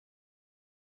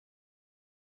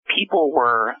people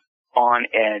were on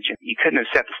edge. You couldn't have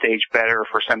set the stage better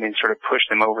for something to sort of push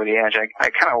them over the edge. I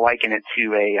kind of liken it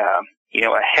to a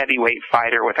heavyweight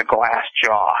fighter with a glass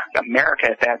jaw. America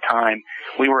at that time,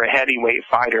 we were a heavyweight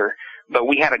fighter, but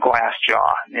we had a glass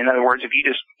jaw. In other words, if you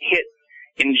just hit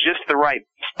in just the right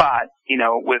spot,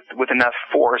 with enough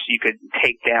force, you could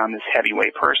take down this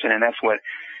heavyweight person, and that's what,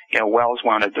 Wells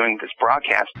wound up doing with this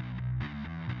broadcast.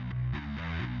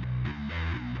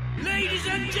 Ladies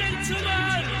and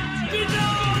gentlemen,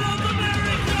 Benall of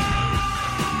America!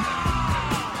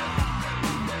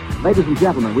 Ladies and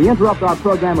gentlemen, we interrupt our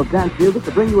program of dance music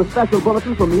to bring you a special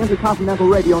bulletin from the Intercontinental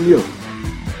Radio News.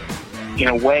 In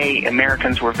a way,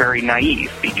 Americans were very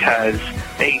naive because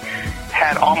they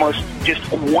had almost just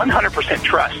 100%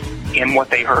 trust in what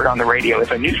they heard on the radio.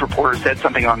 If a news reporter said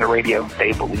something on the radio,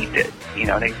 they believed it.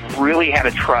 They really had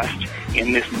a trust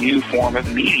in this new form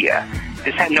of media.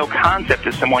 Just had no concept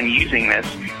of someone using this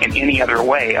in any other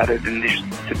way other than just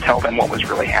to tell them what was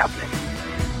really happening.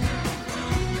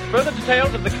 Further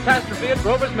details of the catastrophe at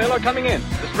Grover's Mill are coming in.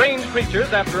 The strange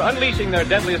creatures, after unleashing their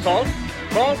deadly assault,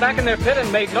 crawled back in their pit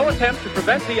and made no attempt to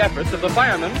prevent the efforts of the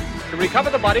firemen to recover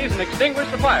the bodies and extinguish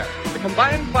the fire. The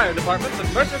combined fire departments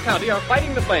of Mercer County are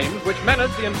fighting the flames which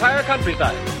menace the entire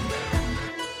countryside.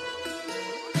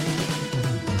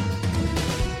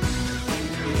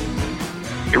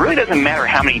 It really doesn't matter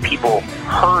how many people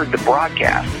heard the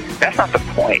broadcast. That's not the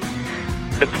point.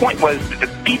 The point was that the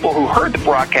people who heard the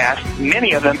broadcast,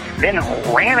 many of them then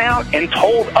ran out and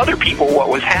told other people what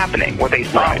was happening, what they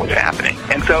thought was happening.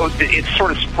 And so it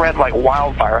sort of spread like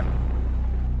wildfire.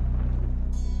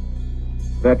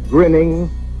 That grinning,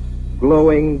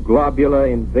 glowing, globular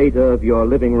invader of your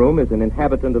living room is an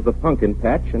inhabitant of the pumpkin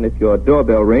patch, and if your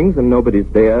doorbell rings and nobody's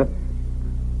there,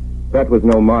 that was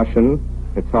no Martian,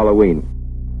 it's Halloween.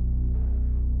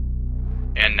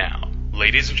 And now,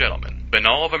 ladies and gentlemen,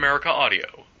 Benall of America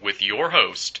Audio, with your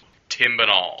host, Tim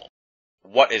Benall.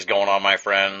 What is going on, my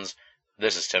friends?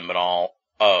 This is Tim Benall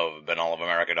of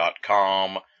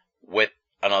BenallofAmerica.com with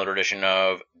another edition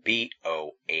of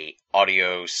BOA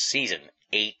Audio Season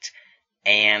 8,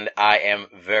 and I am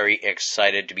very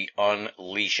excited to be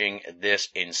unleashing this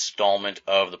installment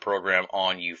of the program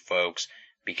on you folks,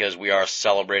 because we are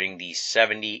celebrating the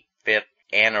 75th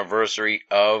anniversary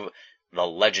of the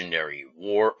legendary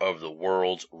War of the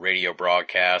Worlds radio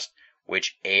broadcast,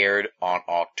 which aired on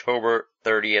October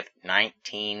 30th,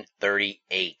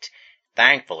 1938.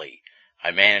 Thankfully,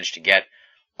 I managed to get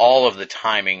all of the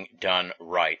timing done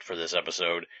right for this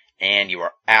episode, and you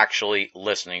are actually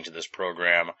listening to this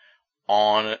program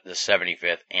on the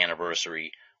 75th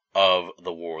anniversary of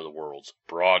the War of the Worlds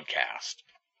broadcast.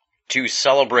 To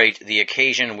celebrate the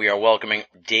occasion, we are welcoming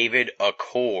David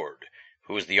Accord,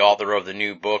 who is the author of the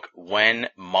new book, When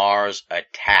Mars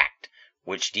Attacked,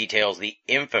 which details the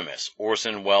infamous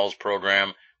Orson Welles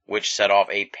program which set off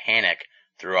a panic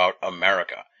throughout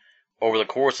America. Over the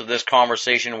course of this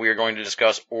conversation, we are going to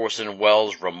discuss Orson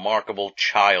Welles' remarkable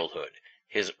childhood,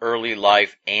 his early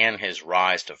life, and his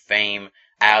rise to fame,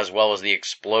 as well as the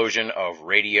explosion of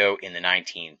radio in the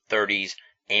 1930s,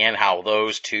 and how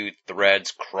those two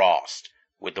threads crossed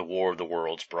with the War of the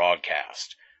Worlds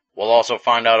broadcast. We'll also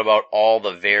find out about all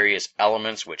the various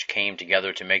elements which came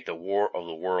together to make the War of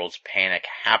the Worlds panic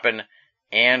happen,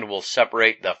 and we'll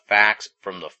separate the facts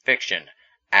from the fiction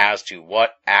as to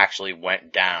what actually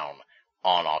went down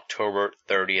on October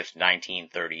 30th,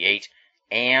 1938,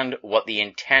 and what the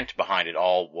intent behind it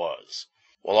all was.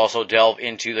 We'll also delve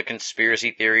into the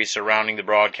conspiracy theories surrounding the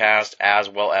broadcast, as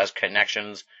well as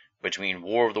connections between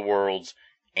War of the Worlds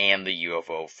and the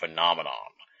UFO phenomenon.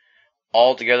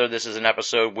 Altogether, this is an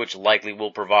episode which likely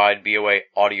will provide BOA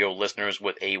audio listeners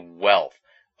with a wealth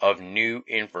of new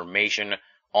information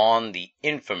on the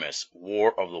infamous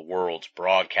War of the Worlds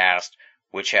broadcast,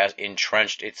 which has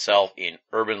entrenched itself in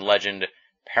urban legend,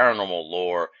 paranormal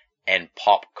lore, and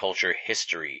pop culture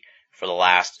history for the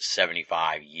last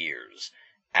 75 years,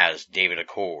 as David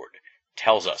Accord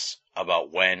tells us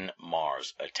about When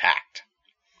Mars Attacked.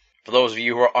 For those of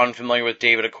you who are unfamiliar with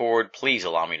David Accord, please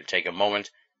allow me to take a moment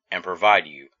and provide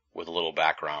you with a little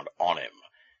background on him.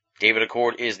 David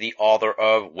Accord is the author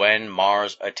of When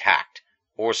Mars Attacked,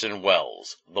 Orson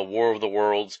Welles, The War of the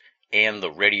Worlds, and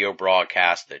the radio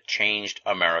broadcast that changed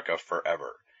America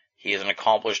forever. He is an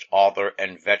accomplished author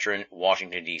and veteran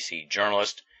Washington, D.C.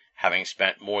 journalist, having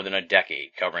spent more than a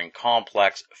decade covering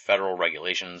complex federal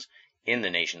regulations in the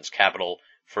nation's capital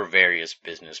for various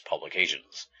business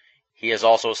publications. He has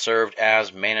also served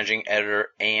as managing editor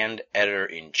and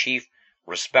editor-in-chief,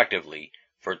 respectively,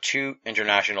 for two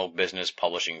international business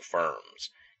publishing firms.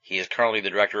 He is currently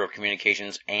the director of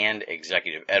communications and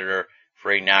executive editor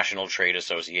for a national trade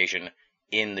association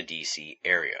in the D.C.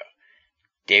 area.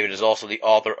 David is also the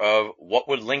author of What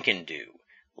Would Lincoln Do?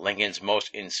 Lincoln's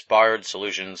Most Inspired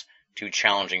Solutions to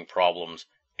Challenging Problems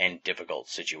and Difficult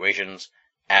Situations,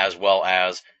 as well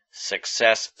as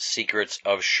Success Secrets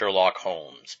of Sherlock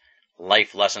Holmes,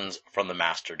 Life Lessons from the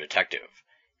Master Detective.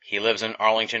 He lives in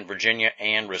Arlington, Virginia,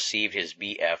 and received his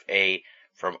BFA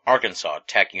from Arkansas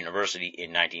Tech University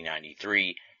in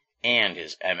 1993 and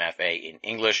his MFA in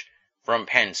English from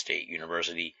Penn State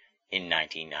University in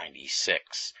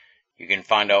 1996. You can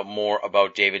find out more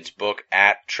about David's book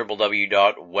at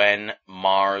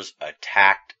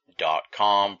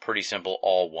www.whenmarsattacked.com. Pretty simple,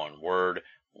 all one word,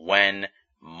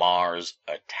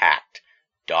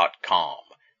 whenmarsattacked.com.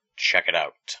 Check it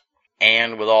out.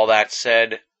 And with all that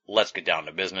said, let's get down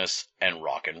to business and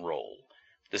rock and roll.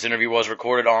 This interview was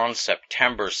recorded on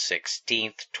September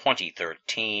 16th,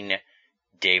 2013.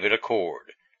 David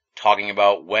Accord, talking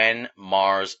about When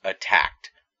Mars Attacked,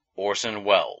 Orson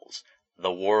Welles,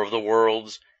 The War of the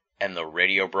Worlds, and the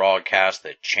radio broadcast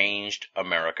that changed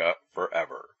America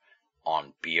forever,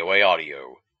 on BOA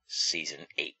Audio, Season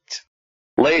 8.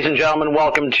 Ladies and gentlemen,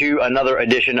 welcome to another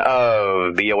edition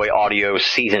of BOA Audio,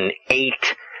 Season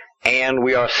 8. And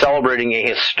we are celebrating a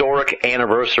historic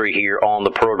anniversary here on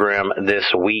the program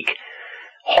this week.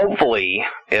 Hopefully,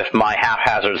 if my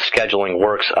haphazard scheduling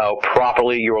works out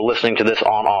properly, you are listening to this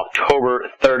on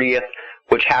October 30th,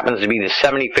 which happens to be the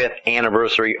 75th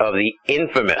anniversary of the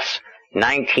infamous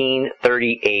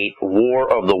 1938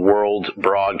 War of the Worlds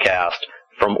broadcast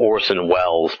from Orson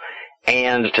Welles.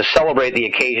 And to celebrate the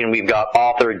occasion, we've got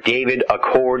author David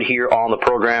Accord here on the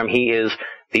program. He is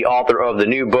the author of the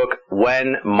new book,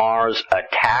 When Mars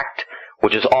Attacked,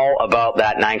 which is all about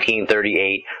that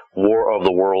 1938 War of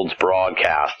the Worlds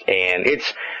broadcast. And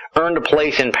it's earned a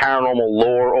place in paranormal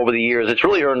lore over the years. It's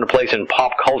really earned a place in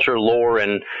pop culture lore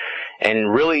and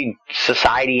really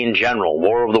society in general.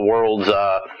 War of the Worlds,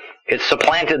 it's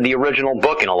supplanted the original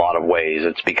book in a lot of ways.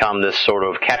 It's become this sort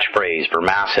of catchphrase for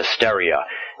mass hysteria.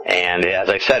 And as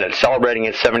I said, it's celebrating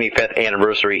its 75th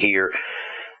anniversary here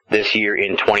this year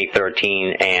in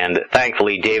 2013, and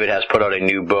thankfully David has put out a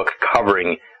new book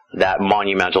covering that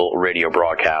monumental radio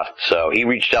broadcast. So he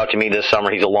reached out to me this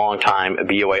summer. He's a long-time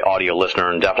BOA Audio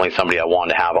listener and definitely somebody I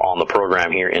wanted to have on the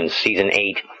program here in Season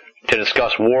 8 to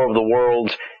discuss War of the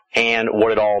Worlds and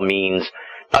what it all means,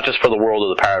 not just for the world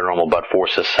of the paranormal, but for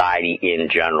society in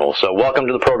general. So welcome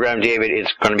to the program, David.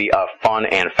 It's going to be a fun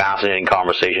and fascinating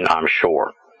conversation, I'm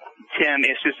sure. Tim,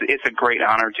 it's a great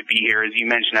honor to be here. As you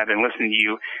mentioned, I've been listening to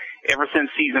you ever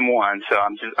since season 1, so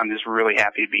I'm just really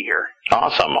happy to be here.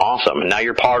 Awesome. Now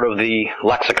you're part of the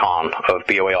lexicon of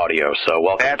BOA Audio, so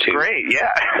welcome That's to great,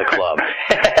 yeah. the club.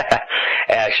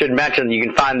 I should mention you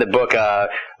can find the book via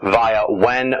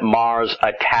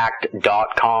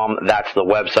whenmarsattacked.com. That's the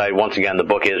website. Once again, the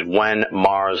book is When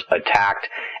Mars Attacked.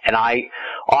 And I,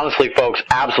 honestly, folks,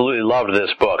 absolutely loved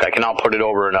this book. I cannot put it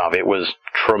over enough. It was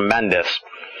tremendous.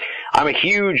 I'm a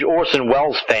huge Orson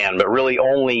Welles fan, but really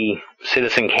only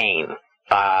Citizen Kane.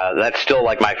 That's still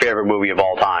like my favorite movie of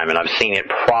all time, and I've seen it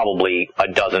probably a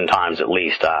dozen times at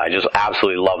least. I just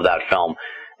absolutely love that film,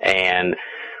 and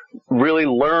really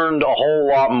learned a whole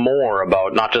lot more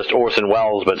about not just Orson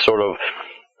Welles, but sort of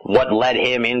what led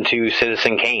him into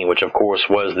Citizen Kane, which of course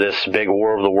was this big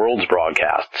War of the Worlds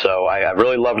broadcast. So I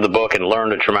really loved the book and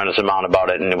learned a tremendous amount about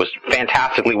it, and it was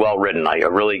fantastically well written. I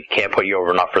really can't put you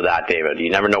over enough for that, David. You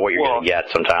never know what you're going to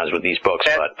get sometimes with these books,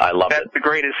 but I loved it.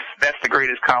 That's the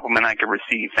greatest compliment I could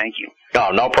receive. Thank you. Oh,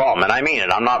 no problem, and I mean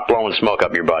it. I'm not blowing smoke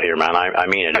up your butt here, man. I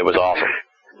mean it. It was awesome.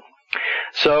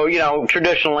 So,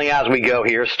 traditionally as we go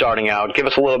here, starting out, give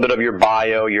us a little bit of your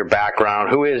bio, your background.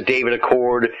 Who is David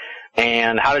Accord?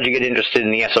 And how did you get interested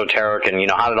in the esoteric, and,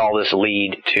 how did all this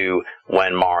lead to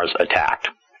When Mars Attacked?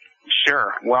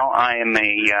 Sure. Well, I'm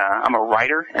a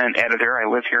writer and an editor. I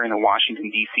live here in the Washington,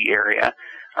 D.C. area.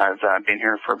 I've been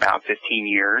here for about 15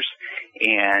 years,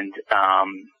 and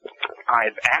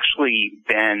I've actually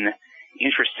been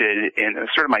interested in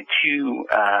sort of my two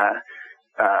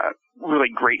really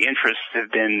great interests have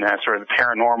been sort of the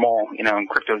paranormal, and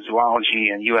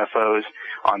cryptozoology and UFOs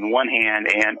on the one hand,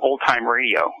 and old-time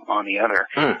radio on the other.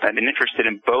 I've been interested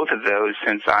in both of those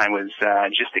since I was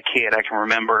just a kid. I can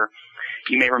remember,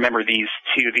 you may remember these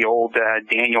two, the old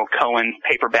Daniel Cohen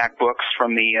paperback books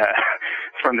from the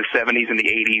 70s and the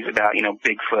 80s about,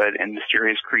 Bigfoot and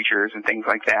mysterious creatures and things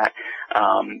like that.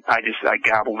 I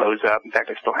gobbled those up. In fact,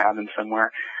 I still have them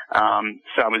somewhere.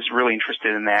 So I was really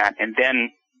interested in that. And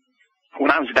then when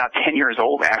I was about 10 years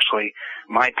old, actually,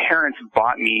 my parents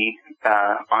bought me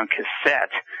on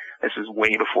cassette, this is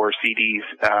way before CDs,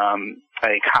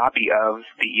 a copy of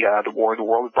the War of the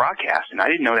Worlds broadcast, and I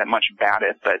didn't know that much about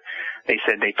it, but they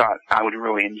said they thought I would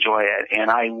really enjoy it,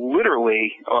 and I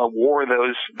literally wore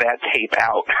that tape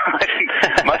out.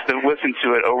 I must have listened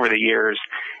to it over the years,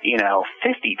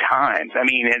 50 times. I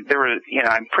mean,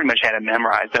 I pretty much had it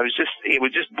memorized.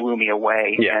 It just blew me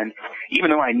away. Yeah. And even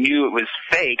though I knew it was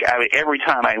fake, every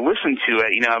time I listened to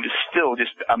it, I was still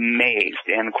just amazed.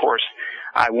 And of course,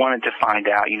 I wanted to find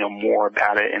out, more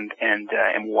about it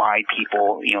and why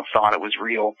people, thought it was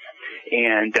real.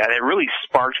 And it really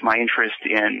sparked my interest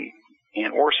in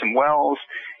Orson Welles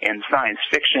and science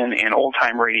fiction and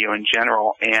old-time radio in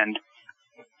general, and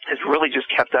has really just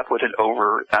kept up with it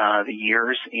over the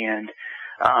years. And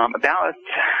about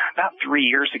 3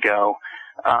 years ago,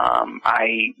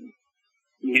 I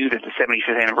knew that the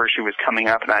 75th anniversary was coming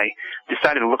up, and I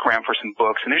decided to look around for some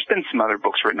books. And there's been some other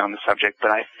books written on the subject,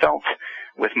 but I felt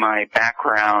with my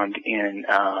background in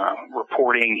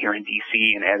reporting here in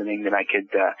D.C. and editing that I could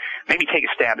maybe take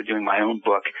a stab at doing my own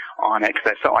book on it,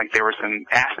 because I felt like there were some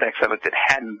aspects of it that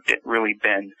hadn't really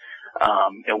been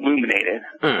illuminated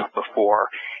before.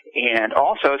 And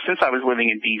also, since I was living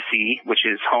in D.C., which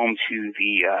is home to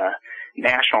the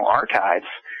National Archives,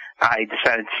 I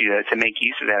decided to make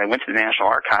use of that. I went to the National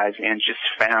Archives and just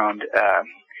found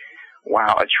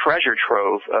a treasure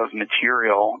trove of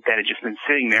material that had just been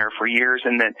sitting there for years,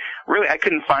 and that really I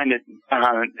couldn't find it.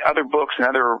 Other books and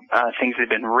other things that had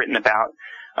been written about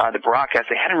the broadcast,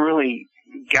 they hadn't really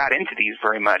got into these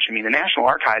very much. I mean, the National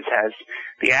Archives has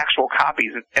the actual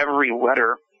copies of every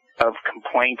letter of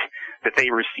complaint that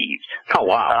they received. Oh,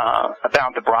 wow.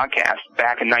 About the broadcast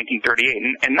back in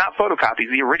 1938, and not photocopies,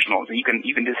 the originals. And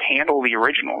you can just handle the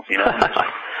originals, There's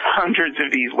hundreds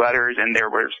of these letters, and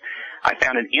I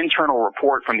found an internal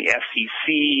report from the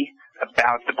FCC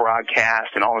about the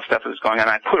broadcast and all the stuff that was going on.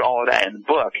 I put all of that in the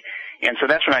book. And so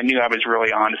that's when I knew I was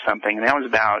really onto something. And that was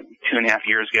about 2.5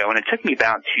 years ago. And it took me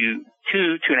about two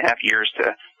and a half years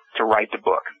to write the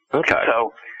book. Okay. And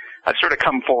so I've sort of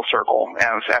come full circle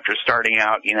after starting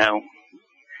out,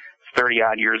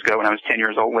 30-odd years ago when I was 10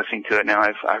 years old listening to it. Now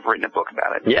I've written a book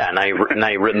about it. Yeah, now you've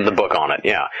written the book on it,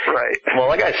 yeah. Right. Well,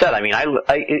 like I said, I mean,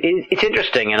 it's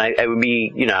interesting, and I would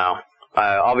be,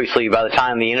 obviously by the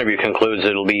time the interview concludes,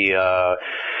 it'll be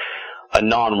a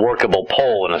non-workable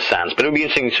poll in a sense, but it would be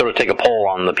interesting to sort of take a poll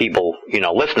on the people,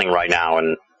 listening right now,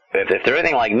 and if they're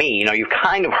anything like me, you've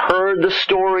kind of heard the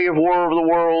story of War of the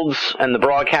Worlds and the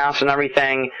broadcast and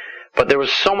everything, but there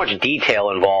was so much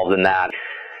detail involved in that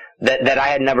I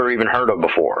had never even heard of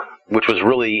before, which was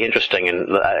really interesting.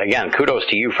 And again, kudos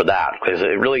to you for that, because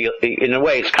it really, in a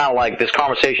way, it's kind of like this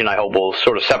conversation, I hope, will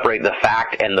sort of separate the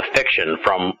fact and the fiction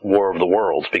from War of the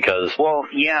Worlds, because... Well,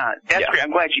 yeah, that's great.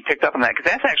 I'm glad you picked up on that,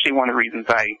 because that's actually one of the reasons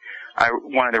I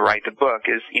wanted to write the book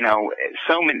is,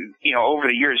 so many, over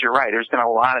the years, you're right, there's been a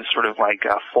lot of sort of like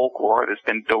folklore that's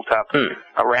been built up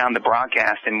around the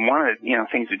broadcast, and one of the,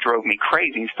 things that drove me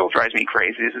crazy, and still drives me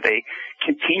crazy, is that they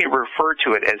continue to refer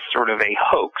to it as sort of a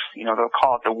hoax. They'll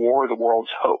call it the War of the Worlds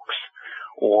hoax,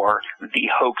 or the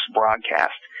hoax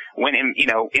broadcast, when,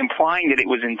 implying that it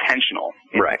was intentional.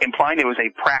 Right. Implying it was a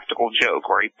practical joke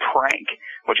or a prank,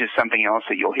 which is something else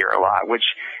that you'll hear a lot, which,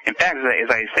 in fact, as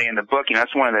I say in the book,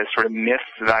 that's one of the sort of myths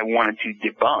that I wanted to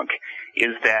debunk,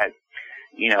 is that,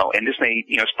 and this may,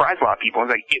 surprise a lot of people,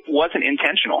 it's like, it wasn't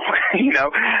intentional.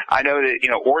 I know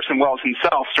that, Orson Welles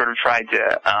himself sort of tried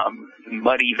to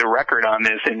muddy the record on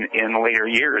this in later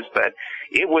years, but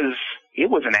it was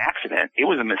an accident. It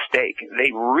was a mistake.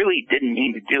 They really didn't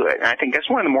mean to do it. And I think that's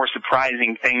one of the more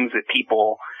surprising things that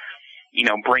people,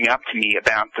 bring up to me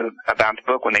about the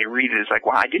book when they read it. Is like,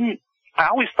 wow, I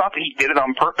always thought that he did it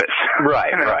on purpose.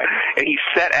 Right, right. And he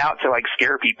set out to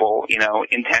scare people,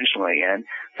 intentionally. And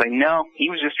it's like, no, he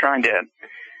was just trying to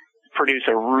produce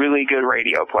a really good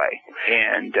radio play.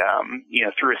 And,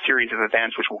 through a series of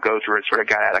events which we'll go through, it sort of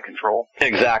got out of control.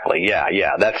 Exactly.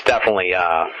 Yeah. That's definitely,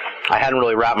 I hadn't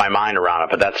really wrapped my mind around it,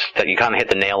 but that you kind of hit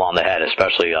the nail on the head,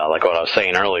 especially, like what I was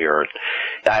saying earlier.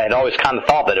 I had always kind of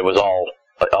thought that it was all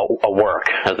a work,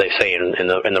 as they say in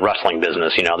the wrestling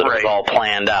business, that It was all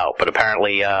planned out, but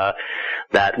apparently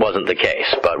that wasn't the case.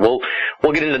 But we'll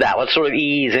get into that. Let's sort of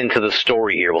ease into the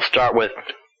story here. We'll start with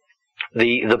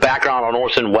the background on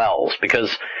Orson Welles,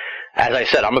 because, as I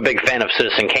said, I'm a big fan of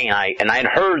Citizen Kane, and I had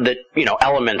heard that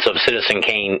elements of Citizen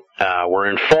Kane were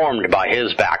informed by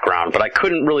his background, but I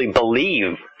couldn't really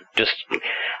believe just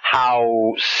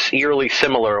how eerily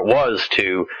similar it was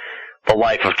to the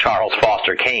life of Charles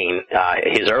Foster Kane,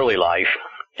 his early life,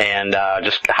 and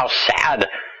just how sad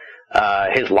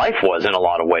his life was in a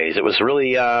lot of ways. It was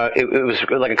really, it was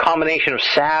like a combination of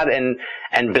sad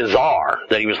and bizarre,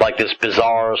 that he was like this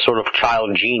bizarre sort of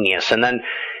child genius. And then,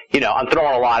 I'm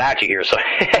throwing a lot at you here, so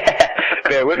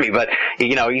bear with me, but,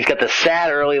 he's got the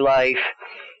sad early life,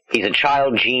 he's a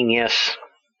child genius,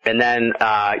 and then,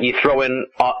 you throw in,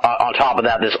 on top of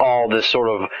that, this sort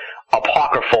of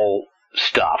apocryphal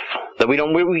stuff that we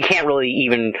can't really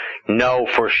even know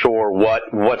for sure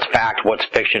what's fact, what's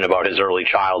fiction about his early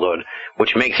childhood,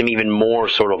 which makes him even more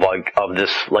sort of like of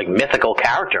this like mythical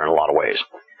character in a lot of ways.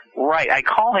 Right. I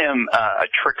call him a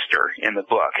trickster in the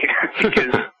book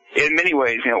because in many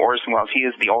ways, Orson Welles, he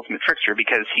is the ultimate trickster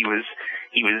because he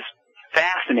was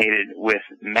fascinated with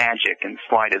magic and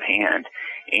sleight of hand,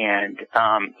 and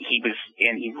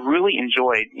he really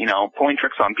enjoyed pulling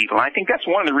tricks on people. And I think that's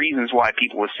one of the reasons why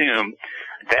people assume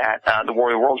that the War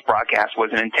of the Worlds broadcast was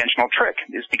an intentional trick,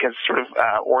 is because sort of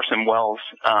Orson Welles'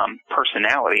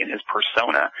 personality and his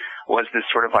persona was this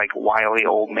sort of like wily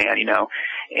old man,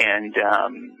 and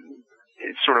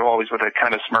sort of always with a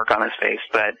kind of a smirk on his face.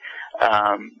 But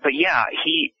yeah,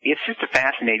 it's just a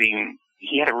fascinating.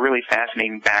 He had a really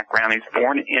fascinating background. He was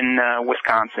born in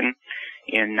Wisconsin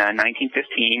in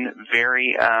 1915,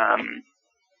 very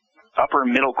upper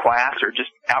middle class or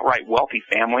just outright wealthy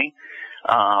family.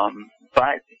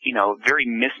 But, very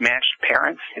mismatched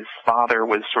parents. His father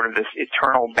was sort of this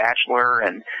eternal bachelor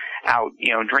and out,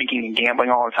 drinking and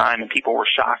gambling all the time, and people were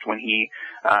shocked when he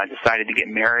decided to get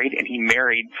married. And he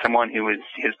married someone who was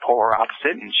his polar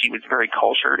opposite, and she was very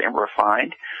cultured and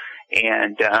refined.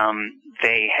 And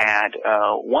they had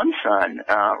one son,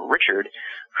 Richard,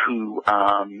 who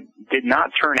did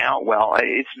not turn out well.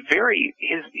 It's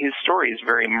his story is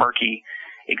very murky,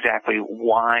 exactly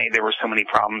why there were so many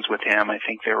problems with him. I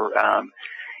think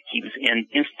he was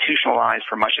institutionalized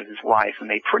for much of his life, and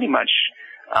they pretty much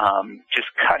just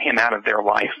cut him out of their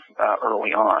life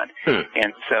early on.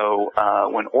 And so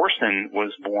when Orson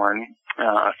was born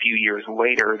a few years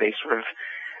later, they sort of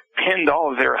pinned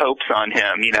all of their hopes on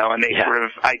him, and they sort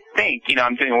of, I think,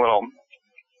 I'm doing a little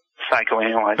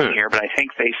psychoanalyzing here, but I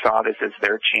think they saw this as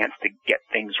their chance to get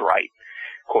things right,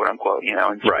 quote unquote,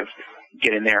 and sort of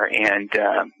get in there and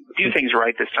do things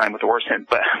right this time with Orson.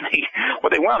 But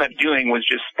what they wound up doing was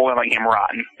just spoiling him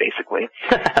rotten, basically.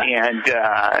 And,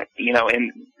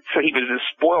 and so he was a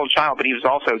spoiled child, but he was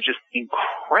also just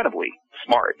incredibly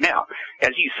smart. Now,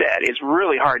 as you said, it's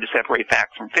really hard to separate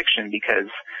fact from fiction because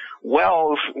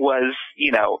Welles was,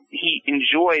 he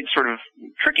enjoyed sort of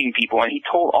tricking people, and he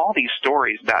told all these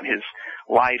stories about his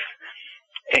life,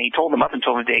 and he told them up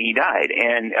until the day he died,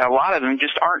 and a lot of them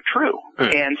just aren't true.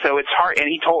 And so it's hard, and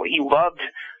he loved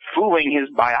fooling his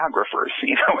biographers,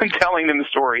 and telling them the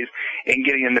stories and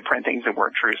getting them to print things that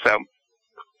weren't true. So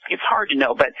it's hard to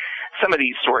know, but some of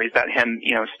these stories about him,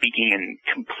 speaking in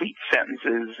complete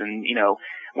sentences and,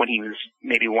 when he was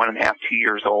maybe 1.5, 2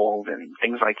 years old and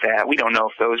things like that, we don't know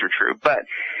if those are true, but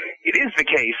it is the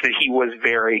case that he was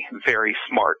very, very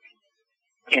smart,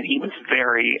 and he was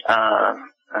very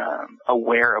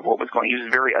aware of what was going on. He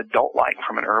was very adult-like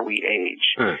from an early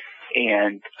age.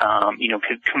 And,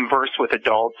 could converse with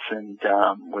adults and,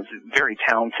 was very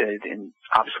talented and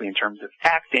obviously in terms of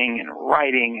acting and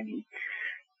writing,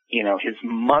 and his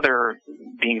mother,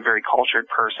 being a very cultured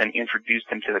person, introduced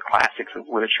him to the classics of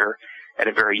literature at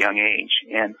a very young age.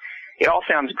 And it all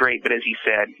sounds great, but as you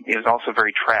said, it was also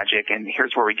very tragic, and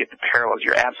here's where we get the parallels.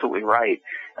 You're absolutely right.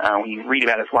 When you read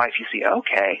about his life, you see,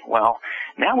 okay, well,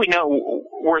 now we know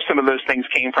where some of those things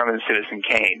came from in Citizen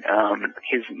Kane.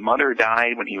 His mother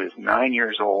died when he was 9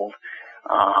 years old.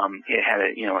 It had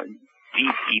a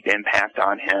deep, deep impact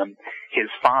on him. His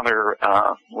father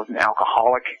was an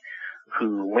alcoholic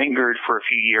who lingered for a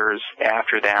few years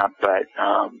after that, but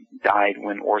died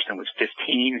when Orson was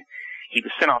 15. He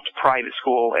was sent off to private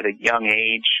school at a young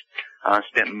age,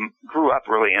 grew up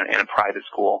really in a private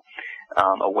school,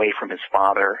 away from his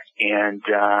father. And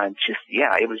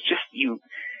it was just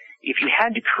if you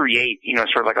had to create,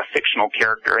 sort of like a fictional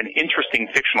character, an interesting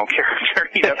fictional character,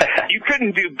 you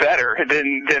couldn't do better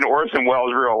than Orson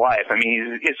Welles' real life. I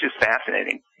mean, it's just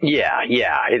fascinating. Yeah.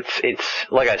 It's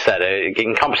like I said, it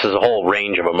encompasses a whole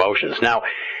range of emotions. Now,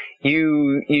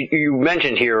 you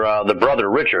mentioned here the brother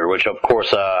Richard, which of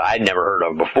course I'd never heard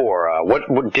of before.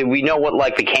 What did we know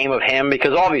what became of him?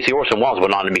 Because obviously Orson Welles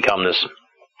went on to become this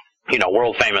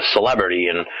world famous celebrity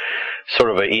and sort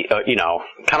of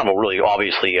kind of a really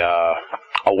obviously a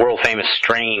world famous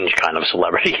strange kind of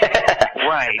celebrity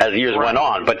right as years went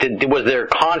on. But was there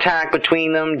contact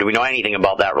between them? Do we know anything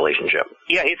about that relationship?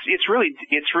 Yeah, it's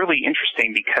really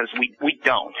interesting because we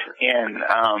don't, and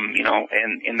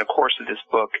and in the course of this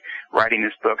book, writing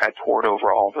this book, I poured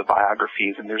over all the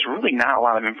biographies, and there's really not a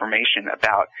lot of information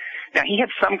about. Now, he had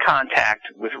some contact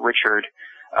with Richard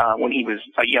when he was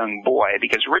a young boy,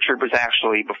 because Richard was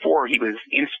actually, before he was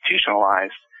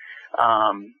institutionalized,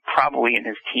 probably in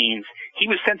his teens, he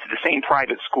was sent to the same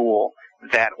private school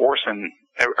that Orson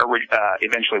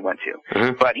eventually went to.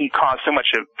 Mm-hmm. But he caused so much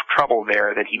of trouble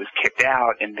there that he was kicked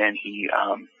out, and then he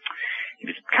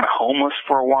was kind of homeless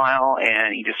for a while,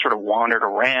 and he just sort of wandered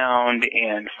around,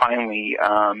 and finally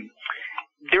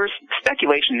there was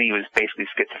speculation that he was basically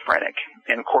schizophrenic.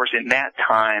 And of course, in that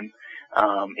time,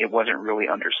 it wasn't really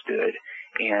understood.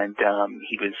 And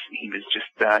he was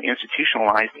just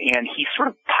institutionalized, and he sort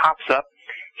of pops up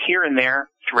here and there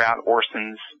throughout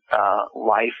Orson's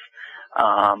life.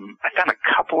 I found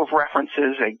a couple of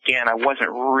references. Again, I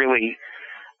wasn't really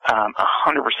 100%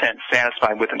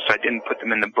 satisfied with them, so I didn't put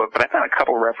them in the book. But I found a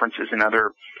couple of references in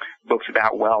other books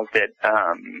about Wells that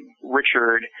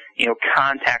Richard,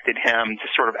 contacted him to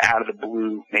sort of out of the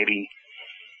blue, maybe.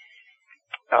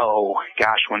 Oh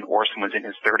gosh, when Orson was in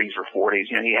his 30s or 40s,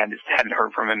 he hadn't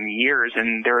heard from him in years,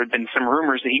 and there had been some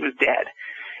rumors that he was dead.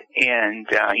 And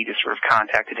he just sort of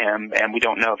contacted him, and we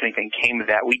don't know if anything came of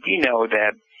that. We do know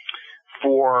that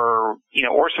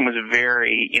Orson was a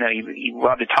very, he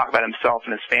loved to talk about himself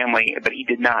and his family, but he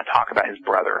did not talk about his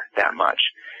brother that much.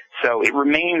 So it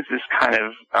remains this kind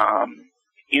of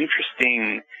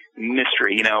interesting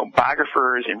mystery.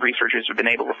 Biographers and researchers have been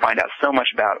able to find out so much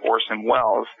about Orson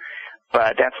Welles,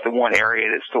 but that's the one area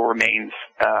that still remains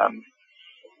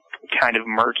kind of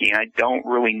murky, and I don't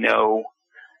really know.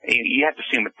 You have to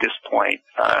assume at this point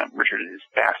Richard has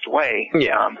passed away.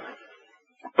 Yeah.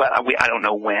 But I don't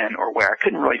know when or where. I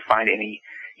couldn't really find any,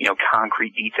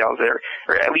 concrete details there,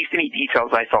 or at least any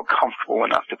details I felt comfortable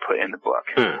enough to put in the book.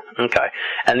 Okay.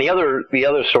 And the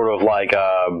other sort of like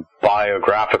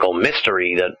biographical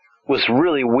mystery that was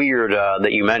really weird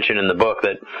that you mentioned in the book,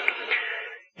 that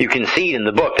you concede in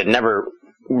the book that never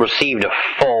received a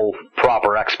full,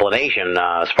 proper explanation,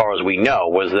 as far as we know,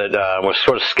 was that we're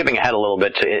sort of skipping ahead a little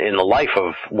bit in the life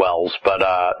of Wells, but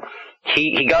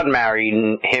he got married,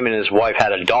 and him and his wife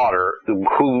had a daughter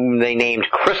whom they named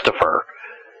Christopher,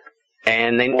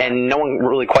 and no one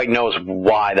really quite knows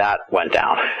why that went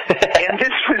down. And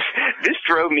this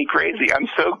drove me crazy. I'm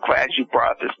so glad you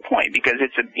brought this point, because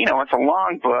it's a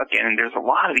long book, and there's a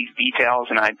lot of these details,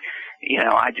 and I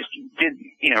just did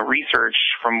research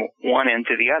from one end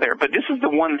to the other. But this is the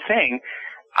one thing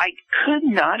I could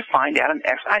not find out an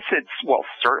I said, well,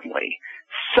 certainly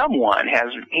someone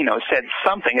has, said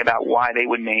something about why they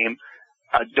would name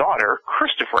a daughter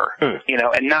Christopher,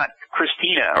 and not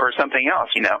Christina or something else,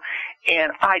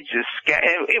 And I just,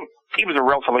 it was a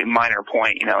relatively minor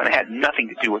point, and it had nothing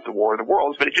to do with the War of the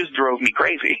Worlds, but it just drove me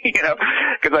crazy,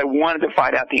 because I wanted to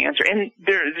find out the answer. And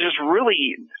there's just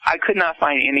really, I could not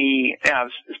find any,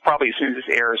 it's probably as soon as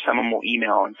this airs, someone will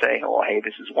email and say, oh, hey,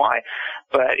 this is why.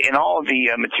 But in all of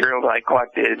the material that I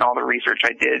collected and all the research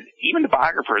I did, even the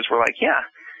biographers were like, yeah,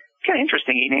 kind of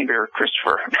interesting, he named her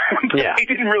Christopher. But yeah. He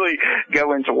didn't really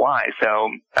go into why. So,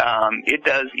 it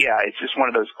does, it's just one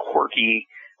of those quirky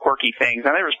things.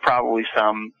 And there was probably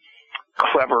some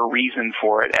clever reason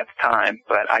for it at the time,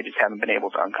 but I just haven't been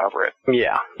able to uncover it.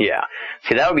 Yeah.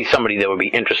 See, that would be somebody that would be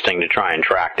interesting to try and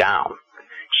track down.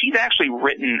 She's actually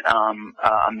written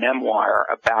a memoir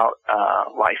about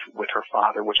life with her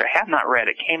father, which I have not read.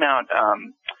 It came out,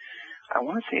 I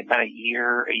want to say about a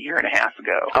year and a half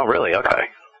ago. Oh, really? Okay.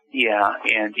 Yeah,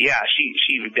 and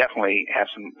she would definitely have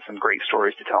some great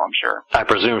stories to tell, I'm sure. I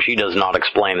presume she does not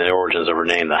explain the origins of her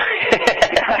name, though.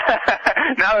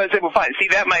 No, I said, well, fine. See,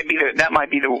 that might be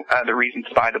the reason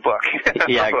to buy the book.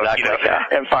 Yeah, exactly.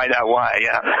 And find out why.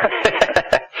 Yeah.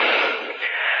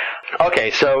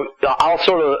 Okay, so I'll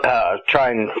sort of try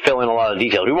and fill in a lot of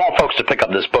details. We want folks to pick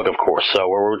up this book, of course, so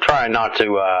we're trying not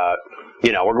to.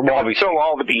 We're going to spill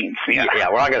all the beans. Yeah,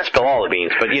 we're not going to spill all the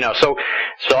beans, but so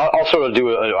I'll sort of do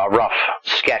a rough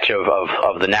sketch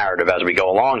of the narrative as we go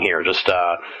along here, just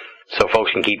so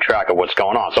folks can keep track of what's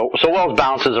going on. So Wells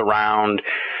bounces around.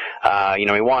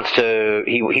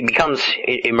 He becomes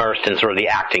immersed in sort of the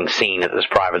acting scene at this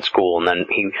private school, and then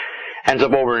he ends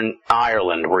up over in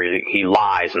Ireland, where he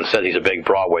lies and says he's a big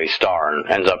Broadway star, and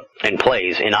ends up and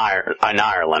plays in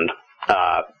Ireland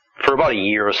for about a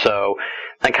year or so.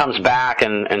 Then comes back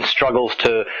and struggles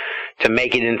to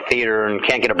make it in theater and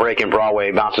can't get a break in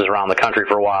Broadway, bounces around the country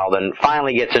for a while, then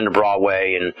finally gets into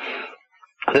Broadway, and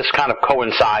this kind of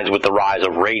coincides with the rise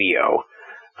of radio.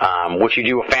 which you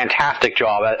do a fantastic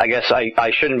job. I guess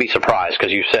I shouldn't be surprised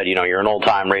because you said, you're an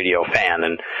old-time radio fan,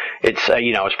 and it's,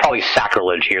 it's probably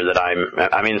sacrilege here that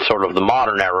I'm in sort of the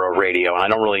modern era of radio, and I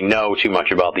don't really know too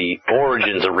much about the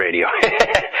origins of radio.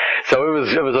 So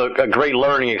it was a great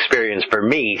learning experience for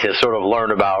me to sort of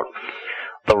learn about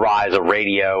the rise of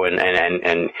radio, and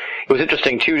it was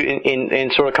interesting too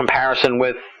in sort of comparison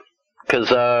with,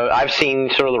 because I've seen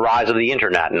sort of the rise of the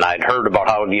internet, and I'd heard about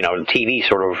how TV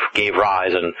sort of gave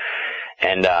rise,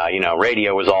 and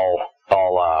radio was all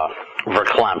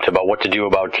verklempt about what to do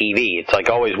about TV. It's like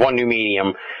always one new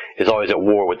medium is always at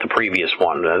war with the previous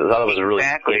one. I thought it was really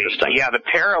interesting. Yeah, the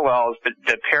parallels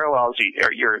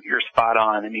you're spot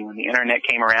on. I mean, when the internet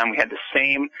came around, we had the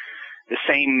same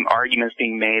arguments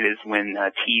being made as when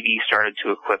TV started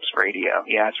to eclipse radio.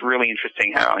 Yeah, it's really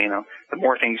interesting how, the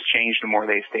more things change, the more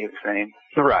they stay the same.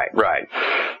 Right.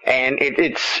 And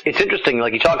it's interesting,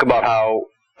 like you talk about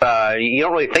how you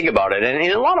don't really think about it. And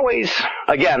in a lot of ways,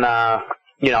 again,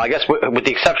 I guess with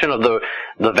the exception of the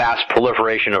vast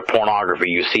proliferation of pornography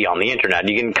you see on the internet,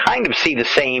 you can kind of see the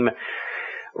same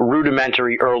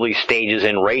rudimentary early stages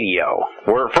in radio,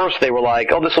 where at first they were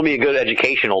like, oh, this will be a good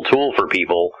educational tool for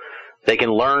people. They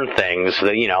can learn things.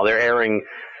 They're airing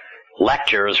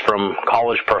lectures from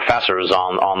college professors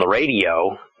on the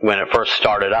radio when it first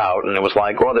started out, and it was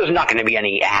like, well, there's not going to be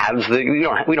any ads. We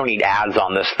don't need ads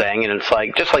on this thing, and it's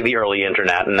like just like the early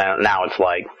internet. And now it's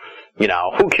like,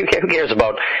 who cares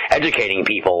about educating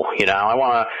people? I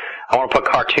want to put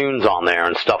cartoons on there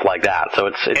and stuff like that. So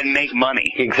it's and make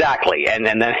money. Exactly, and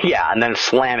then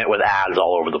slam it with ads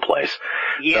all over the place.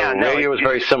 Yeah, so radio was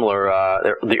very similar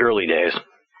the early days.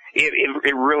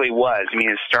 It really was. I mean,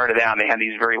 it started out, they had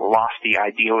these very lofty,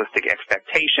 idealistic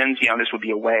expectations. This would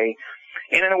be a way.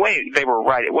 And in a way, they were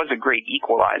right. It was a great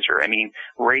equalizer. I mean,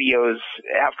 radios,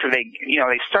 after they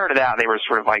started out, they were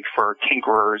sort of like for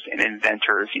tinkerers and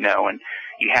inventors, and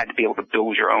you had to be able to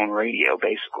build your own radio,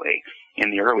 basically, in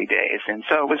the early days. And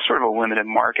so it was sort of a limited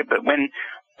market. But when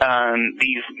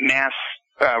these mass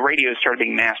radios started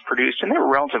being mass-produced, and they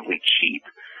were relatively cheap,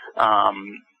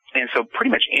 and so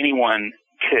pretty much anyone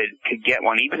could get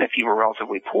one, even if you were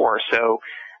relatively poor. So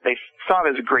they saw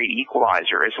it as a great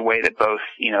equalizer, as a way that both,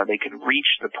 they could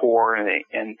reach the poor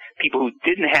and people who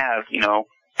didn't have,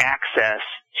 access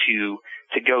to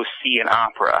go see an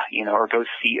opera, or go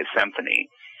see a symphony,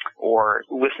 or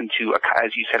listen to,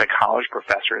 as you said, a college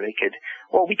professor.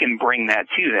 We can bring that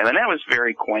to them. And that was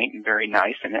very quaint and very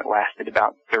nice, and it lasted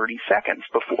about 30 seconds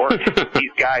before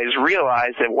these guys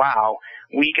realized that, wow,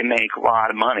 we can make a lot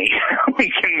of money.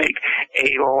 We can make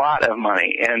a lot of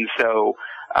money. And so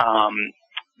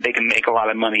they can make a lot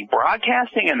of money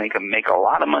broadcasting, and they can make a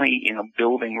lot of money,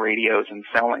 building radios and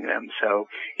selling them. So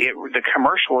the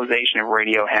commercialization of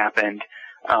radio happened,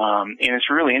 and it's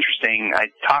really interesting. I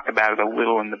talk about it a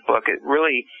little in the book. It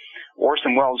really,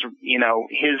 Orson Welles,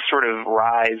 his sort of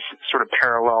rise sort of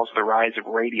parallels the rise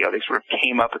of radio. They sort of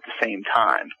came up at the same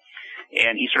time.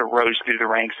 And he sort of rose through the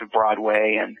ranks of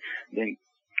Broadway and then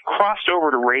crossed over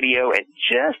to radio at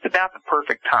just about the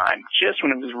perfect time, just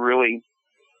when it was really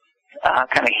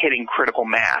kind of hitting critical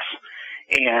mass.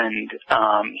 And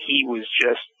he was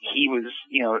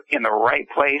in the right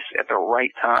place at the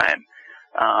right time.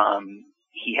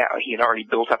 He had already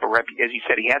built up a reputation. As you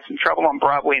said, he had some trouble on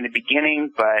Broadway in the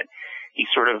beginning, but he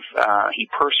sort of he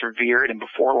persevered, and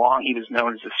before long he was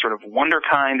known as this sort of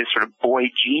wonderkind, this sort of boy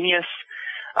genius.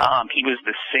 He was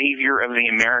the savior of the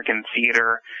American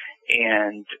theater,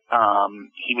 and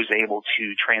he was able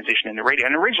to transition into radio.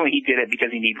 And originally he did it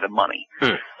because he needed the money.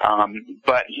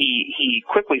 But he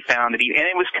quickly found that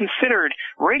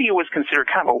radio was considered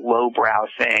kind of a lowbrow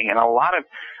thing, and a lot of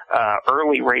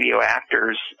early radio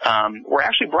actors were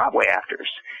actually Broadway actors,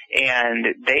 and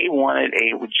they wanted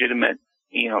a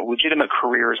legitimate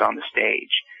careers on the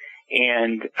stage.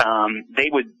 And they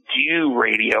would do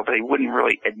radio, but they wouldn't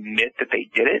really admit that they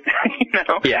did it,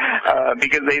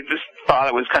 because they just thought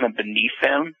it was kind of beneath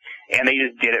them, and they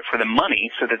just did it for the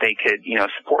money so that they could,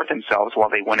 support themselves while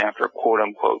they went after quote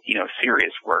unquote,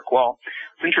 serious work. Well,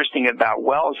 what's interesting about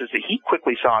Welles is that he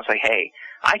quickly saw, it's like, hey,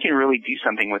 I can really do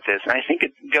something with this. And I think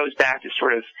it goes back to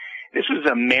sort of, this was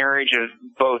a marriage of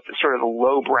both sort of the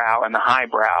lowbrow and the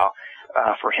highbrow.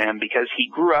 For him, because he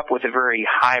grew up with a very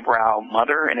highbrow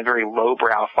mother and a very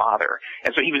lowbrow father.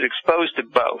 And so he was exposed to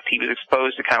both. He was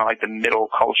exposed to kind of like the middle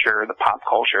culture, the pop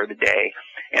culture of the day,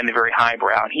 and the very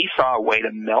highbrow. And he saw a way to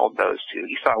meld those two.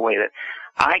 He saw a way that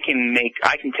I can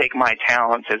take my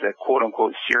talents as a quote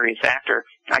unquote serious actor,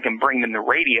 I can bring them to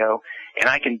radio, and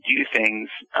I can do things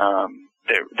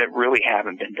that really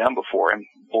haven't been done before. And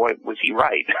boy, was he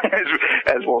right,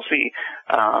 as we'll see.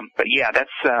 But yeah, that's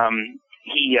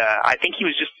I think he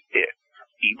was just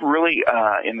really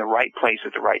in the right place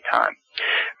at the right time.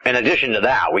 In addition to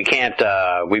that, we can't.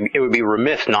 It would be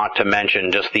remiss not to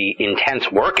mention just the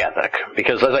intense work ethic.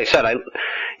 Because, as I said, I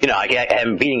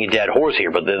am beating a dead horse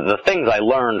here, but the things I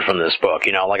learned from this book,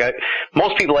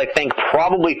 most people I think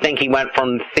probably think he went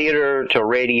from theater to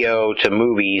radio to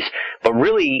movies, but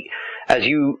really, as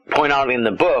you point out in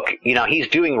the book, he's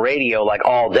doing radio like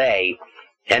all day.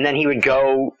 And then he would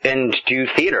go and do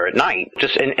theater at night,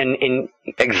 just in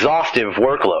exhaustive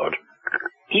workload.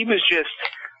 He was just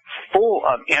full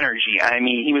of energy. I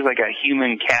mean, he was like a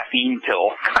human caffeine pill,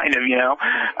 kind of,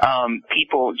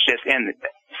 people just, and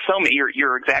so many,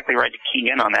 you're exactly right to key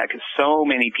in on that, because so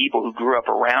many people who grew up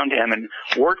around him and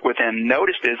worked with him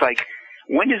noticed it. It's like,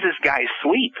 when does this guy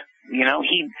sleep?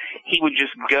 He would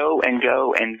just go and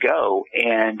go and go,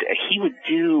 and he would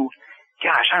do,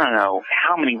 gosh, I don't know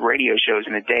how many radio shows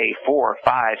in a day, 4,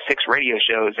 5, 6 radio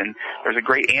shows. And there's a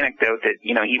great anecdote that,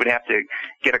 he would have to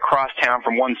get across town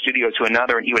from one studio to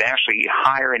another, and he would actually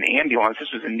hire an ambulance. This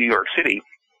was in New York City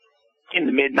in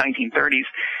the mid-1930s,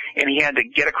 and he had to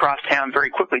get across town very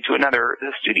quickly to another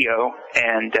studio.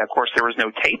 And, of course, there was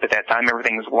no tape at that time.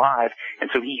 Everything was live,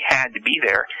 and so he had to be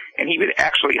there. And he would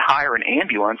actually hire an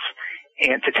ambulance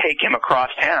and to take him across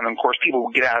town. And of course, people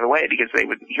would get out of the way because they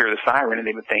would hear the siren and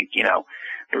they would think,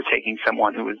 they were taking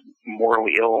someone who was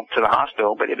mortally ill to the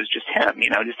hospital, but it was just him,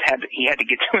 he had to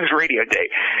get to his radio day.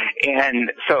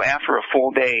 And so after a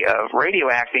full day of radio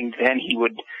acting, then he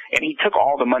took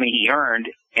all the money he earned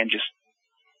and just,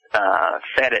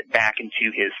 fed it back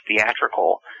into his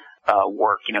theatrical,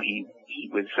 work.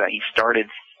 He started,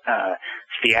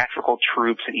 theatrical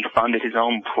troops, and he funded his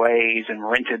own plays and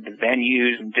rented the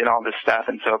venues and did all this stuff,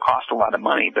 and so it cost a lot of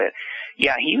money. But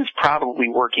yeah, he was probably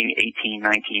working 18,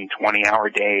 19, 20-hour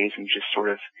days and just sort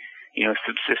of,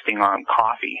 subsisting on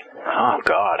coffee. Oh,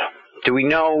 God. Do we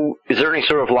know, is there any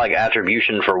sort of,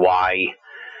 attribution for why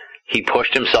he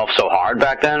pushed himself so hard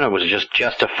back then? Or was it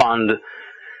just to fund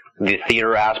the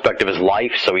theater aspect of his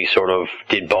life, so he sort of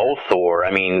did both? Or,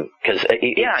 because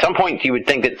at some point you would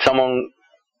think that someone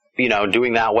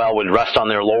doing that well would rest on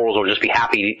their laurels or just be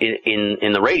happy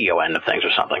in the radio end of things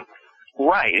or something.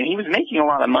 Right, and he was making a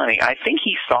lot of money. I think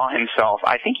he saw himself,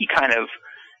 I think he kind of,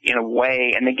 in a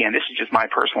way, and again, this is just my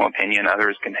personal opinion,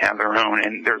 others can have their own,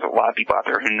 and there's a lot of people out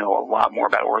there who know a lot more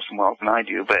about Orson Welles than I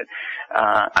do, but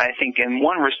I think in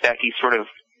one respect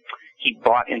he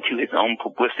bought into his own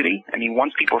publicity. I mean,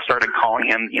 once people started calling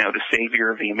him, the savior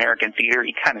of the American theater,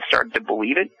 he kind of started to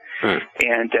believe it.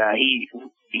 And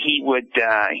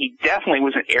he definitely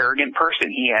was an arrogant person.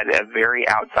 He had a very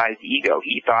outsized ego.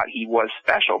 He thought he was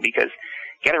special because,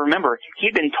 you got to remember, he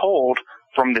had been told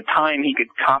from the time he could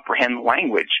comprehend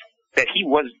language that he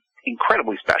was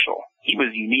incredibly special. He was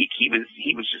unique. He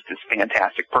was just this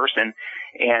fantastic person.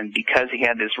 And because he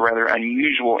had this rather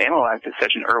unusual intellect at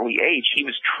such an early age, he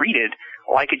was treated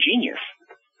like a genius.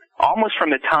 Almost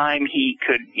from the time he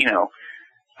could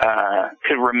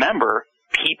remember,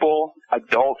 people,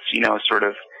 adults, sort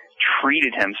of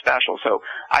treated him special. So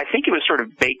I think it was sort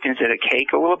of baked into the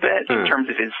cake a little bit in terms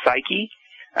of his psyche.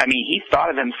 I mean, he thought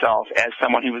of himself as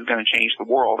someone who was going to change the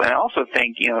world. And I also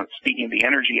think, speaking of the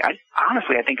energy, I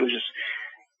think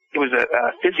it was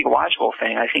a physiological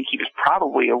thing. I think he was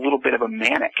probably a little bit of a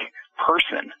manic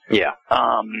person. Yeah.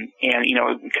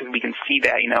 Because we can see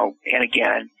that, and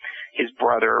again, his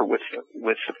brother with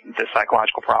the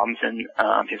psychological problems, and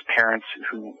his parents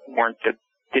who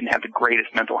didn't have the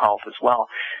greatest mental health as well.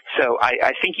 So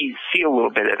I think you see a little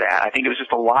bit of that. I think it was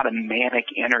just a lot of manic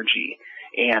energy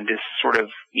and this sort of,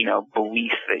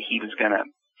 belief that he was going to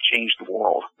change the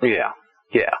world. Yeah.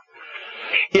 Yeah.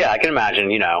 Yeah, I can imagine,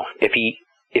 if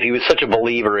he was such a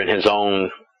believer in his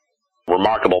own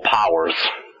remarkable powers,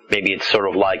 maybe it's sort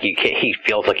of like he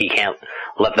feels like he can't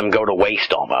let them go to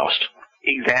waste almost.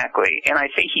 Exactly. And I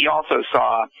think he also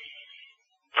saw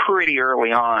pretty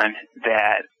early on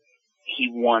that he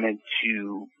wanted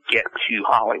to get to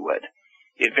Hollywood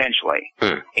eventually.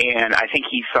 And I think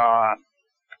he saw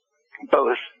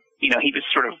both, he was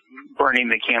sort of burning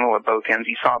the candle at both ends.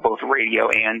 He saw both radio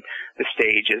and the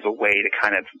stage as a way to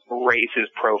kind of raise his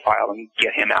profile and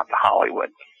get him out to Hollywood.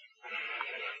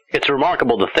 It's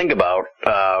remarkable to think about.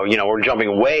 We're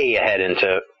jumping way ahead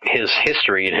into his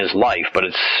history and his life, but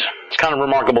it's kind of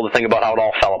remarkable to think about how it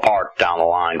all fell apart down the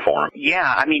line for him. Yeah,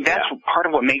 I mean, that's part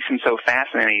of what makes him so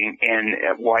fascinating,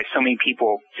 and why so many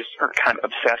people just are kind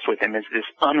of obsessed with him, is this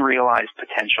unrealized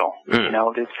potential.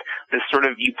 This sort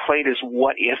of, you play this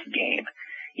what-if game.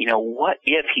 What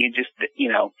if he had just,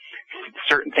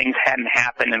 certain things hadn't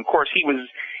happened? And of course, he was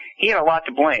he had a lot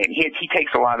to blame. He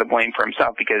takes a lot of the blame for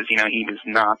himself because, you know, he was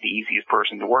not the easiest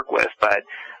person to work with, but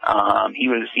he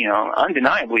was, you know,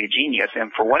 undeniably a genius,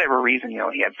 and for whatever reason, you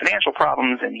know, he had financial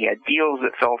problems and he had deals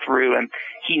that fell through, and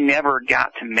he never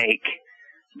got to make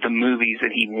the movies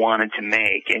that he wanted to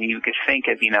make. And you could think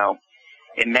of, you know,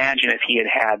 imagine if he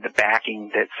had the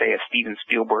backing that, say, a Steven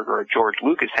Spielberg or a George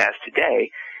Lucas has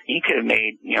today, he could have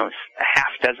made, you know, a half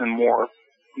dozen more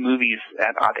movies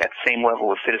at the same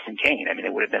level as Citizen Kane. I mean,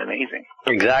 it would have been amazing.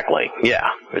 Exactly. Yeah.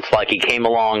 It's like he came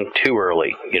along too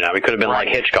early. You know, he could have been Right.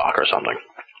 like Hitchcock or something.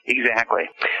 Exactly.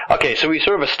 Okay, so we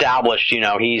sort of established, you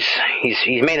know, he's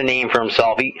made a name for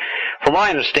himself. From what I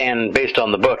understand, based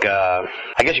on the book, I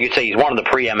guess you could say he's one of the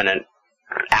preeminent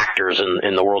actors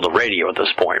in the world of radio at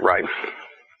this point, right?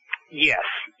 Yes,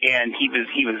 and he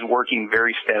was working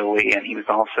very steadily, and he was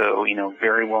also, you know,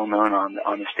 very well known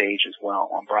on the stage as well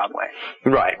on Broadway.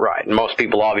 Right. And most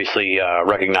people obviously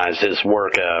recognize his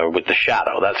work with The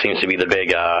Shadow. That seems to be the big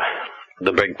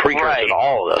precursor Right. to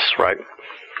all of this, right?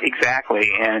 Exactly,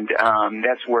 and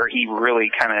that's where he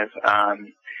really kind of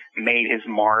made his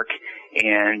mark,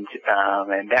 and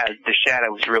that The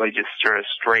Shadow was really just sort of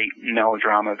straight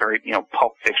melodrama, very, you know,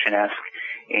 Pulp Fiction-esque.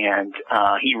 And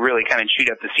he really kind of chewed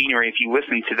up the scenery. If you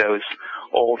listen to those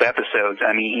old episodes,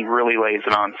 I mean, he really lays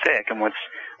it on thick. And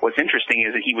what's interesting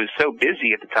is that he was so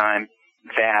busy at the time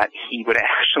that he would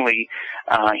actually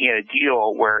he had a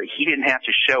deal where he didn't have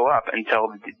to show up until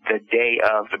the day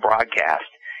of the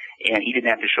broadcast, and he didn't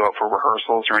have to show up for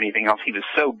rehearsals or anything else. He was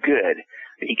so good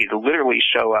that he could literally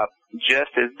show up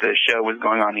just as the show was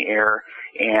going on the air.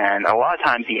 And a lot of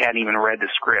times he hadn't even read the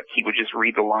script. He would just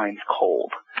read the lines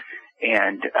cold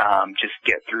and just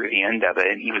get through the end of it.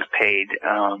 And he was paid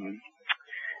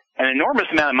an enormous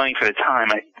amount of money for the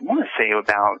time. I want to say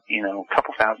about, you know, a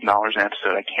couple $1,000s an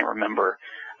episode. I can't remember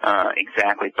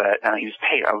exactly, but he was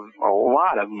paid a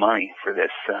lot of money for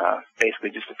this, basically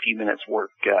just a few minutes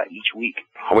work each week.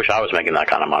 I wish I was making that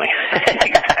kind of money.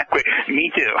 Exactly.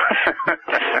 Me too.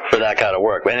 For that kind of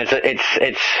work. And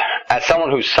it's as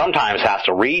someone who sometimes has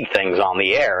to read things on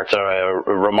the air, it's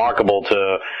remarkable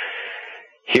to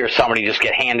hear somebody just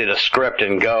get handed a script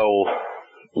and go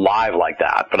live like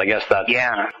that. But I guess that's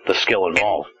the skill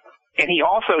involved. And he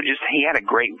also he had a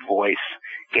great voice.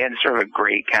 He had sort of a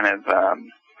great kind of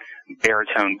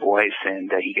baritone voice,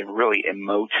 and he could really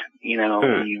emote, you know.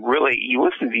 You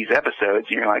listen to these episodes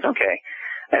and you're like, okay,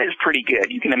 that is pretty good.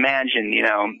 You can imagine, you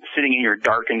know, sitting in your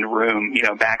darkened room, you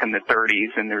know, back in the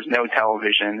 30s, and there's no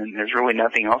television, and there's really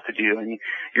nothing else to do, and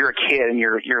you're a kid, and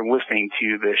you're listening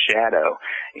to The Shadow.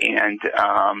 And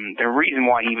the reason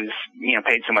why he was, you know,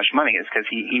 paid so much money is because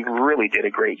he really did a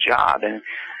great job. And,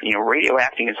 you know, radio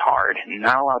acting is hard.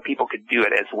 Not a lot of people could do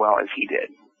it as well as he did.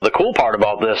 The cool part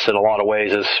about this, in a lot of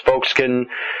ways, is folks can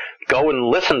go and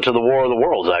listen to the War of the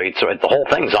Worlds. I mean, so the whole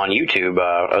thing's on YouTube.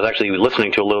 I was actually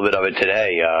listening to a little bit of it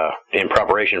today in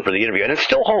preparation for the interview, and it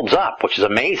still holds up, which is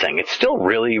amazing. It's still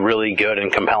really, really good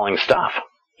and compelling stuff.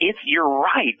 You're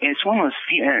right. It's one of those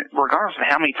few, regardless of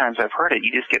how many times I've heard it,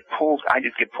 I just get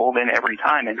pulled in every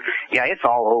time. And yeah, it's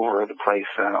all over the place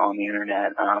on the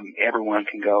internet. Everyone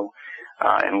can go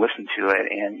and listen to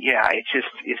it. And yeah,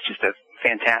 it's just a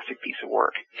fantastic piece of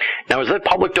work. Now, is that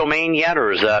public domain yet,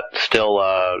 or is that still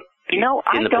You know,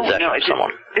 in the I don't possession know. of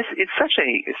someone? It's such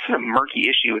a murky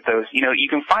issue with those. You know, you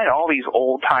can find all these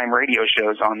old-time radio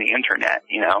shows on the Internet,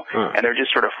 you know, and they're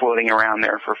just sort of floating around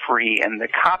there for free, and the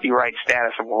copyright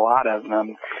status of a lot of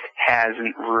them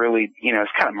hasn't really, you know,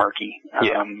 it's kind of murky.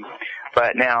 Yeah.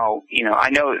 But now, you know, I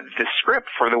know the script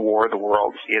for The War of the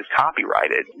Worlds is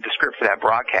copyrighted. The script for that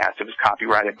broadcast, it was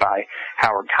copyrighted by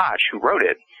Howard Koch, who wrote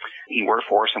it. He worked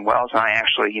for Orson Welles, and I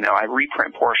actually, you know, I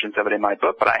reprint portions of it in my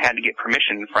book, but I had to get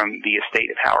permission from the estate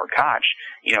of Howard Koch,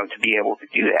 you know, to be able to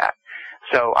do that.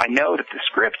 So I know that the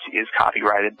script is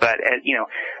copyrighted, but, you know,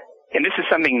 and this is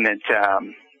something that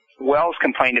Wells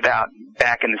complained about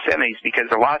back in the 70s, because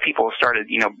a lot of people started,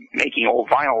 you know, making old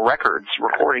vinyl records,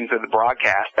 recordings of the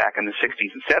broadcast back in the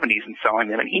 60s and 70s and selling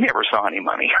them, and he never saw any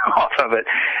money off of it.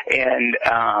 And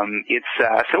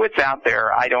so it's out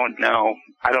there. I don't know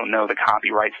the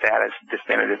copyright status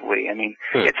definitively. I mean,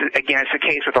 it's a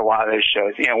case with a lot of those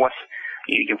shows. You know,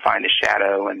 you can find The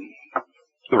Shadow and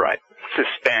Right.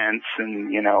 Suspense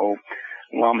and, you know,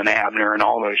 Lum and Abner and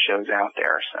all those shows out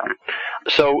there.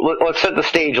 So let's set the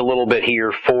stage a little bit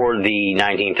here for the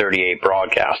 1938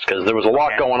 broadcast, because there was a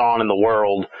lot going on in the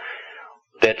world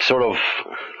that sort of,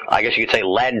 I guess you could say,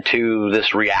 led to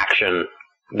this reaction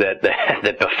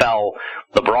that befell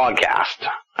the broadcast.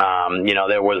 You know,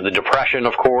 there was the Depression,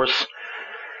 of course.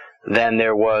 Then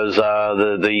there was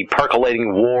the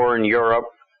percolating war in Europe.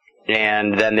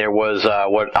 And then there was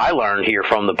what I learned here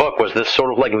from the book was this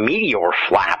sort of like meteor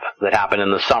flap that happened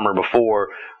in the summer before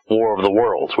War of the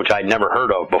Worlds, which I'd never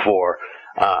heard of before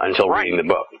until reading the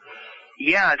book.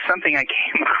 Yeah, it's something I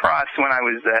came across when I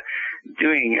was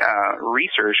doing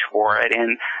research for it.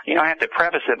 And, I have to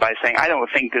preface it by saying I don't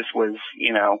think this was,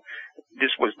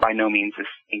 this was by no means this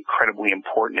incredibly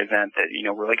important event that,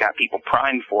 really got people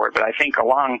primed for it. But I think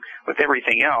along with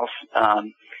everything else,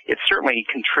 it certainly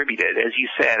contributed. As you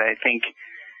said, I think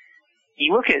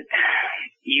you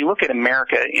look at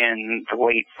America in the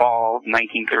late fall of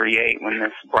 1938 when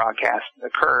this broadcast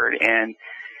occurred, and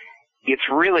it's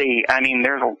really,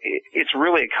 it's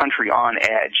really a country on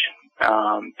edge.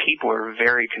 People are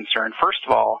very concerned. First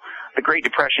of all, the Great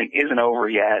Depression isn't over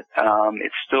yet.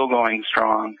 It's still going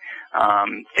strong.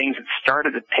 Things had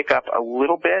started to pick up a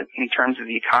little bit in terms of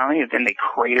the economy, and then they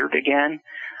cratered again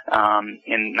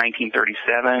in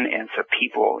 1937. And so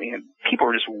people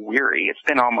are just weary. It's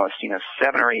been almost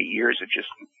 7 or 8 years of just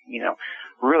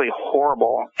really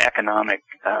horrible economic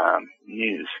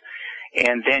news.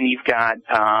 And then you've got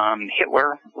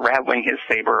Hitler rattling his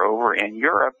saber over in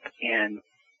Europe and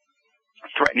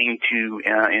threatening to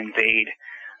invade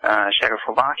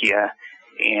Czechoslovakia,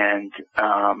 and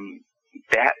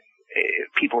that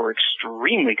people were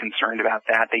extremely concerned about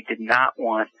that. They did not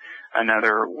want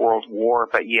another world war,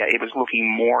 but yeah, it was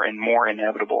looking more and more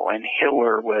inevitable. And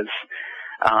Hitler was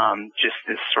just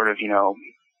this sort of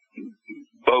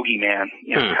bogeyman,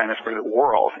 kind of for the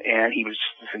world, and he was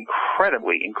just this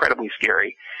incredibly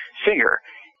scary figure.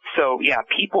 So yeah,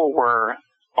 people were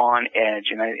on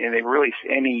edge, and they really,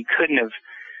 you couldn't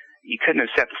have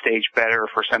set the stage better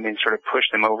for something to sort of push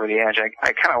them over the edge.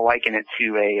 I kind of liken it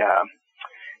to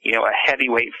a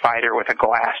heavyweight fighter with a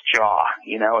glass jaw,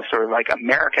 sort of like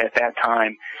America at that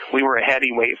time. We were a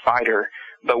heavyweight fighter,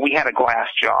 but we had a glass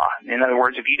jaw. In other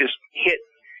words, if you just hit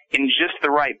in just the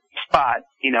right spot,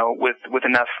 with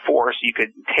enough force, you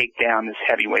could take down this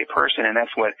heavyweight person, and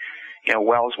that's what,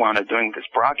 Wells wound up doing with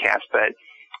this broadcast. But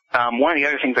one of the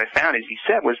other things I found, as you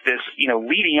said, was this,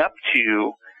 leading up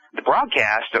to the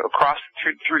broadcast across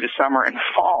through the summer and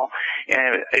fall,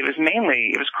 and it was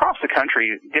across the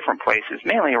country, different places,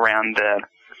 mainly around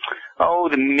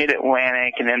the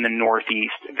mid-Atlantic and then the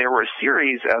Northeast. There were a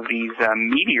series of these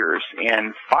meteors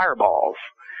and fireballs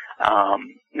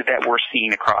that were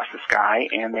seen across the sky,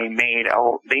 and they made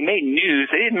news.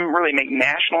 They didn't really make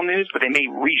national news, but they made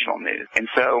regional news. And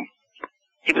so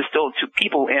it was still, to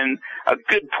people in a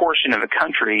good portion of the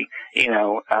country,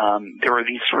 there were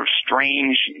these sort of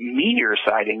strange meteor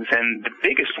sightings, and the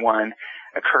biggest one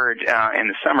occurred in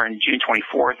the summer, on June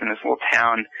 24th, in this little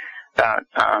town about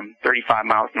 35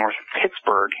 miles north of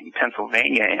Pittsburgh in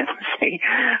Pennsylvania, and it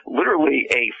was literally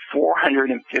a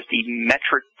 450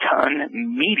 metric ton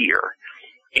meteor,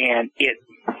 and it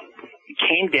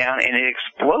came down and it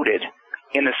exploded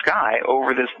in the sky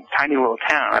over this tiny little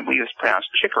town. I believe it's pronounced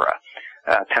Chicora,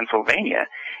 Pennsylvania.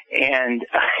 And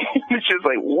it was just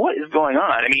like, what is going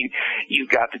on? I mean, you've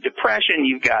got the Depression,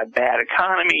 you've got bad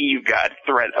economy, you've got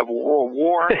threat of World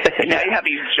War, and now you have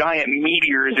these giant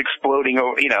meteors exploding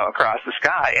over, across the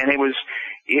sky. And it was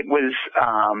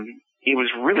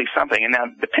really something. And now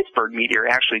the Pittsburgh meteor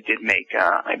actually did make,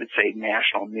 I would say,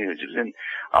 national news. It was in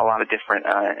a lot of different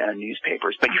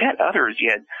newspapers. But you had others.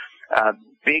 You had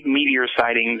big meteor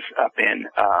sightings up in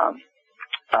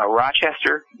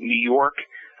Rochester, New York.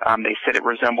 They said it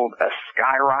resembled a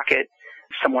skyrocket.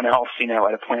 Someone else, at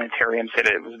a planetarium said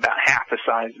it was about half the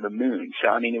size of the moon.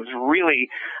 So, it was really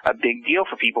a big deal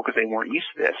for people because they weren't used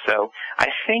to this. So I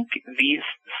think these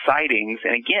sightings,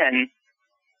 and again,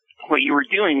 what you were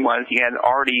doing was you had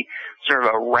already sort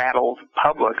of a rattled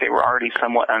public. They were already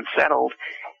somewhat unsettled.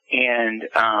 And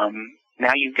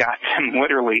now you've got them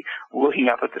literally looking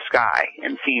up at the sky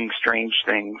and seeing strange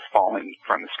things falling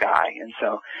from the sky. And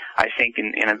so I think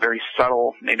in a very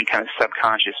subtle, maybe kind of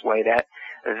subconscious way, that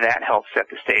helps set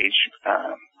the stage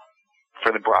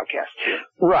for the broadcast too.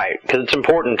 Right, because it's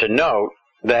important to note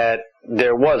that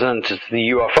there wasn't the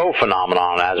UFO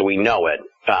phenomenon as we know it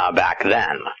back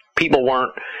then. People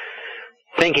weren't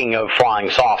thinking of flying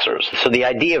saucers. So the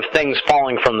idea of things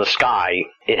falling from the sky,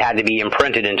 it had to be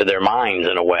imprinted into their minds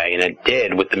in a way, and it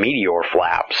did with the meteor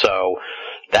flap. So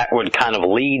that would kind of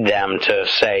lead them to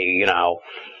say,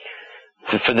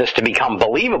 for this to become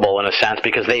believable in a sense,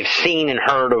 because they've seen and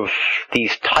heard of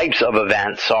these types of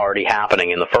events already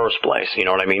happening in the first place. You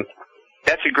know what I mean?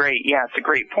 It's a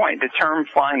great point. The term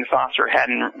flying saucer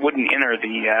wouldn't enter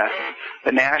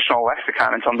the national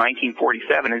lexicon until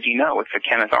 1947, as you know, with the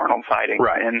Kenneth Arnold sighting.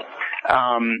 Right. And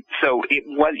so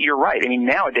you're right.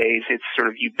 Nowadays it's sort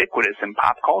of ubiquitous in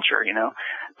pop culture,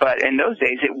 but in those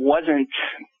days it wasn't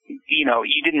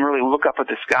you didn't really look up at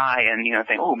the sky and,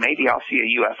 think, oh, maybe I'll see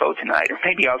a UFO tonight, or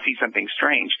maybe I'll see something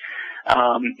strange.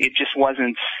 It just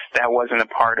that wasn't a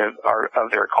part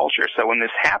of their culture. So when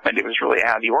this happened, it was really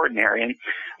out of the ordinary. And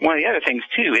one of the other things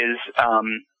too is,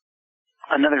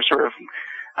 another sort of,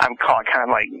 I would call it kind of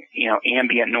like,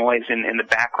 ambient noise in the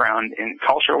background, and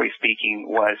culturally speaking,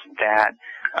 was that,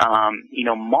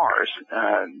 Mars,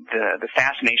 the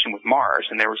fascination with Mars.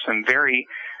 And there were some very,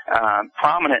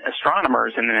 prominent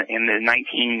astronomers in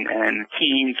the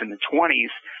teens and the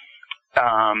 20s,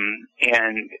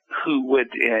 and who would,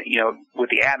 with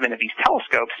the advent of these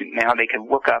telescopes, now they could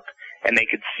look up and they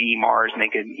could see Mars, and they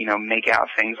could, make out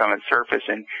things on its surface.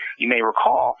 And you may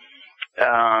recall,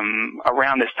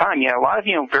 around this time, a lot of,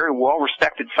 very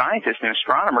well-respected scientists and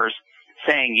astronomers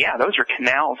saying, yeah, those are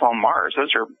canals on Mars.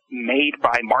 Those are made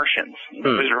by Martians.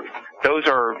 Those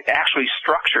are actually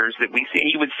structures that we see.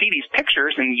 And you would see these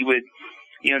pictures, and you would,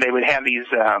 they would have these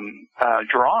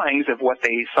drawings of what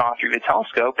they saw through the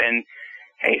telescope. And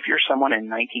hey, if you're someone in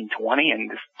 1920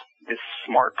 and this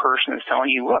smart person is telling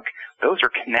you, look, those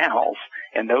are canals,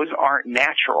 and those aren't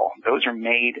natural. Those are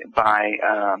made by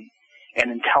an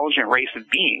intelligent race of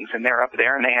beings, and they're up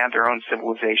there, and they have their own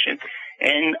civilization.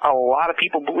 And a lot of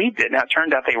people believed it. Now, it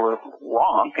turned out they were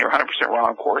wrong. They were 100% wrong,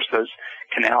 of course. Those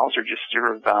canals are just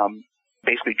sort of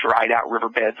basically dried-out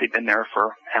riverbeds. They've been there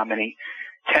for how many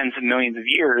tens of millions of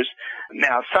years.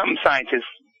 Now, some scientists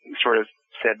sort of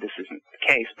said this isn't the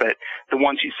case, but the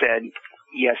ones who said,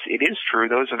 yes, it is true,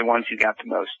 those are the ones who got the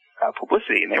most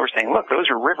publicity. And they were saying, look, those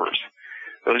are rivers.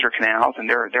 Those are canals, and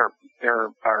there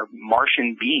are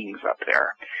Martian beings up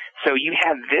there. So you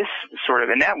have this sort of,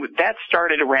 and that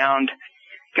started around,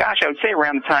 I would say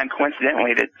around the time,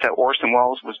 coincidentally, that Orson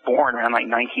Welles was born, around like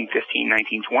 1915,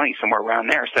 1920, somewhere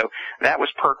around there. So that was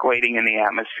percolating in the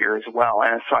atmosphere as well.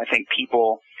 And so I think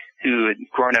people who had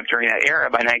grown up during that era,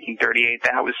 by 1938,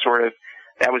 that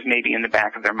was maybe in the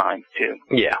back of their minds too.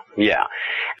 Yeah.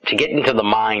 To get into the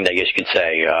mind, I guess you could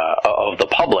say, of the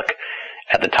public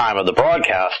at the time of the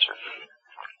broadcast,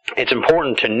 it's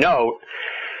important to note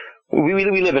we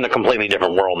live in a completely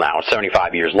different world now,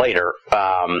 75 years later.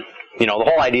 The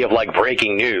whole idea of like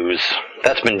breaking news,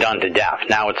 that's been done to death.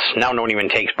 Now no one even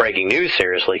takes breaking news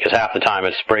seriously, because half the time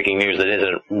it's breaking news that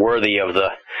isn't worthy of the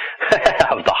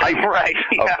of the hype right,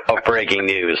 yeah. of breaking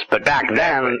news. But back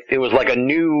then, it was like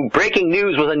breaking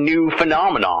news was a new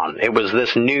phenomenon. It was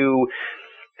this new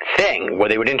thing where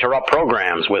they would interrupt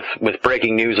programs with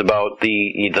breaking news about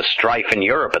the strife in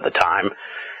Europe at the time,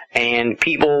 and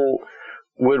people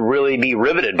would really be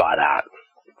riveted by that.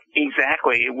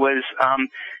 Exactly. It was,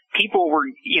 people were,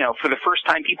 for the first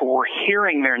time, people were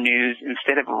hearing their news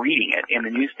instead of reading it in the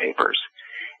newspapers.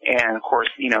 And of course,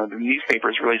 the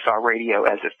newspapers really saw radio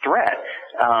as a threat.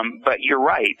 But you're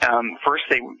right. First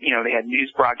they had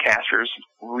news broadcasters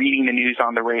reading the news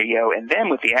on the radio, and then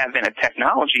with the advent of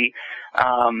technology,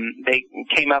 they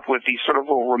came up with these sort of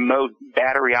little remote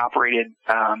battery operated,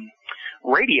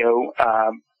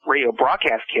 radio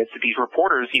broadcast kits that these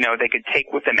reporters, they could take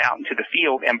with them out into the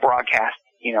field and broadcast,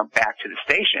 back to the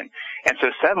station. And so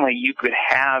suddenly you could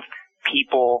have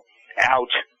people out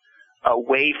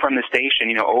away from the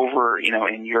station, over,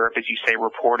 in Europe, as you say,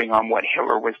 reporting on what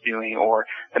Hitler was doing. Or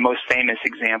the most famous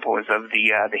example is of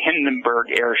the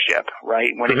Hindenburg airship,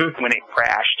 right? When it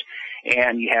crashed,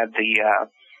 and you had the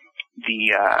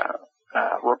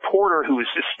reporter who was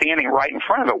just standing right in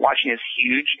front of it, watching this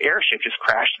huge airship just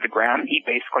crash to the ground, and he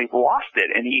basically lost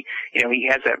it. And he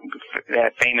has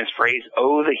that famous phrase,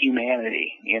 "Oh, the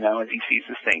humanity," as he sees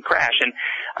this thing crash.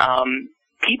 And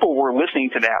people were listening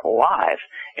to that live,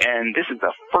 and this is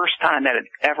the first time that it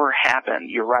ever happened.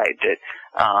 You're right, that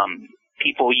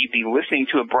you'd be listening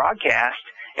to a broadcast,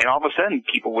 and all of a sudden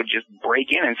people would just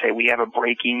break in and say, we have a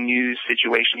breaking news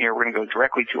situation here. We're going to go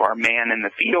directly to our man in the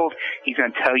field. He's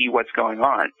going to tell you what's going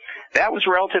on. That was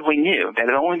relatively new. That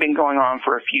had only been going on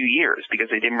for a few years because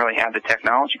they didn't really have the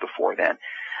technology before then.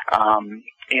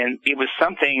 And it was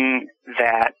something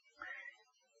that,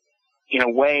 in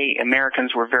a way,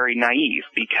 Americans were very naive,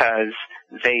 because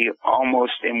they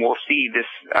almost, and we'll see this,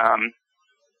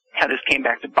 how this came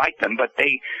back to bite them, but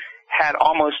they had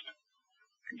almost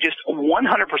just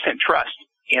 100% trust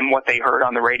in what they heard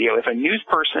on the radio. If a news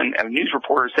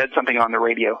reporter said something on the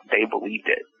radio, they believed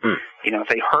it. If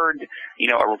they heard,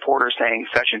 a reporter saying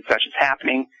such and such is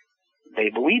happening, they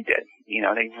believed it.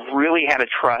 They really had a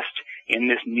trust in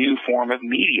this new form of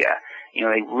media.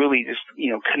 They really just,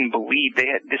 couldn't believe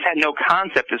this had no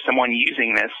concept of someone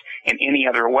using this in any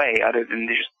other way other than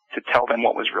just to tell them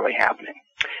what was really happening.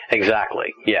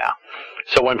 Exactly, yeah.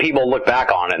 So when people look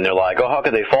back on it and they're like, oh, how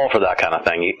could they fall for that kind of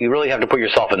thing? You really have to put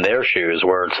yourself in their shoes,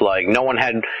 where it's like no one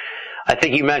had... I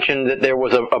think you mentioned that there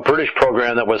was a British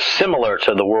program that was similar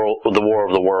to the War of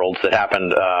the Worlds that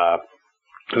happened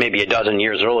maybe a dozen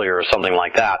years earlier or something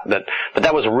like that. But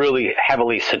that was really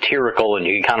heavily satirical, and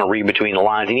you kind of read between the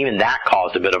lines, and even that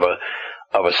caused a bit of a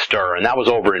stir. And that was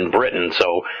over in Britain,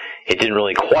 so it didn't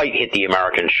really quite hit the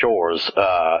American shores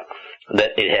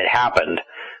that it had happened.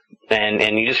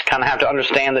 And you just kind of have to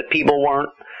understand that people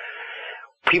weren't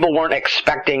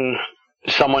expecting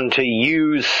someone to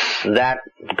use that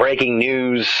breaking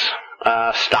news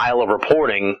style of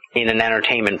reporting in an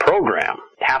entertainment program.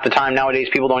 Half the time nowadays,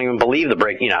 people don't even believe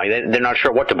they're not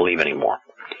sure what to believe anymore.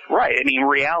 Right. I mean,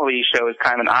 reality show is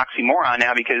kind of an oxymoron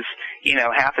now because,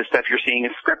 half the stuff you're seeing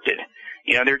is scripted.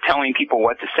 They're telling people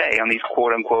what to say on these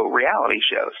quote-unquote reality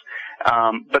shows.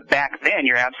 But back then,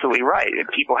 you're absolutely right.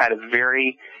 People had a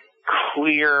very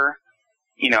clear,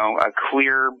 a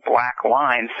clear black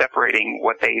line separating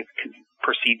what they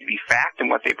perceived to be fact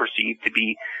and what they perceived to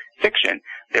be fiction.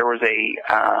 There was a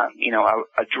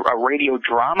radio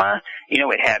drama.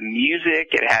 It had music.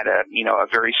 It had a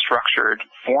very structured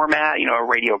format. A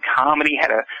radio comedy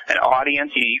had an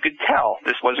audience. You could tell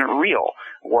this wasn't real.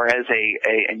 Whereas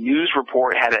a news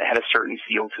report had a certain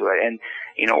feel to it. And,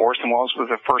 Orson Welles was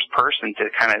the first person to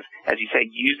kind of, as you say,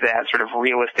 use that sort of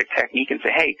realistic technique and say,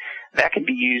 hey, that can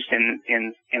be used in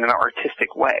an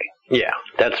artistic way. Yeah,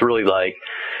 that's really like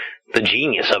the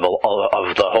genius of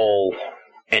the whole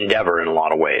endeavor in a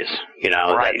lot of ways,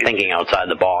 right. That thinking outside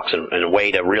the box and a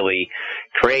way to really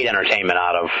create entertainment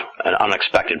out of an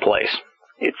unexpected place.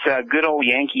 It's good old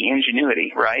Yankee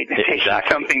ingenuity, right? Exactly.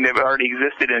 Taking something that already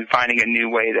existed and finding a new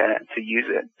way to use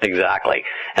it. Exactly.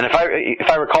 And if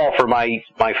I recall for my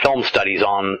film studies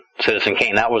on Citizen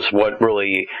Kane, that was what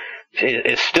really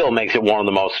it still makes it one of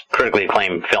the most critically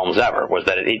acclaimed films ever, was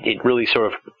that it really sort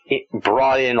of it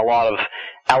brought in a lot of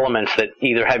elements that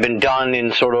either had been done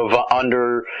in sort of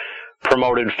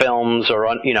under-promoted films or,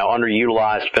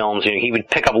 underutilized films. He would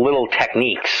pick up little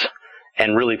techniques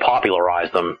and really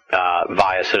popularize them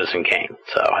via Citizen Kane.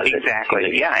 So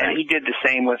exactly, and he did the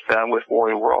same with War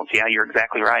of the Worlds. Yeah, you're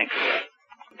exactly right.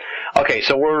 Okay,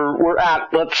 so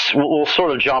we'll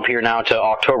sort of jump here now to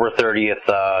October 30th,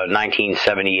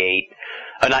 1978.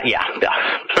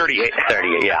 38,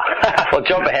 yeah. We'll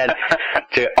jump ahead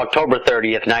to October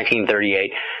 30th,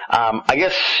 1938. I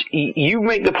guess you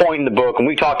make the point in the book, and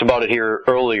we talked about it here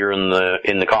earlier in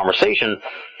the conversation,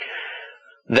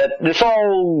 that this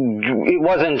it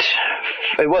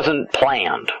wasn't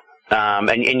planned.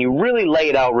 And you really lay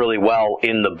it out really well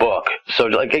in the book. So,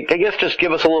 I guess just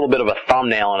give us a little bit of a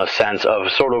thumbnail in a sense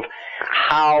of sort of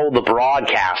how the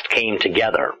broadcast came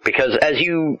together. Because as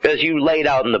you laid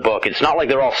out in the book, it's not like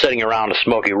they're all sitting around a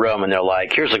smoky room and they're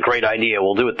like, here's a great idea,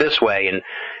 we'll do it this way, and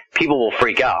people will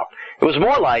freak out. It was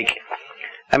more like,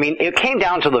 it came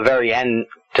down to the very end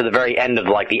of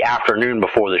like the afternoon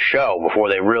before the show, before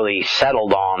they really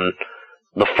settled on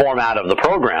the format of the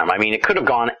program. It could have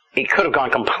gone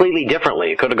completely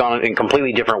differently. It could have gone in a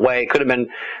completely different way. It could have been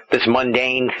this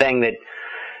mundane thing that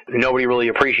nobody really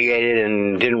appreciated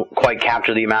and didn't quite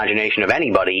capture the imagination of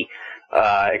anybody,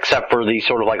 except for these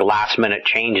sort of like last minute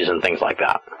changes and things like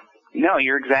that. No,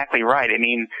 you're exactly right.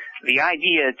 The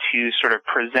idea to sort of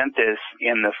present this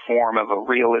in the form of a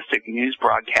realistic news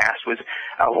broadcast was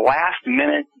a last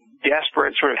minute,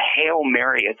 desperate sort of Hail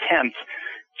Mary attempt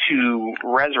to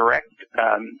resurrect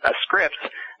a script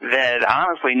that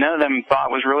honestly none of them thought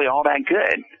was really all that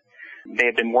good. They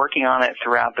had been working on it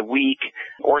throughout the week.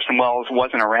 Orson Welles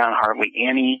wasn't around hardly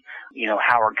any.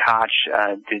 Howard Koch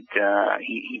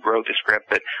he wrote the script,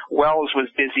 but Welles was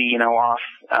busy, off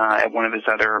at one of his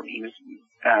other, he was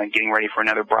getting ready for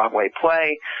another Broadway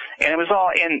play. And it was all,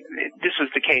 and this was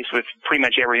the case with pretty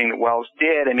much everything that Welles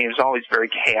did. It was always very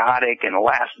chaotic and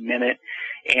last minute.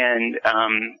 And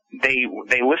they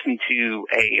listened to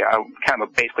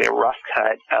basically a rough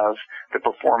cut of the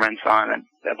performance on,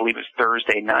 I believe it was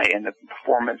Thursday night, and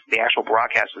the actual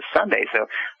broadcast was Sunday. So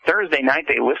Thursday night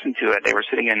they listened to it. They were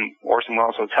sitting in Orson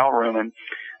Welles' hotel room, and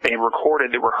they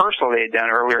recorded the rehearsal they had done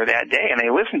earlier that day, and they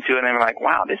listened to it, and they were like,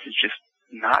 wow, this is just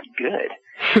not good.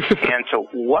 And so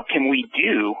what can we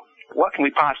do? What can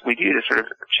we possibly do to sort of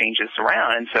change this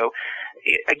around? And so,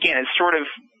 again, it's sort of,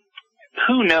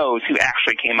 who knows who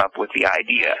actually came up with the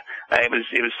idea? It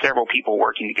was several people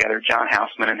working together, John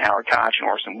Houseman and Howard Koch and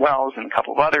Orson Welles and a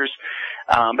couple of others.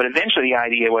 But eventually the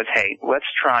idea was, hey, let's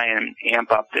try and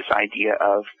amp up this idea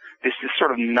of this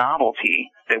sort of novelty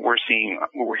that we're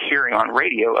hearing on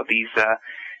radio of these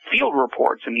field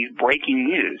reports and these breaking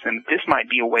news. And this might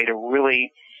be a way to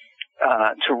really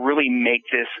to really make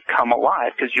this come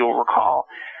alive, because you'll recall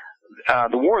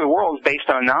The War of the Worlds is based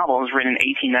on a novel that was written in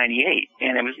 1898,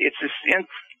 and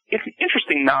it's an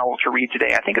interesting novel to read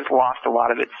today. I think it's lost a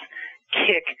lot of its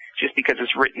kick just because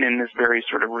it's written in this very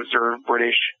sort of reserved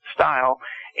British style,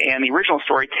 and the original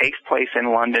story takes place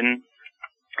in London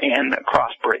and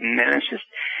across Britain, and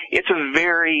it's a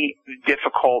very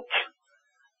difficult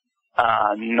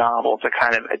novel to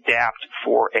kind of adapt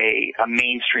for a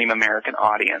mainstream American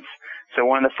audience. So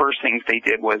one of the first things they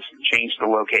did was change the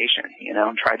location,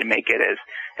 and tried to make it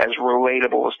as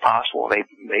relatable as possible.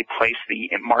 They placed the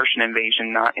Martian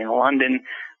invasion not in London,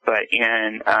 but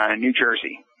in New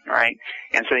Jersey, right?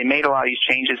 And so they made a lot of these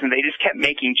changes, and they just kept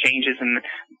making changes. And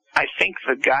I think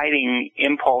the guiding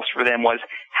impulse for them was,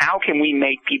 how can we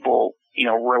make people,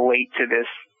 relate to this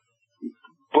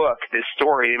book, this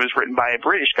story that was written by a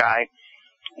British guy,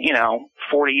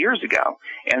 40 years ago?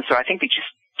 And so I think they just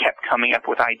kept coming up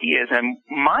with ideas. And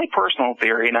my personal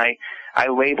theory, and I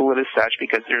label it as such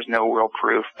because there's no real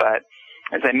proof, but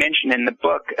as I mentioned in the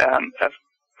book,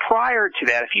 prior to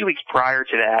that, a few weeks prior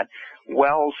to that,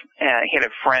 Wells had a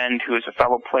friend who was a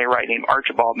fellow playwright named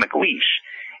Archibald MacLeish,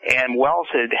 and Wells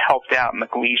had helped out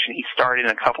MacLeish, and he starred in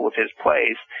a couple of his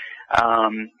plays.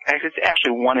 It's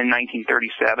actually one in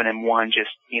 1937 and one just,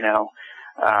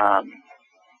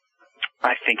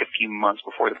 I think a few months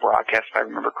before the broadcast, if I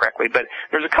remember correctly. But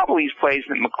there's a couple of these plays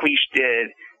that MacLeish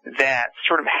did that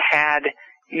sort of had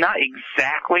not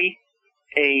exactly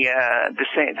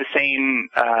the same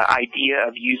idea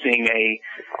of using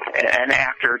an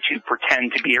actor to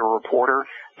pretend to be a reporter,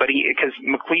 but because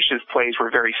MacLeish's plays were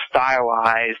very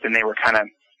stylized, and they were kind of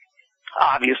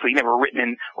obviously never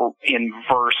written in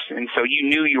verse, and so you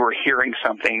knew you were hearing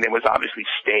something that was obviously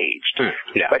staged.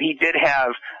 Yeah. But he did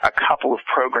have a couple of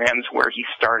programs where he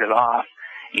started off,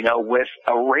 with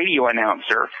a radio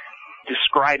announcer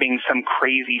describing some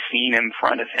crazy scene in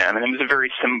front of him, and it was a very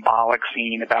symbolic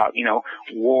scene about,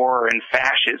 war and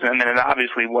fascism, and it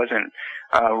obviously wasn't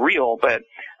real, but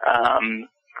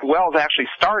Wells actually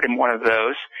starred in one of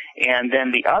those, and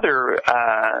then the other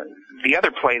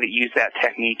play that used that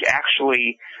technique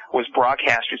actually was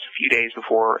broadcast just a few days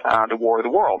before the War of the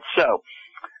Worlds. So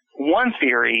one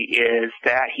theory is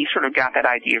that he sort of got that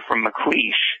idea from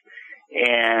MacLeish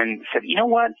and said, you know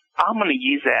what, I'm going to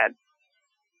use that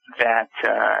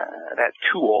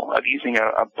tool of using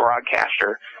a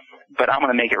broadcaster, but I'm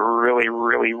going to make it really,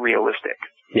 really realistic.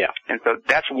 Yeah. And so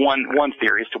that's one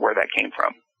theory as to where that came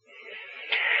from.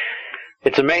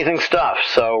 It's amazing stuff.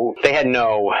 So they had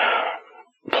no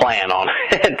plan on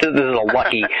it. This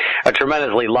is a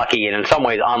tremendously lucky and in some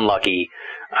ways unlucky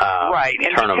right.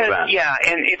 And turn of events. Yeah,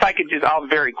 and if I could I'll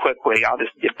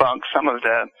just debunk some of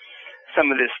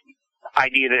this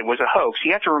idea that it was a hoax.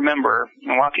 You have to remember,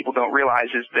 and a lot of people don't realize,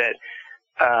 is that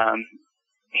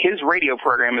his radio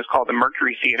program is called the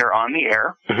Mercury Theater on the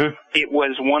Air. Mm-hmm. It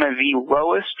was one of the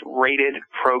lowest rated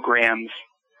programs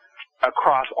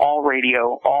across all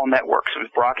radio, all networks. It was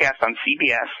broadcast on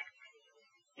CBS.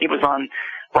 It was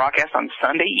broadcast on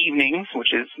Sunday evenings,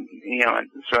 which is,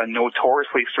 sort of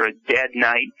notoriously sort of dead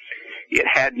night. It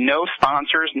had no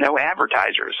sponsors, no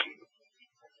advertisers.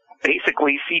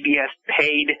 Basically, CBS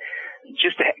paid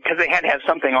just because they had to have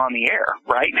something on the air,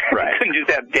 right? Right. They couldn't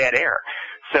just have dead air.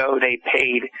 So they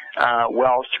paid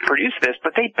Wells to produce this,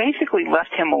 but they basically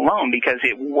left him alone because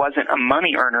it wasn't a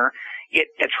money earner. It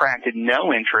attracted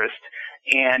no interest,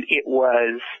 and it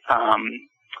was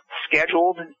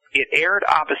scheduled. It aired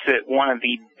opposite one of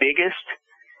the biggest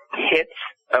hits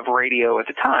of radio at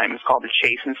the time. It's called the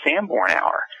Chase and Sanborn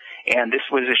Hour, and this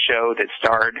was a show that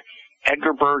starred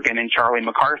Edgar Bergen and Charlie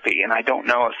McCarthy, and I don't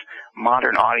know if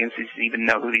modern audiences even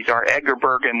know who these are. Edgar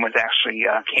Bergen was actually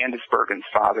Candace Bergen's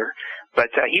father, but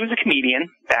he was a comedian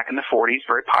back in the 40s,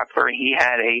 very popular. He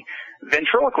had a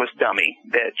ventriloquist dummy,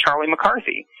 that Charlie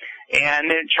McCarthy,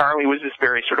 and Charlie was this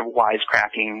very sort of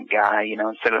wisecracking guy,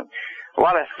 instead of a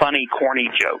lot of funny, corny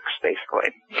jokes,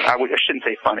 basically. I shouldn't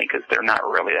say funny because they're not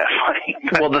really that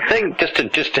funny. Well, the thing,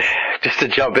 just to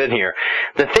jump in here,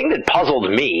 the thing that puzzled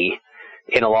me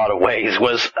in a lot of ways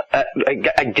was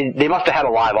they must have had a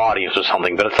live audience or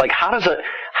something, but it's like, how does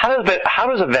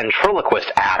a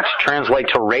ventriloquist act translate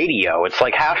to radio? It's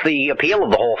like half the appeal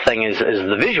of the whole thing is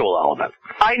the visual element.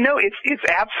 I know, it's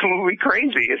absolutely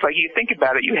crazy. It's like, you think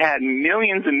about it, you had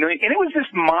millions and millions, and it was this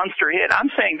monster hit. I'm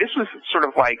saying this was sort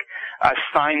of like a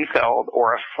Seinfeld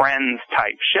or a Friends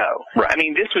type show. Right. I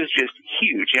mean, this was just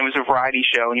huge. It was a variety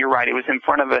show, and you're right, it was in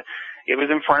front of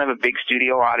a big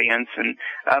studio audience, and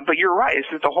but you're right. It's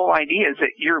that the whole idea is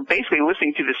that you're basically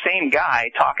listening to the same guy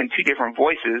talking two different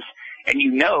voices, and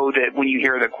you know that when you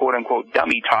hear the quote unquote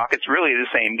dummy talk, it's really the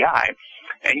same guy.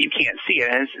 and you can't see it.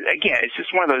 And it's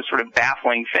just one of those sort of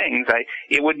baffling things.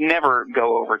 It would never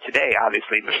go over today,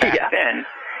 obviously, but back then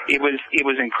it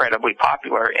was incredibly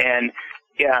popular. And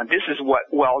yeah, this is what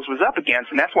Wells was up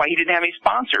against, and that's why he didn't have any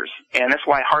sponsors, and that's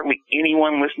why hardly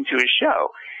anyone listened to his show.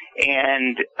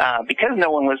 And because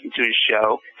no one listened to his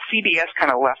show, CBS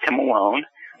kind of left him alone.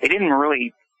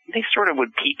 They sort of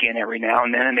would peek in every now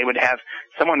and then, and they would have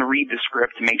someone read the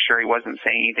script to make sure he wasn't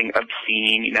saying anything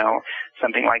obscene,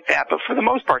 something like that. But for the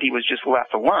most part, he was just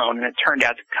left alone, and it turned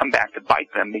out to come back to bite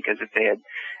them, because if they had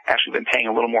actually been paying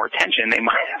a little more attention, they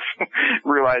might have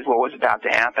realized what was about to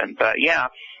happen. But yeah,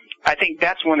 I think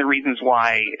that's one of the reasons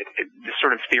why the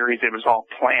sort of theories that it was all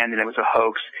planned and it was a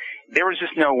hoax, there was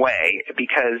just no way,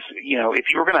 because, if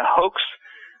you were going to hoax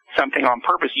something on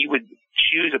purpose, you would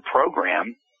choose a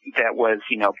program that was,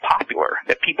 popular,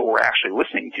 that people were actually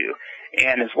listening to.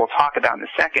 And as we'll talk about in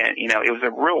a second, it was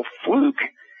a real fluke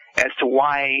as to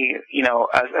why,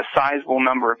 a sizable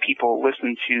number of people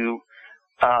listened to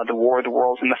the War of the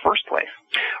Worlds in the first place.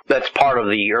 That's part of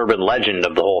the urban legend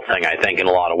of the whole thing, I think, in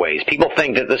a lot of ways. People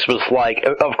think that this was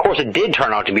of course it did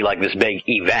turn out to be like this big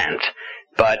event,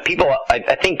 but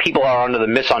I think people are under the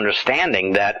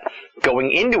misunderstanding that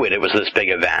going into it was this big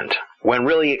event, when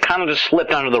really it kind of just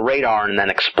slipped under the radar and then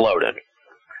exploded.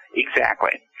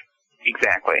 Exactly.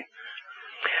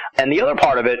 And the other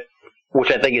part of it,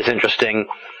 which I think is interesting,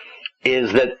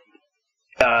 is that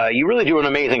you really do an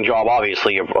amazing job,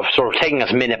 obviously, of sort of taking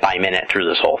us minute by minute through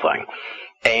this whole thing.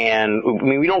 And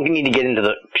we don't need to get into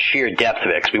the sheer depth of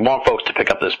it, because we want folks to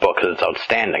pick up this book because it's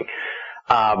outstanding.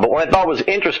 But what I thought was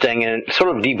interesting, and it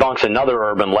sort of debunks another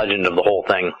urban legend of the whole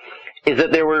thing, is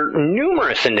that there were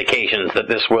numerous indications that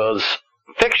this was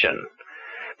fiction.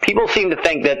 People seem to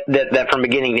think that from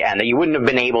beginning to end, that you wouldn't have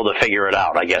been able to figure it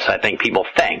out, I think people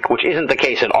think, which isn't the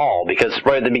case at all, because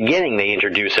right at the beginning they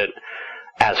introduce it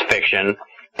as fiction.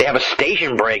 They have a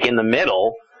station break in the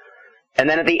middle, and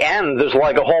then at the end there's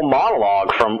like a whole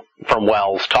monologue from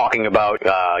Wells talking about,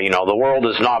 the world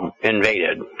is not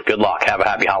invaded. Good luck. Have a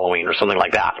happy Halloween, or something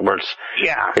like that. Where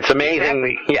it's amazing.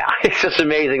 Exactly. Yeah, it's just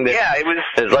amazing that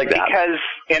it's like that. Because,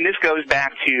 and this goes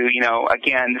back to,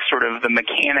 again, sort of the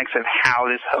mechanics of how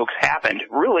this hoax happened.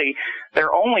 Really,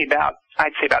 they're only about,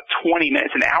 I'd say about 20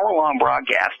 minutes, an hour-long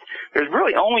broadcast. There's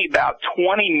really only about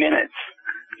 20 minutes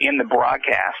in the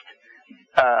broadcast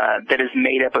that is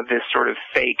made up of this sort of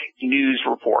fake news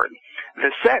report.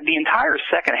 The entire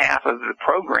second half of the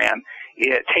program,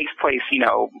 it takes place,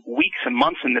 weeks and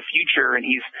months in the future, and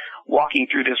he's walking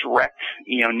through this wrecked,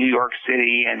 New York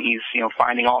City, and he's,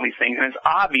 finding all these things, and it's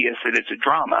obvious that it's a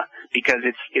drama because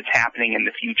it's happening in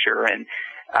the future, and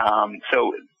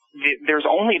so there's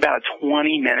only about a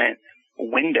 20-minute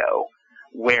window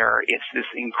where it's this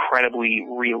incredibly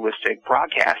realistic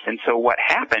broadcast. And so what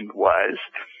happened was,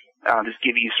 just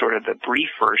give you sort of the brief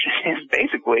version, is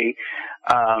basically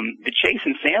the Chase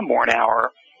and Sanborn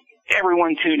Hour,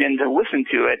 everyone tuned in to listen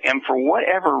to it, and for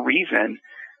whatever reason,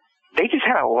 they just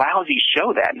had a lousy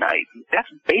show that night. That's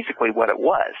basically what it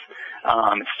was.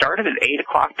 It started at 8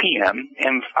 o'clock p.m.,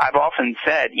 and I've often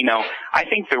said, I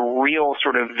think the real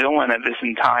sort of villain of this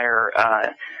entire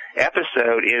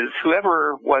episode is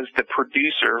whoever was the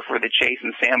producer for the Chase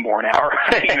and Sanborn Hour.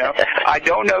 I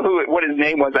don't know what his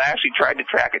name was. I actually tried to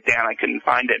track it down. I couldn't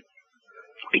find it.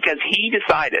 Because he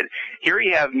decided, here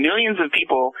you have millions of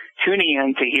people tuning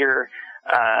in to hear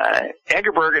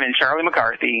Edgar Bergen and Charlie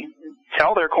McCarthy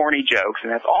tell their corny jokes,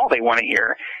 and that's all they want to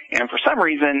hear. And for some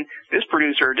reason, this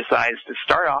producer decides to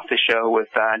start off the show with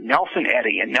Nelson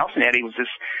Eddy. And Nelson Eddy was this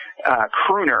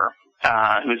crooner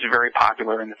who was very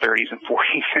popular in the 30s and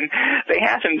 40s. And they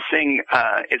had him sing,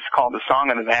 it's called The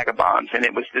Song of the Vagabonds. And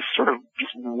it was this sort of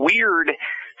weird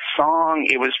song.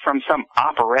 It was from some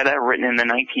operetta written in the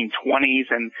 1920s,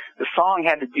 and the song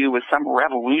had to do with some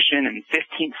revolution in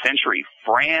 15th century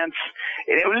France.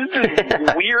 And it was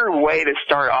this weird way to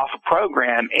start off a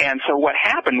program. And so what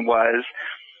happened was,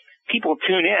 people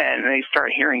tune in and they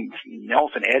start hearing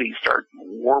Nelson Eddy start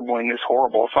warbling this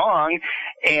horrible song,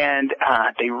 and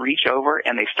they reach over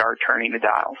and they start turning the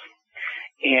dials.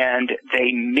 And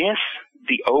they miss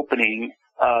the opening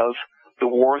of the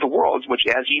War of the Worlds, which,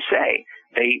 as you say,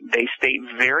 they state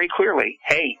very clearly,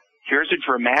 hey, here's a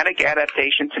dramatic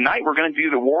adaptation. Tonight we're going to do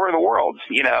the War of the Worlds,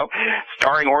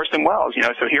 starring Orson Welles,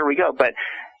 so here we go. But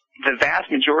the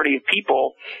vast majority of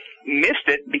people missed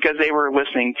it because they were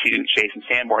listening to Chase and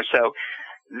Sanborn. So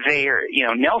they're,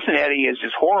 Nelson Eddy is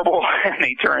just horrible, and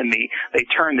they turn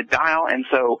the dial, and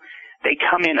so they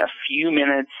come in a few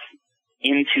minutes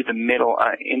into the middle,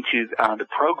 into the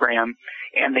program,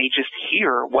 and they just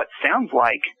hear what sounds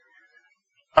like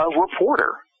a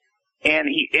reporter. And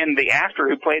the actor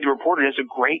who played the reporter does a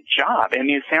great job. I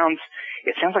mean, it sounds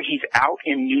like he's out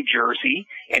in New Jersey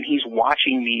and he's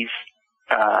watching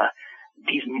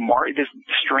this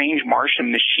strange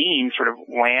Martian machine sort of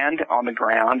land on the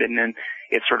ground, and then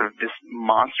it's sort of this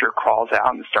monster crawls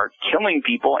out and starts killing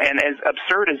people. And as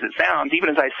absurd as it sounds, even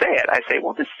as I say,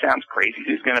 well, this sounds crazy.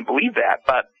 Who's going to believe that?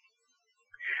 But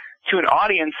to an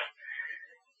audience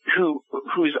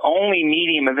whose only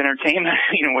medium of entertainment,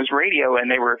 was radio, and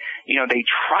they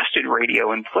trusted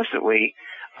radio implicitly,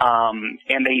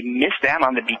 and they missed out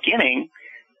on the beginning.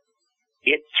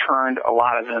 It turned a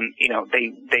lot of them,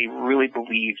 they really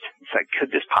believed, it's like, could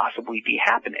this possibly be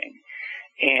happening?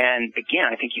 And again,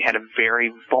 I think you had a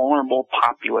very vulnerable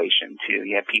population too.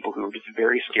 You had people who were just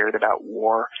very scared about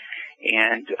war,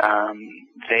 and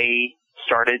they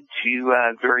started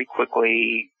to very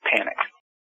quickly panic.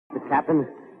 The captain,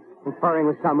 conferring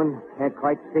with someone, can't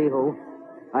quite see who.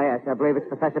 Oh, yes, I believe it's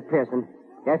Professor Pearson.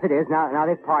 Yes, it is. Now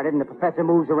they've parted, and the professor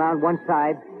moves around one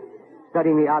side,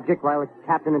 studying the object, while the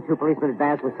captain and two policemen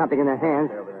advance with something in their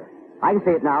hands. I can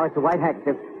see it now. It's a white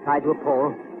handkerchief tied to a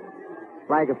pole.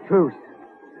 Flag of truce.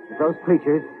 If those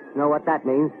creatures know what that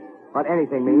means, what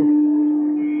anything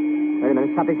means. Wait a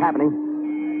minute, something's happening.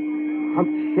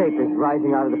 Humped shape is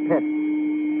rising out of the pit.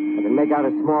 I can make out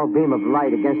a small beam of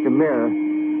light against a mirror.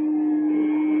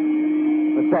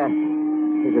 What's that?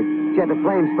 There's a jet of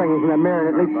flame springing from the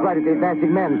mirror, and it leaps right at the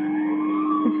advancing men.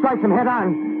 It strikes them head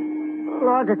on.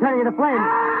 Lord, they're turning into flames.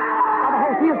 Oh, the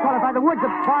whole field's caught up by the woods,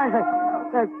 the cars,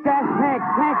 the gas tanks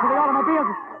of the automobiles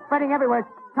spreading everywhere.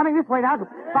 It's coming this way now,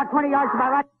 about 20 yards to my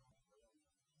right.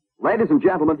 Ladies and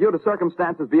gentlemen, due to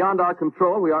circumstances beyond our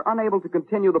control, we are unable to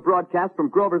continue the broadcast from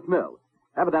Grover's Mills.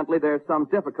 Evidently, there's some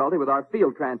difficulty with our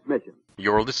field transmission.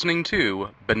 You're listening to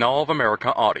Binnall of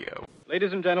America Audio.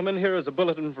 Ladies and gentlemen, here is a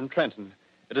bulletin from Trenton.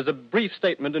 It is a brief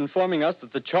statement informing us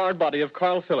that the charred body of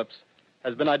Carl Phillips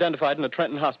has been identified in a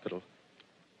Trenton hospital.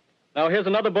 Now, here's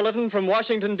another bulletin from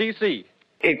Washington, D.C.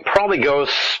 It probably goes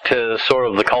to sort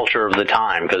of the culture of the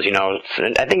time, because,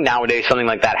 I think nowadays something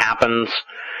like that happens.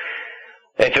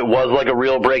 If it was like a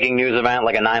real breaking news event,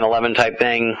 like a 9/11 type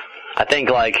thing, I think,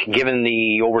 given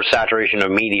the oversaturation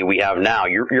of media we have now,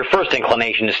 your first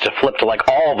inclination is to flip to,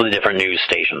 all of the different news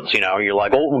stations, You're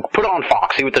like, oh, put on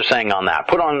Fox, see what they're saying on that.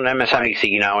 Put on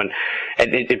MSNBC, and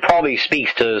it probably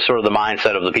speaks to sort of the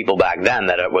mindset of the people back then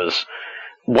that it was,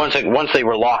 once they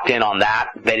were locked in on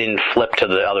that, they didn't flip to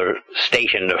the other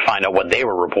station to find out what they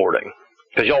were reporting.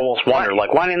 Because you almost wonder,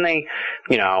 why didn't they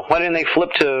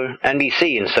flip to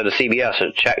NBC instead of CBS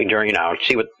and check during,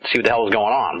 see what the hell was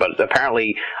going on? But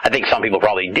apparently, I think some people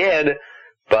probably did,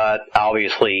 but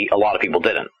obviously a lot of people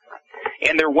didn't.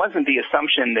 And there wasn't the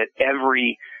assumption that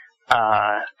every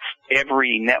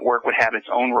network would have its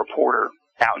own reporter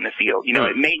out in the field.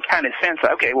 It made kind of sense.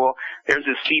 Okay, well, there's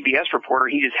this CBS reporter.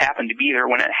 He just happened to be there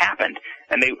when it happened.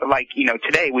 And they,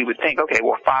 today we would think, okay,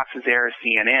 well, Fox is there,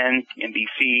 CNN,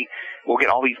 NBC, we'll get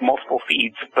all these multiple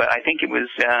feeds. But I think it was,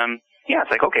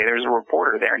 it's like, okay, there's a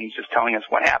reporter there, and he's just telling us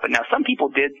what happened. Now, some people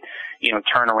did,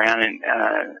 turn around and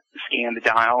scan the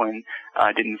dial and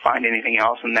didn't find anything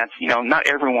else. And that's, not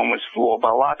everyone was fooled,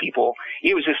 but a lot of people,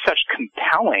 it was just such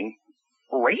compelling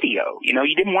radio,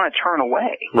 you didn't want to turn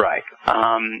away. Right.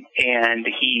 And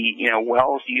he,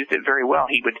 Wells used it very well.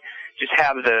 He would just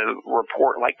have the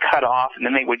report cut off, and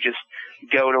then they would just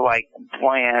go to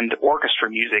bland orchestra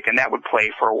music, and that would play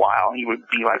for a while. He would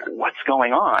be like, what's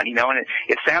going on? And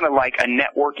it sounded like a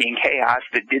networking chaos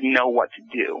that didn't know what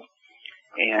to do.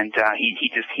 And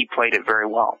he played it very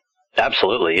well.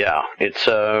 Absolutely, yeah. It's,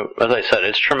 as I said,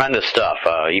 it's tremendous stuff,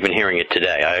 even hearing it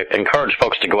today. I encourage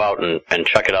folks to go out and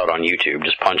check it out on YouTube.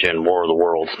 Just punch in War of the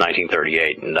Worlds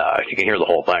 1938, and you can hear the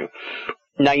whole thing.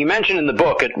 Now, you mentioned in the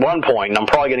book at one point, and I'm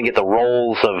probably going to get the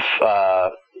roles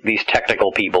of these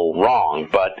technical people wrong,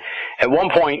 but at one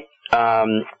point,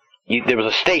 there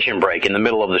was a station break in the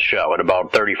middle of the show at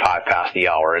about 35 past the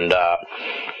hour, and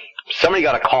somebody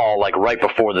got a call, right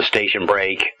before the station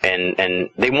break, and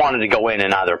they wanted to go in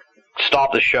and either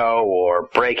stop the show or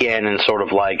break in and sort of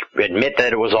admit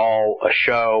that it was all a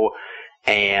show,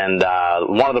 and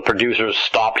one of the producers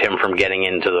stopped him from getting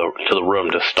into the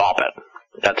room to stop it.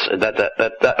 That's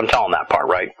I'm telling that part,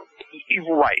 right?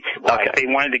 Right. Okay. They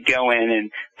wanted to go in and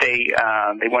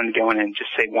they wanted to go in and just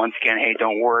say once again, hey,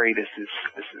 don't worry, this is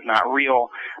not real.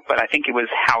 But I think it was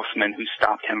Houseman who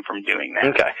stopped him from doing that.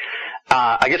 Okay.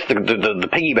 I guess the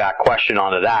piggyback question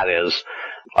onto that is,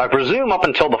 I presume up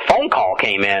until the phone call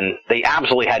came in, they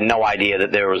absolutely had no idea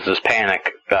that there was this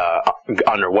panic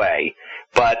underway.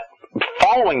 But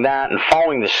following that and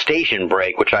following the station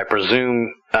break, which I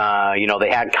presume, they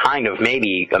had kind of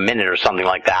maybe a minute or something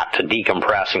like that to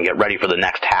decompress and get ready for the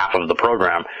next half of the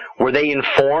program, were they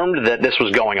informed that this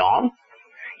was going on?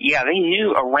 Yeah, they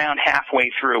knew around halfway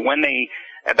through when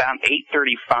about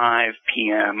 8:35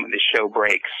 p.m. the show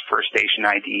breaks for station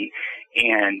ID,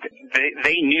 and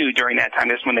they knew during that time.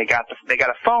 This is when they got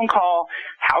a phone call.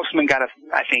 Houseman got a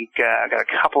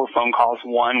couple of phone calls.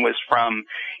 One was from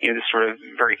this sort of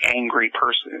very angry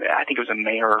person. I think it was a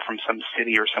mayor from some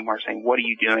city or somewhere saying, "What are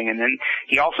you doing?" And then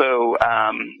he also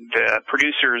the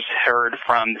producers heard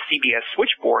from the CBS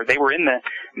switchboard. They were in the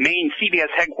main CBS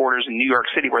headquarters in New York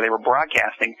City where they were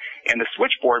broadcasting, and the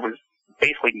switchboard was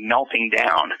basically melting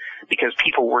down because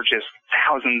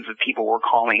thousands of people were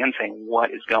calling in saying,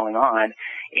 what is going on?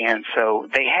 And so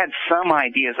they had some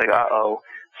ideas like,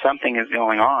 something is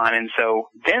going on. And so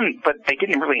but they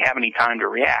didn't really have any time to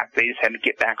react. They just had to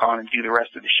get back on and do the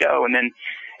rest of the show. And then,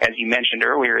 as you mentioned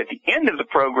earlier, at the end of the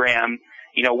program,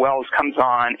 Wells comes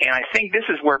on, and I think this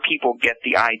is where people get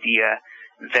the idea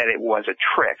that it was a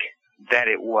trick, that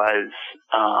it was,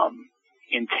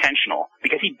 intentional,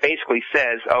 because he basically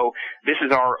says, this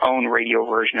is our own radio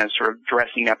version of sort of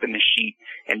dressing up in the sheet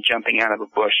and jumping out of a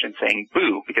bush and saying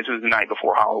boo, because it was the night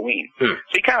before Halloween. So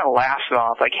he kind of laughs it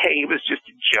off like, hey, it was just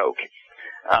a joke.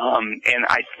 And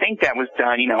I think that was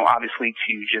done, obviously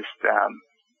to just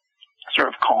sort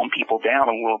of calm people down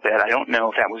a little bit. I don't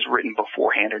know if that was written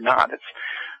beforehand or not. It's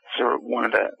sort of one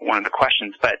of the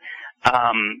questions. But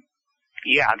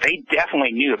yeah, they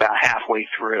definitely knew about halfway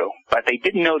through, but they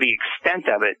didn't know the extent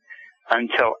of it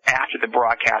until after the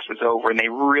broadcast was over, and they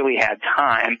really had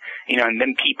time, and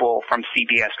then people from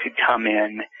CBS could come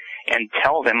in and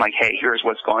tell them, like, hey, here's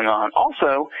what's going on.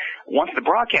 Also, once the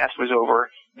broadcast was over,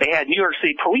 they had New York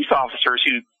City police officers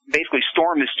who basically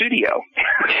stormed the studio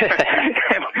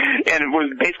and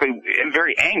was basically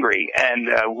very angry and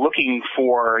looking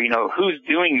for, who's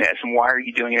doing this and why are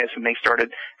you doing this, and they started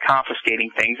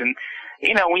confiscating things. And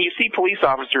when you see police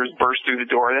officers burst through the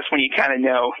door, that's when you kind of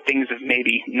know things have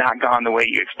maybe not gone the way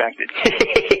you expected.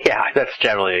 Yeah, that's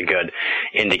generally a good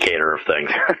indicator of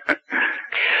things.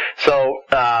 So,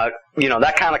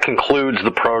 that kind of concludes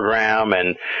the program,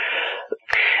 and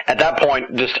at that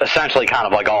point, just essentially kind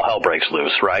of like all hell breaks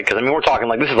loose, right? Because, we're talking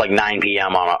like this is like 9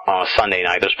 p.m. on a Sunday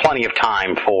night. There's plenty of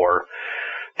time for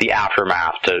the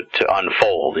aftermath to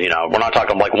unfold. We're not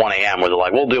talking like 1 a.m. where they're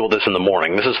like, we'll deal with this in the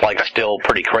morning. This is like still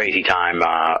pretty crazy time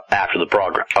after the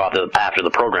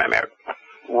program aired.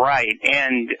 Right,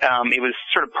 and it was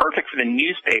sort of perfect for the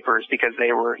newspapers because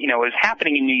they were, it was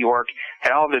happening in New York,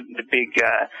 had all the big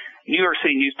New York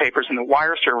City newspapers and the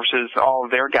wire services, all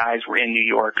of their guys were in New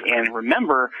York. And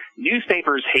remember,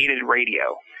 newspapers hated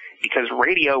radio because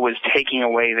radio was taking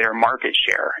away their market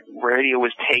share. Radio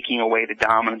was taking away the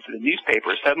dominance of the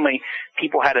newspapers. Suddenly,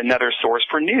 people had another source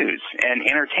for news and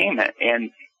entertainment.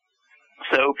 And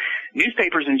so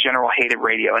newspapers in general hated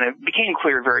radio, and it became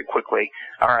clear very quickly,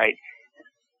 all right,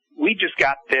 we just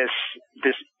got this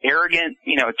arrogant,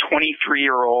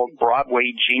 23-year-old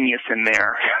Broadway genius in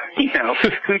there,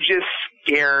 who just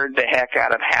scared the heck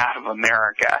out of half of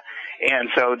America. And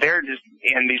so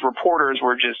and these reporters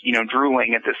were just,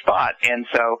 drooling at this thought. And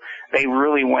so they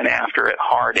really went after it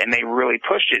hard and they really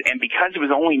pushed it. And because it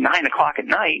was only 9 o'clock at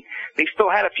night, they still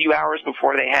had a few hours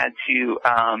before they had to,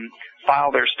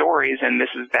 file their stories. And this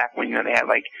is back when, they had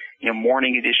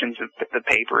morning editions of the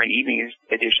paper and evening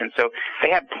editions. So they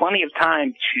had plenty of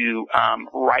time to,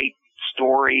 write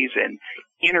stories and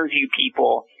interview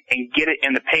people and get it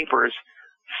in the papers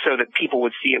so that people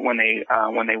would see it when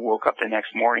they woke up the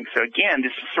next morning. So again,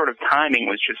 this sort of timing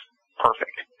was just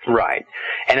perfect. Right.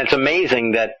 And it's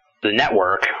amazing that the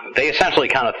network, they essentially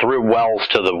kind of threw Wells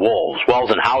to the wolves, Wells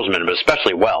and Houseman, but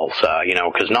especially Wells,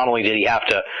 because not only did he have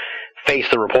to face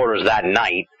the reporters that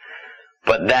night,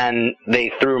 but then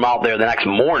they threw him out there the next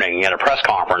morning at a press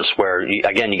conference where,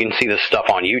 again, you can see this stuff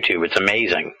on YouTube. It's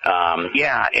amazing.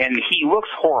 Yeah, and he looks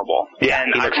horrible. Yeah,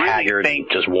 and he looks really haggard,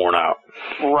 just worn out.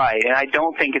 Right, and I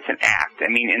don't think it's an act.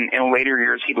 In later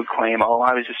years he would claim,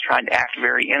 I was just trying to act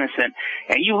very innocent.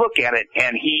 And you look at it,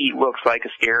 and he looks like a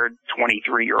scared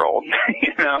 23-year-old,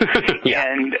 Yeah.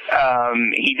 And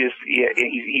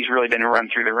he's really been run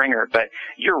through the ringer. But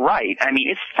you're right.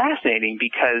 It's fascinating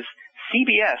because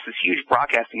CBS, this huge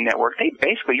broadcasting network,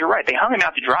 you're right, they hung him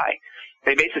out to dry.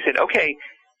 They basically said, okay,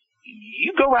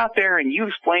 you go out there and you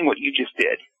explain what you just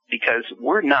did, because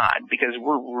we're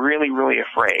really, really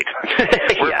afraid.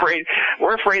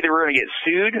 We're afraid that we're going to get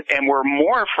sued, and we're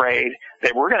more afraid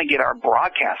that we're going to get our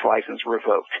broadcast license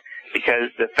revoked. because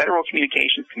the Federal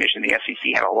Communications Commission, the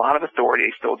FCC, had a lot of authority.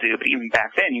 They still do, but even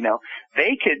back then,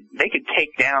 they could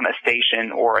take down a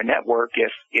station or a network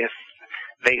if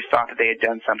they thought that they had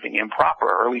done something improper,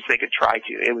 or at least they could try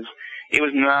to. It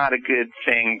was not a good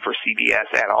thing for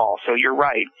CBS at all. So you're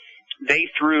right. They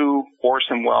threw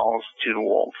Orson Welles to the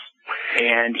wolves.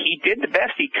 And he did the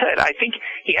best he could. I think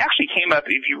he actually came up,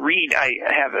 if you read, I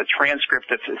have a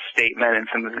transcript of his statement and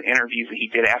some of the interviews that he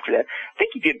did after that. I think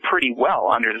he did pretty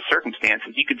well under the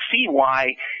circumstances. You could see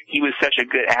why he was such a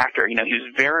good actor. He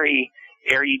was very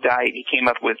erudite. He came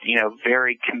up with,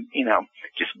 very,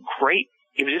 just great.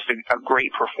 It was just a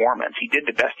great performance. He did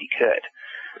the best he could.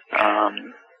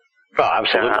 Oh,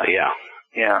 absolutely, yeah.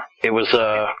 Yeah. It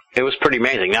was pretty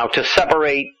amazing. Now, to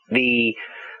separate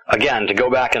to go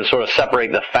back and sort of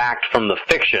separate the fact from the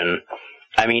fiction,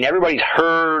 I mean, everybody's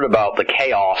heard about the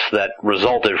chaos that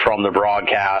resulted from the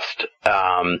broadcast,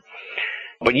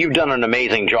 but you've done an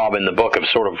amazing job in the book of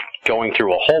sort of going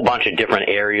through a whole bunch of different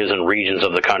areas and regions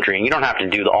of the country, and you don't have to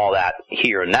do all that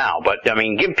here and now, but, I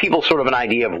mean, give people sort of an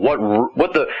idea of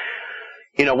what the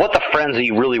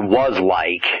frenzy really was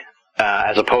like,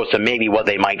 as opposed to maybe what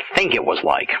they might think it was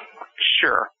like.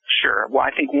 Sure. Well,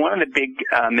 I think one of the big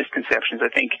misconceptions, I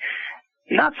think,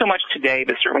 not so much today,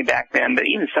 but certainly back then, but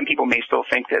even some people may still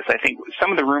think this. I think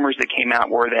some of the rumors that came out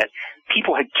were that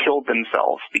people had killed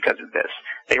themselves because of this.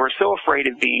 They were so afraid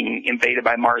of being invaded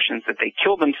by Martians that they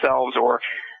killed themselves, or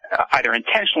either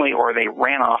intentionally or they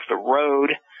ran off the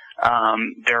road.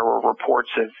 There were reports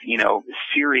of,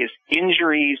 serious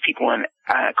injuries, people in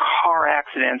car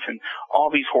accidents, and all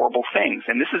these horrible things.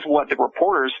 And this is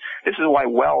why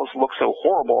Wells looked so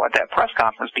horrible at that press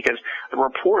conference, because the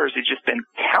reporters had just been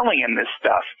telling him this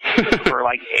stuff for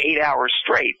like 8 hours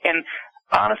straight. And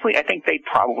honestly, I think they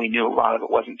probably knew a lot of it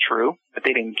wasn't true, but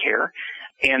they didn't care.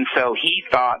 And so he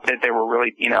thought that there were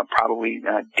really, probably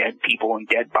dead people and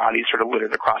dead bodies sort of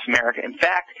littered across America. In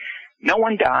fact, no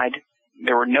one died.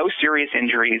 There were no serious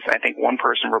injuries. I think one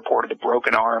person reported a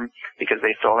broken arm because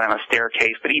they fell down a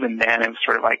staircase. But even then, it was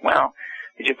sort of like, well,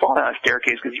 did you fall down a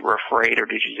staircase because you were afraid, or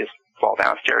did you just fall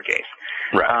down a staircase?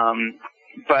 Right.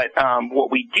 But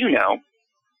what we do know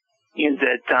is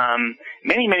that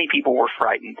many, many people were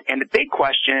frightened. And the big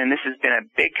question, and this has been a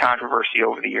big controversy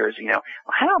over the years,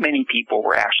 how many people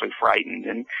were actually frightened?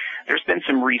 And there's been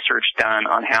some research done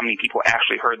on how many people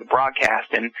actually heard the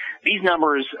broadcast. And these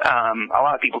numbers, a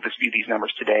lot of people dispute these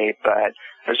numbers today, but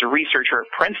there's a researcher at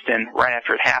Princeton right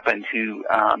after it happened who,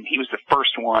 he was the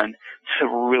first one to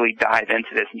really dive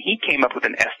into this. And he came up with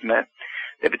an estimate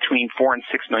that between 4 and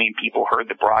 6 million people heard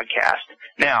the broadcast.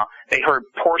 Now, they heard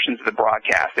portions of the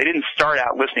broadcast. They didn't start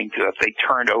out listening to it. They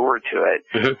turned over to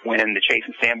it when the Chase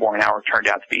and Sanborn Hour turned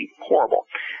out to be horrible.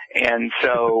 And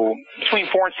so between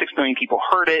 4 and 6 million people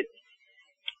heard it.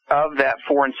 Of that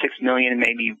 4 and 6 million,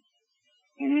 maybe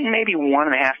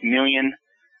 1.5 million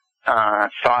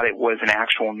thought it was an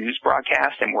actual news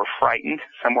broadcast and were frightened,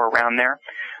 somewhere around there.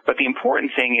 But the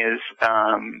important thing is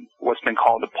what's been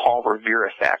called the Paul Revere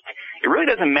effect. It really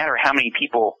doesn't matter how many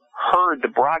people heard the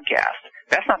broadcast.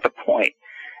 That's not the point.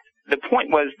 The point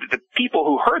was that the people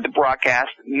who heard the broadcast,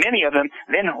 many of them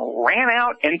then ran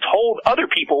out and told other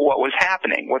people what was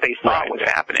happening, what they thought was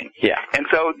happening. Yeah. And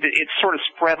so it sort of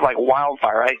spread like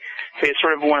wildfire. I say it's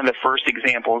sort of one of the first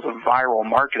examples of viral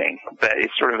marketing, but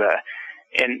it's sort of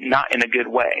and not in a good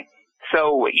way.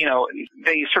 So,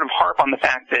 they sort of harp on the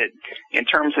fact that in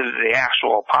terms of the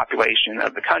actual population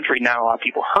of the country, not a lot of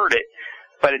people heard it,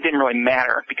 but it didn't really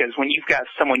matter, because when you've got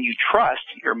someone you trust,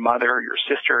 your mother, your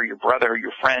sister, your brother,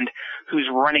 your friend, who's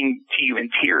running to you in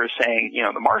tears saying,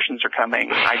 the Martians are coming,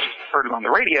 I just heard it on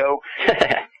the radio,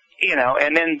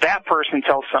 and then that person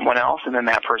tells someone else, and then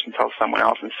that person tells someone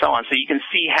else, and so on. So you can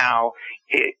see how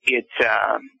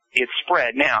it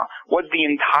spread. Now, was the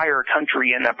entire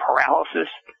country in a paralysis?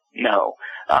 No.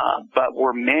 But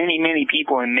were many, many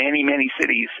people in many, many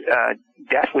cities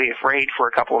deathly afraid for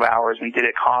a couple of hours, and did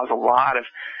it cause a lot of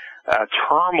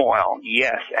turmoil?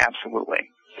 Yes, absolutely.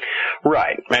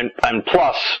 Right. And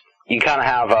plus, you kind of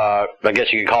have, I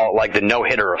guess you could call it like the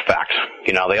no-hitter effect.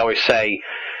 They always say,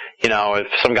 if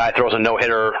some guy throws a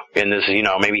no-hitter and there's,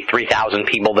 maybe 3,000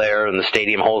 people there and the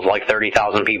stadium holds like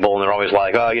 30,000 people, and they're always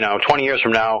like, 20 years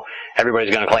from now,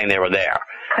 everybody's going to claim they were there.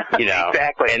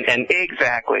 Exactly. And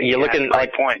exactly. You're looking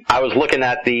like point. I was looking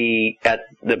at the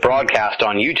broadcast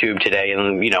on YouTube today,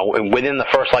 and within the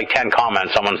first 10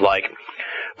 comments, someone's like,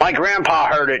 "My grandpa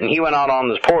heard it, and he went out on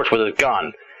his porch with his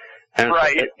gun." And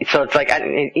right. So it's like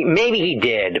maybe he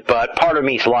did, but part of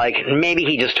me's like maybe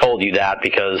he just told you that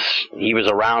because he was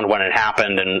around when it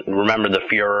happened and remembered the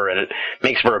Fuhrer, and it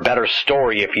makes for a better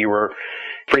story if you were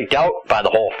freaked out by the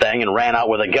whole thing and ran out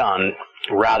with a gun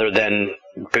rather than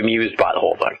bemused by the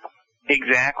whole thing.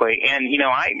 Exactly. And,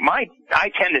 I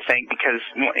tend to think because,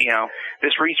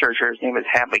 this researcher, his name was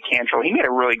Hadley Cantrell, he made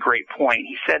a really great point.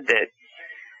 He said that,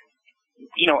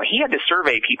 he had to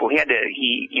survey people. He did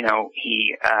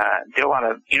a lot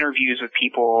of interviews with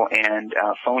people and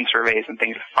phone surveys and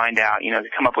things to find out, to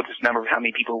come up with this number of how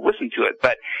many people listened to it.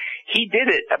 But he did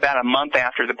it about a month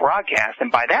after the broadcast,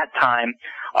 and by that time,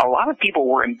 a lot of people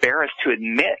were embarrassed to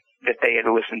admit that they had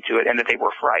listened to it and that they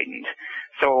were frightened.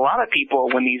 So a lot of people,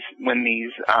 when these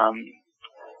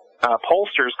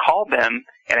pollsters called them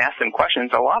and asked them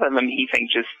questions, a lot of them, he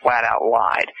thinks, just flat out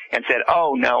lied and said,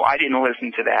 "Oh, no, I didn't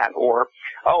listen to that," or,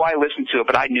 "Oh, I listened to it,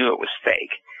 but I knew it was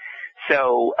fake."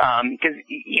 So, because,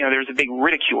 there's a big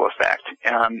ridicule effect.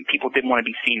 People didn't want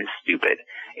to be seen as stupid.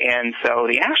 And so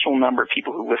the actual number of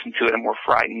people who listened to it and were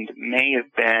frightened may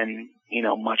have been,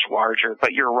 much larger.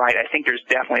 But you're right. I think there's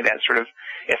definitely that sort of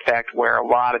effect where a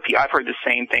lot of people, I've heard the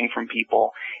same thing from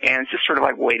people, and it's just sort of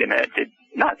like, wait a minute, did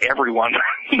not everyone,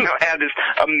 had this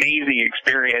amazing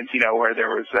experience, where there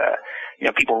was,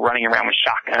 people running around with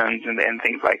shotguns and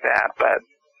things like that. But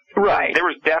right. There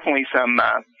was definitely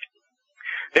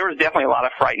a lot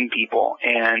of frightened people,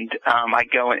 and I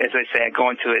go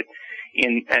into it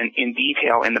in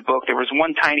detail in the book. There was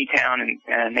one tiny town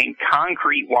named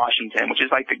Concrete, Washington, which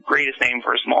is like the greatest name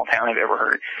for a small town I've ever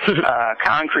heard.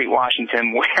 Concrete,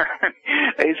 Washington, where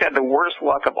they just had the worst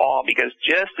luck of all, because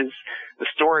just as the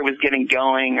story was getting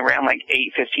going around like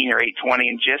 8:15 or 8:20,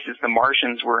 and just as the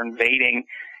Martians were invading,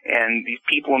 and these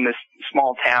people in this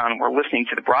small town were listening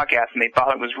to the broadcast and they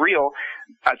thought it was real,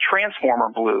 a transformer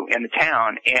blew in the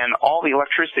town and all the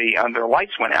electricity on their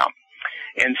lights went out.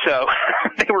 And so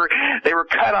they were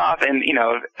cut off, and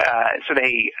so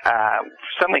they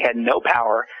suddenly had no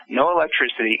power, no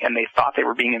electricity, and they thought they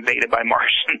were being invaded by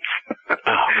Martians. Oh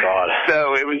God!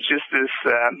 So it was just this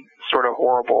sort of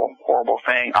horrible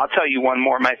thing. I'll tell you one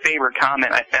more. My favorite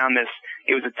comment, I found this.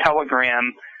 It was a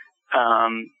telegram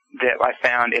that I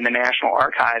found in the National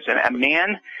Archives, and a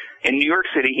man in New York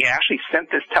City, he actually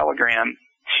sent this telegram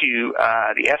to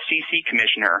the FCC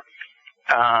commissioner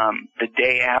the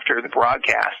day after the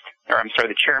broadcast,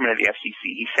 the chairman of the FCC.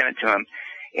 He sent it to him,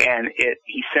 and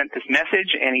he sent this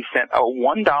message, and he sent a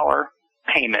 $1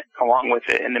 payment along with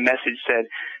it, and the message said,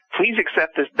 "Please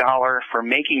accept this dollar for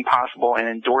making possible and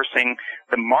endorsing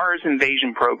the Mars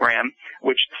invasion program,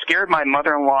 which scared my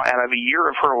mother-in-law out of a year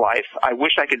of her life. I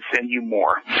wish I could send you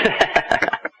more."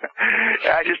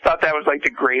 I just thought that was like the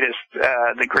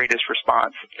greatest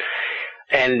response.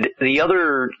 And the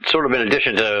other sort of, in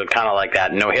addition to kind of like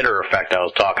that no-hitter effect I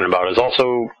was talking about, is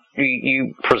also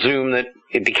you presume that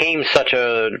it became such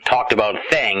a talked about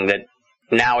thing that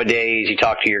nowadays you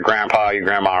talk to your grandpa, your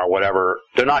grandma, or whatever,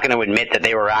 they're not going to admit that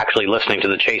they were actually listening to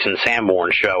the Chase and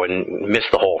Sanborn show and missed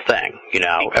the whole thing.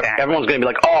 Exactly. Everyone's going to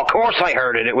be like, "Oh, of course I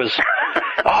heard it. It was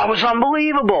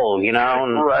unbelievable."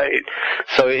 And right.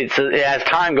 So as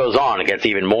time goes on, it gets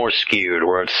even more skewed,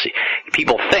 where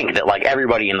people think that like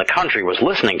everybody in the country was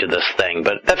listening to this thing,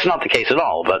 but that's not the case at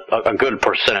all. But a good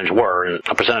percentage were, and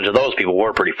a percentage of those people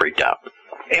were pretty freaked out.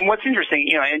 And what's interesting,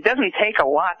 it doesn't take a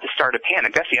lot to start a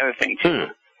panic. That's the other thing, too.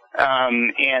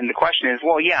 And the question is,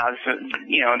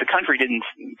 the country didn't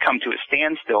come to a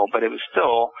standstill, but it was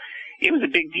a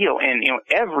big deal in,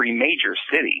 every major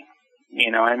city,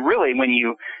 and really when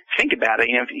you think about it,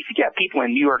 if you got people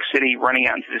in New York City running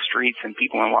out into the streets and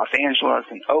people in Los Angeles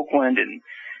and Oakland and,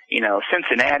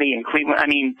 Cincinnati and Cleveland, I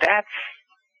mean, that's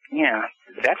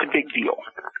a big deal.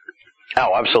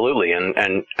 Oh, absolutely.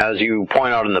 And as you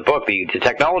point out in the book, the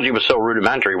technology was so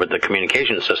rudimentary with the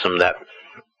communication system that,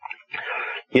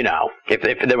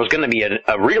 if there was going to be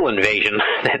a real invasion,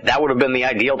 that would have been the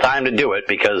ideal time to do it,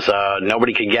 because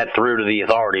nobody could get through to the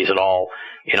authorities at all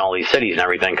in all these cities and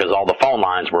everything, because all the phone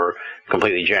lines were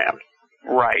completely jammed.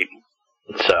 Right.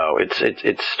 So it's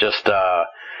just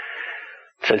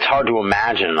it's hard to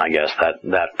imagine, I guess,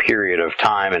 that period of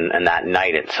time and that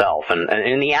night itself. And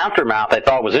in the aftermath, I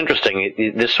thought was interesting.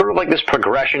 There's sort of like this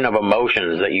progression of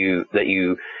emotions that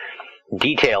you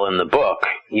detail in the book.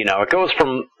 It goes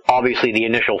from obviously the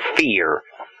initial fear,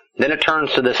 then it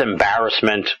turns to this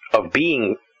embarrassment of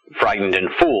being frightened and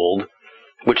fooled,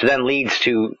 which then leads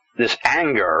to this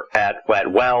anger at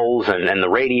Wells and the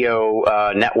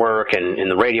radio network and in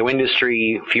the radio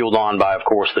industry, fueled on by, of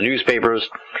course, the newspapers.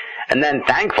 And then,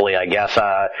 thankfully, I guess,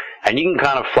 and you can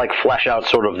kind of like flesh out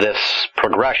sort of this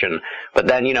progression, but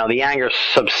then, the anger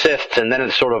subsists, and then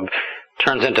it sort of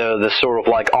turns into this sort of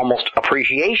like almost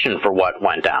appreciation for what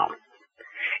went down.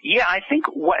 Yeah, I think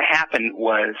what happened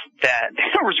was that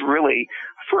there was really,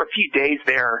 for a few days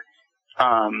there,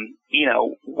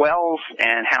 Wells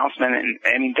and Houseman, and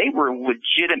I mean, they were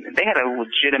legitimate. They had a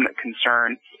legitimate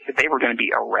concern that they were going to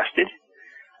be arrested.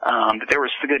 That there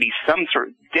was going to be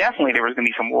definitely there was going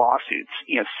to be some lawsuits.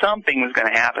 Something was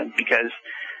going to happen because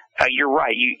you're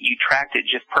right. You tracked it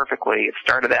just perfectly. It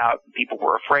started out, people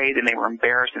were afraid and they were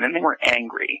embarrassed and then they were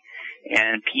angry.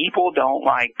 And people don't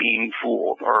like being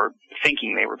fooled or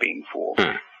thinking they were being fooled.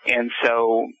 And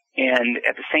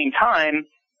at the same time,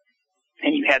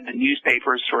 and you had the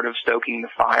newspapers sort of stoking the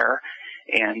fire,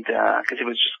 and because it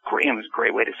was just great, it was a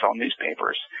great way to sell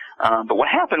newspapers. But what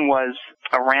happened was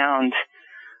around,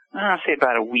 say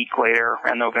about a week later,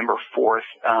 around November 4th,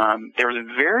 there was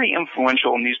a very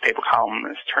influential newspaper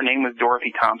columnist. Her name was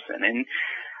Dorothy Thompson, and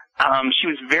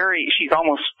she's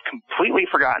almost completely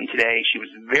forgotten today. She was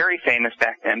very famous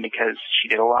back then because she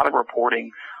did a lot of reporting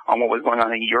on what was going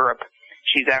on in Europe.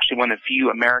 She's actually one of the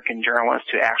few American journalists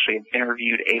who actually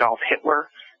interviewed Adolf Hitler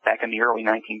back in the early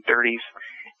 1930s.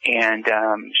 And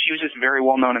she was just very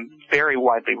well known and very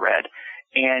widely read.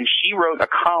 And she wrote a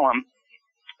column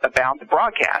about the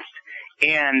broadcast.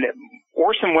 And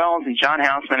Orson Welles and John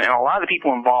Houseman and a lot of the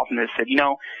people involved in this said,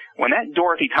 when that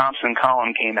Dorothy Thompson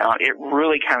column came out, it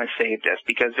really kind of saved us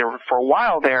because for a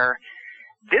while there,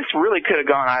 this really could have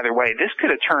gone either way. This could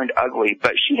have turned ugly,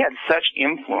 but she had such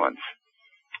influence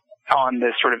on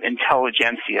the sort of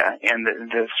intelligentsia and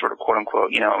the sort of quote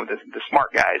unquote, the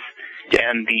smart guys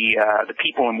and the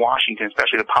people in Washington,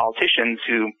 especially the politicians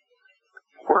who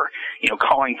were,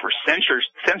 calling for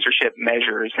censorship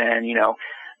measures and,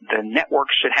 the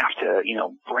networks should have to,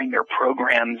 bring their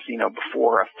programs,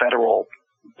 before a federal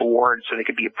board so they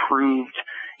could be approved,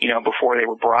 before they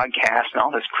were broadcast and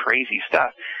all this crazy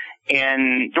stuff.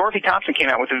 And Dorothy Thompson came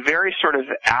out with a very sort of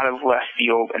out of left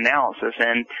field analysis,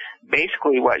 and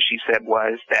basically what she said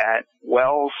was that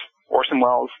Orson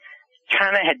Welles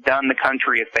kind of had done the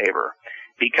country a favor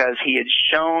because he had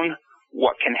shown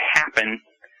what can happen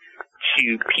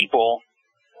to people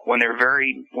when they're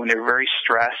very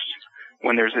stressed,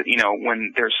 when there's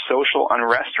when there's social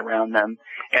unrest around them,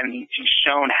 and he's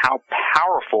shown how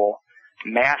powerful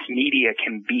mass media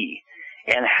can be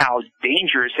and how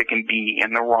dangerous it can be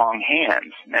in the wrong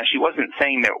hands. Now, she wasn't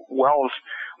saying that Wells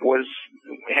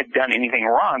had done anything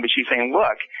wrong, but she's saying,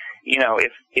 look,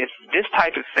 if this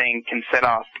type of thing can set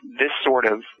off this sort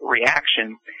of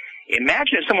reaction,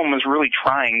 imagine if someone was really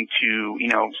trying to,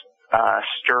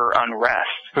 stir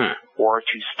unrest or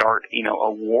to start,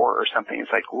 a war or something.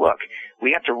 It's like, look,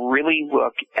 we have to really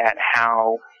look at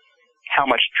how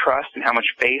much trust and how much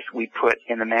faith we put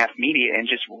in the mass media and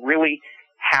just really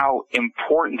how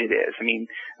important it is. I mean,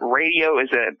 radio is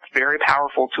a very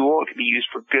powerful tool. It can be used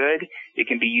for good. It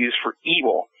can be used for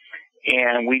evil.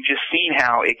 And we've just seen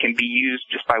how it can be used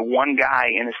just by one guy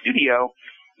in a studio,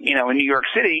 in New York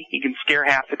City. He can scare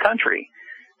half the country.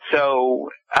 So,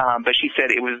 but she said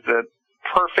it was the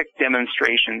perfect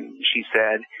demonstration, she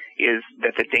said, is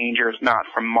that the danger is not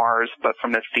from Mars, but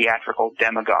from the theatrical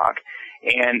demagogue.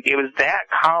 And it was that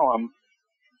column,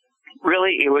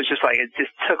 really, it was just like, it just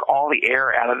took all the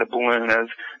air out of the balloon of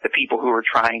the people who were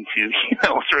trying to,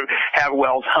 sort of have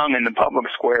Wells hung in the public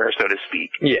square, so to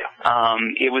speak. Yeah.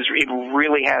 It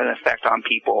really had an effect on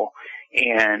people,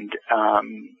 and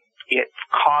it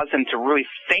caused them to really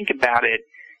think about it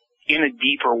in a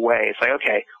deeper way. It's like,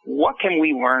 okay, what can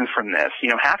we learn from this?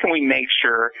 How can we make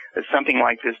sure that something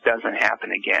like this doesn't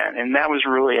happen again? And that was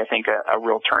really, I think, a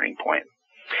real turning point.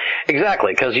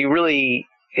 Exactly, because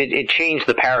it changed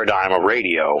the paradigm of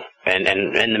radio and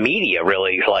the media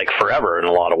really, like, forever in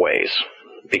a lot of ways.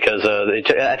 Because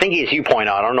I think, as you point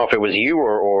out, I don't know if it was you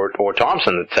or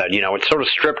Thompson that said, it sort of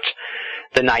stripped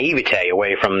the naivete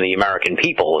away from the American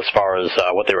people as far as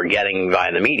what they were getting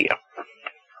via the media.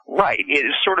 Right. It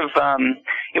was sort of,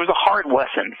 it was a hard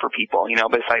lesson for people,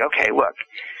 but it's like, okay, look,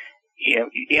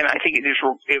 and I think it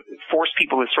forced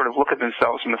people to sort of look at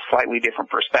themselves from a slightly different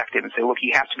perspective and say, look,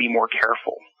 you have to be more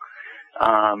careful.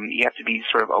 You have to be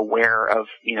sort of aware of,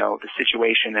 the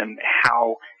situation and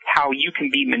how you can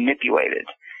be manipulated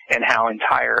and how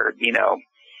entire,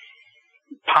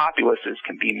 populaces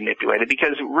can be manipulated,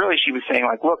 because really she was saying,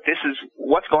 like, look, this is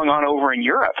what's going on over in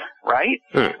Europe, right?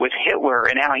 With Hitler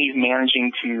and how he's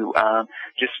managing to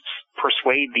just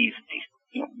persuade these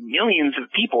millions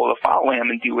of people to follow him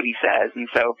and do what he says. And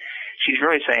so she's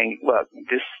really saying, look,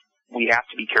 we have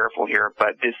to be careful here,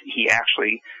 but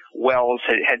Wells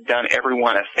had done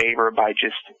everyone a favor by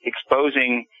just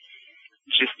exposing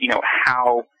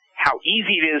how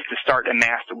easy it is to start a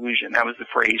mass delusion. That was the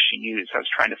phrase she used. I was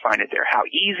trying to find it there. How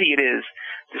easy it is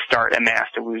to start a mass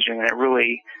delusion. And it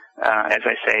really, as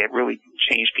I say, it really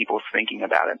changed people's thinking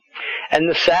about it. And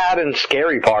the sad and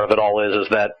scary part of it all is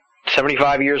that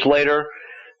 75 years later,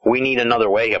 we need another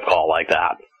wake-up call like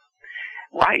that.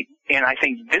 Right. And I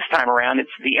think this time around it's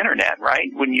the Internet, right?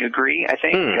 Wouldn't you agree? I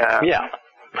think yeah,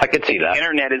 I could see that. The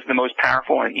Internet is the most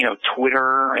powerful, and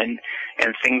Twitter and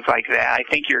things like that. I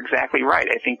think you're exactly right.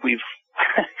 I think we've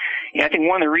I think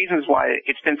one of the reasons why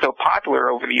it's been so popular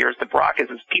over the years, the broadcast,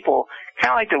 is people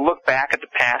kind of like to look back at the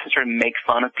past and sort of make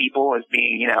fun of people as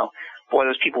being, boy,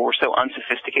 those people were so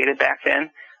unsophisticated back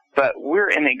then. But we're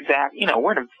in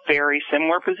we're in a very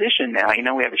similar position now.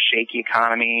 We have a shaky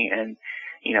economy and,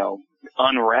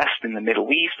 unrest in the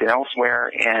Middle East and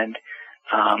elsewhere, and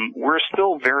we're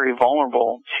still very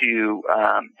vulnerable to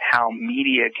how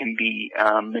media can be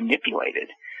manipulated.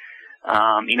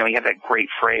 You have that great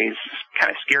phrase,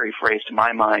 kind of scary phrase to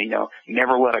my mind,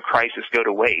 never let a crisis go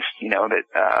to waste, that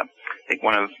I think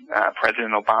one of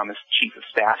President Obama's chief of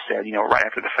staff said, right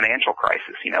after the financial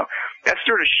crisis, that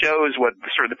sort of shows what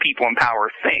sort of the people in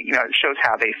power think, it shows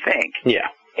how they think. Yeah.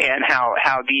 And how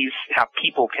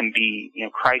people can be,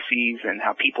 crises, and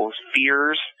how people's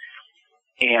fears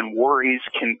and worries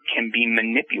can be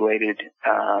manipulated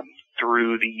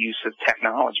through the use of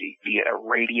technology, be it a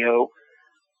radio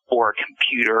or a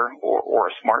computer or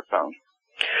a smartphone.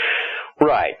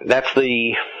 Right. That's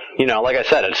like I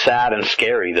said, it's sad and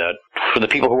scary that for the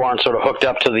people who aren't sort of hooked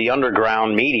up to the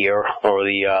underground media or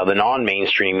the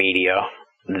non-mainstream media,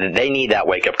 they need that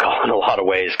wake-up call in a lot of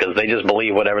ways, because they just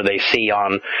believe whatever they see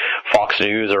on Fox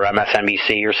News or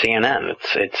MSNBC or CNN.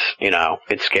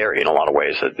 It's scary in a lot of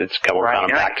ways. It's coming kind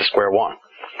of back to square one.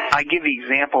 I give the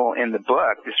example in the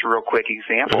book, this real quick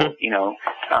example,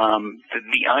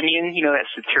 the Onion, that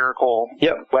satirical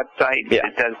website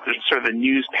that does sort of the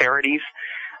news parodies.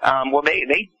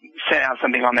 They sent out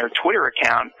something on their Twitter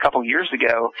account a couple years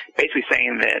ago, basically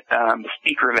saying that the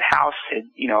Speaker of the House had,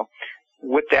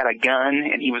 whipped out a gun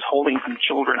and he was holding some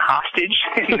children hostage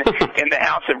in the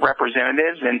House of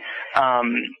Representatives, and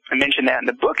I mentioned that in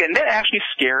the book, and that actually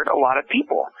scared a lot of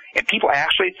people. And people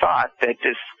actually thought that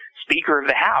this Speaker of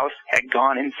the House had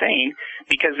gone insane,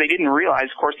 because they didn't realize,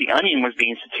 of course, the Onion was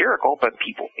being satirical, but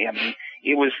people,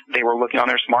 they were looking on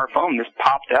their smartphone, this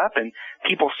popped up, and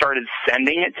people started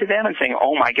sending it to them and saying,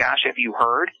 oh my gosh, have you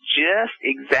heard? Just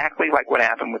exactly like what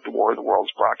happened with the War of the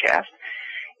Worlds broadcast.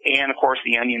 And of course,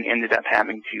 the Onion ended up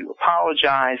having to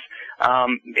apologize.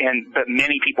 But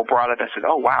many people brought up and said,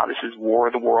 "Oh wow, this is War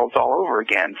of the Worlds all over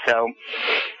again." So,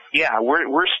 yeah,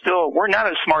 we're not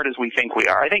as smart as we think we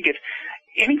are. I think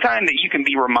anytime that you can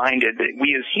be reminded, that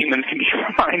we as humans can be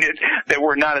reminded that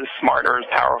we're not as smart or as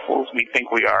powerful as we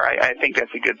think we are, I think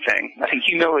that's a good thing. I think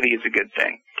humility is a good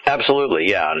thing. Absolutely,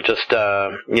 yeah. Just,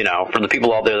 for the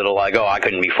people out there that are like, oh, I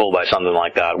couldn't be fooled by something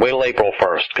like that, wait till April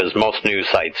 1st, because most news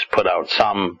sites put out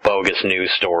some bogus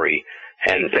news story.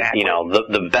 And, exactly.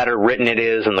 The better written it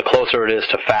is and the closer it is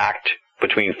to fact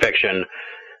between fiction,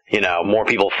 more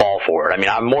people fall for it. I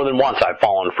mean, more than once I've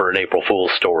fallen for an April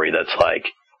Fool's story that's like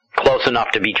close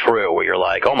enough to be true, where you're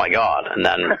like, oh my God, and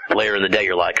then later in the day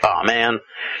you're like, oh man.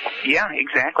 Yeah,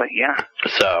 exactly, yeah.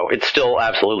 So it's still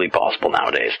absolutely possible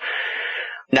nowadays.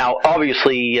 Now,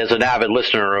 obviously, as an avid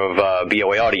listener of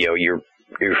BOA Audio,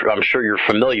 I'm sure you're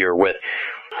familiar with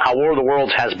how War of the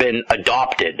Worlds has been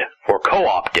adopted or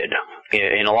co-opted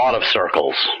in a lot of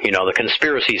circles. The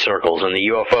conspiracy circles and the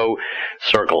UFO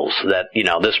circles, that,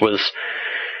 this was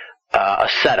a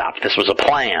setup, this was a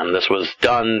plan, this was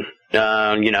done,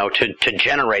 to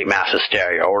generate mass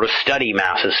hysteria or to study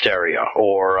mass hysteria,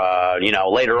 or,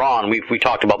 later on, we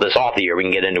talked about this off the air, we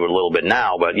can get into it a little bit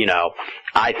now, but,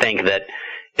 I think that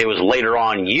it was later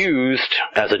on used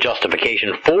as a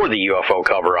justification for the UFO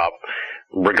cover-up,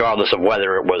 regardless of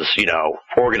whether it was,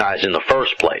 organized in the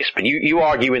first place. But you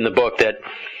argue in the book that,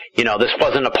 this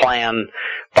wasn't a plan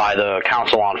by the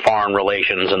Council on Foreign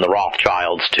Relations and the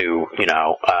Rothschilds to,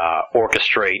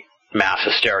 orchestrate mass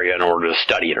hysteria in order to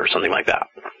study it or something like that.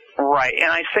 Right,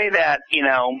 and I say that,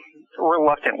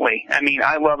 reluctantly. I mean,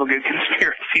 I love a good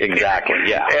conspiracy Exactly, theory.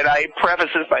 yeah. And I preface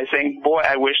this by saying, boy,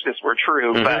 I wish this were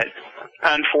true, but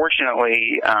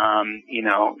unfortunately,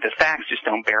 the facts just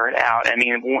don't bear it out. I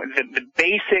mean, the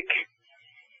basic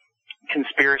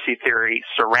conspiracy theory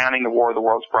surrounding the War of the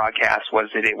Worlds broadcast was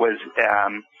that it was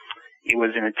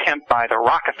an attempt by the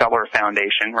Rockefeller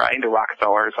Foundation, right? The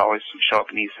Rockefellers always show up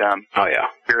in these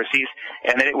conspiracies,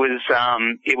 and that it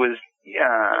was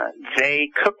they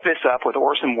cooked this up with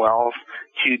Orson Welles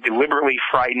to deliberately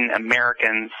frighten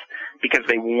Americans because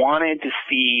they wanted to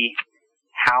see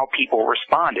how people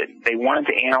responded. They wanted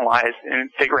to analyze and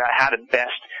figure out how to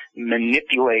best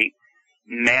manipulate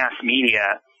mass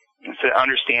media to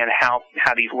understand how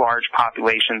these large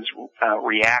populations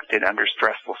reacted under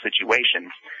stressful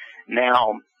situations.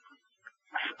 Now,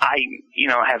 I,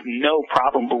 have no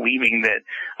problem believing that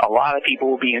a lot of people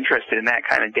will be interested in that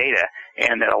kind of data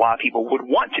and that a lot of people would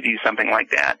want to do something like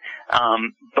that.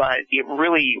 But it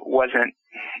really wasn't,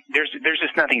 there's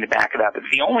just nothing to back it up.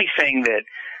 The only thing that,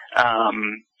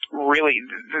 really,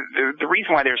 the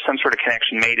reason why there's some sort of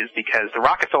connection made is because the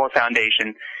Rockefeller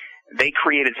Foundation, they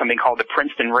created something called the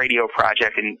Princeton Radio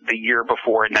Project in the year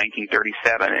before, in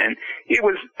 1937, and it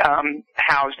was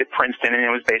housed at Princeton, and it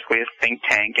was basically a think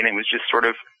tank, and it was just sort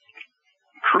of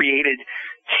created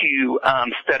to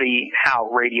study how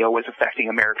radio was affecting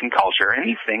American culture. And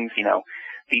these things,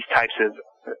 these types of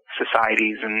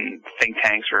societies and think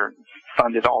tanks are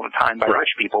funded all the time by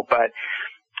rich people. But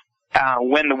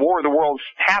when the War of the Worlds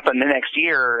happened the next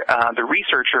year, the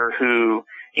researcher who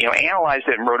analyzed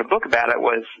it and wrote a book about it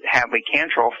was Hadley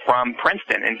Cantrell from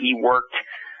Princeton, and he worked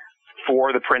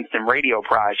for the Princeton Radio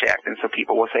Project. And so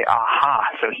people will say, aha,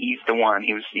 so he's the one.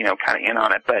 He was, kind of in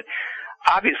on it. But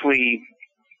obviously,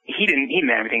 he didn't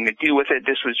have anything to do with it.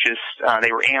 This was just,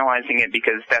 they were analyzing it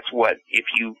because that's what, if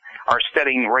you are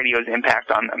studying radio's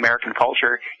impact on American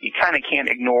culture, you kind of can't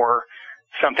ignore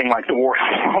something like the War of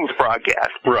the Worlds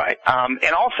broadcast. Right.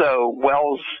 And also,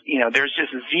 Wells, there's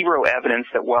just zero evidence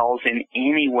that Wells in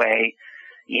any way,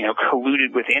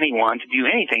 colluded with anyone to do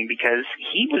anything, because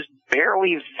he was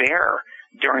barely there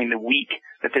during the week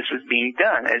that this was being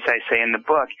done. As I say in the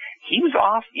book, he was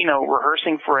off,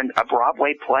 rehearsing for a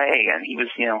Broadway play, and he was,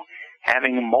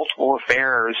 having multiple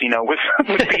affairs,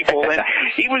 with people, and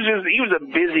he was a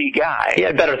busy guy. He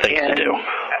had better things to do.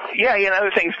 Yeah, he had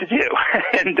other things to do.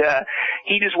 And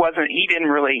he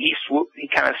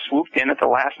kind of swooped in at the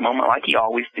last moment like he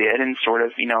always did, and sort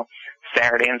of,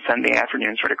 Saturday and Sunday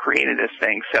afternoon sort of created this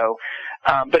thing. So,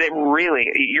 but it really,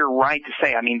 you're right to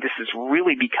say, this has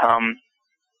really become,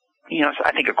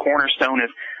 I think a cornerstone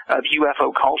of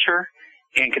UFO culture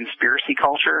and conspiracy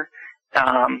culture.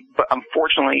 But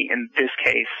unfortunately, in this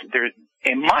case,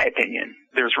 in my opinion,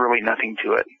 there's really nothing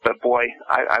to it. But boy,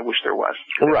 I wish there was.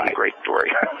 Right. It's a great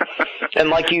story. And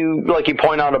like you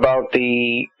point out about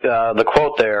the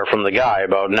quote there from the guy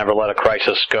about never let a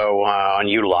crisis go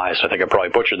unutilized. I think I probably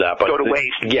butchered that, but go to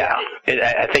waste. Yeah,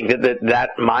 I think that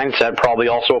mindset probably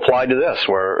also applied to this,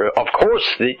 where of course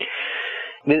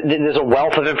there's a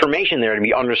wealth of information there to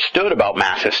be understood about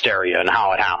mass hysteria and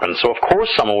how it happens. So of course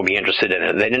someone would be interested in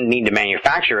it. They didn't need to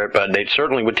manufacture it, but they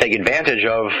certainly would take advantage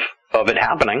of it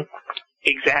happening.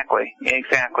 Exactly. And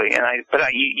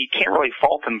you can't really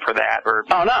fault them for that.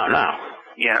 Oh no.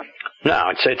 Yeah.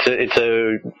 No,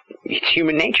 it's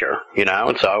human nature,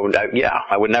 And so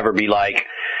I would never be like,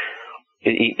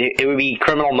 it would be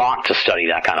criminal not to study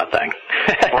that kind of thing.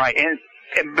 Right.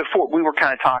 And before, we were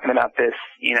kind of talking about this,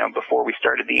 before we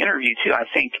started the interview too. I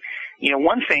think,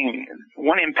 one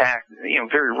impact,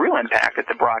 very real impact that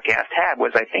the broadcast had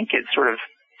was, I think it sort of,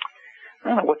 I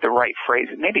don't know what the right phrase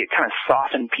is. Maybe it kind of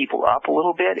softened people up a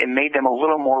little bit and made them a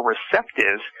little more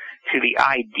receptive to the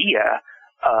idea,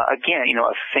 again,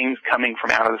 of things coming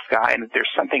from out of the sky, and that there's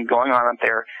something going on up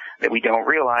there that we don't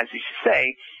realize. As you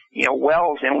say,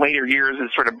 Wells in later years has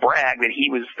sort of bragged that he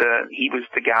was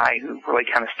the guy who really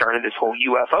kind of started this whole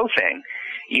UFO thing.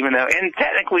 Even though, and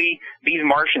technically, these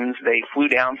Martians, they flew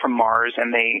down from Mars,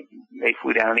 and they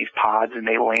flew down in these pods, and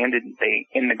they landed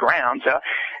in the ground. So,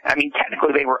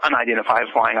 technically they were unidentified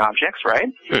flying objects, right?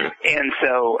 And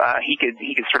so he could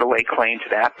sort of lay claim to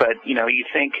that. But you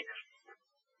think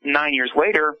 9 years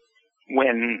later,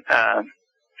 when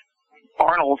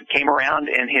Arnold came around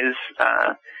and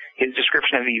his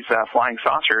description of these flying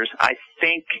saucers, I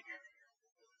think,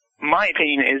 my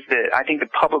opinion is that I think the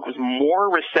public was more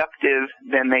receptive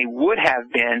than they would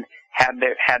have been had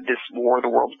this War of the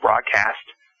Worlds broadcast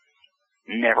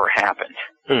never happened.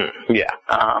 Yeah.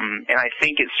 And I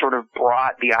think it sort of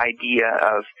brought the idea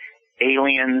of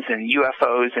aliens and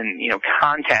UFOs and,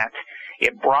 contact,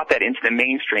 it brought that into the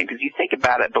mainstream. Because you think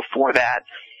about it, before that,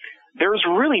 there was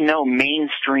really no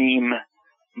mainstream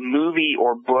movie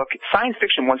or book. Science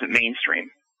fiction wasn't mainstream.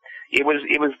 It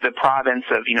was the province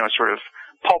of, sort of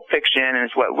Pulp Fiction, and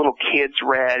it's what little kids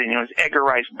read, and it was Edgar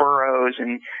Rice Burroughs,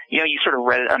 and you sort of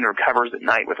read it under covers at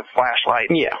night with a flashlight.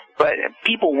 Yeah. But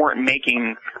people weren't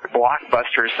making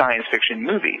blockbuster science fiction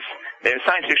movies. The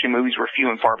science fiction movies were few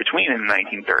and far between in the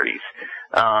 1930s.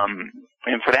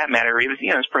 And for that matter, it was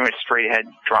it was pretty much straight ahead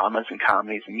dramas and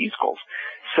comedies and musicals.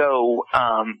 So,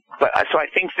 so I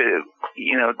think that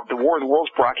the War of the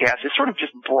Worlds broadcast has sort of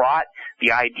just brought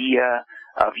the idea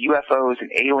of UFOs and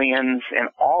aliens and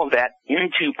all of that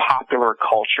into popular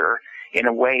culture in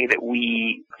a way that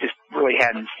we just really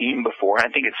hadn't seen before. And I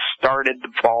think it started the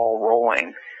ball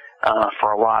rolling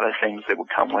for a lot of things that would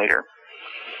come later.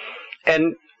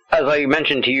 And as I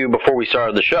mentioned to you before we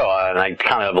started the show, and I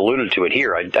kind of alluded to it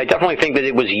here, I definitely think that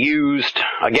it was used,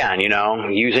 again,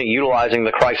 utilizing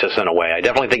the crisis in a way. I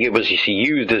definitely think it was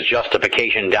used as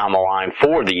justification down the line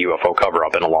for the UFO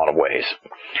cover-up in a lot of ways.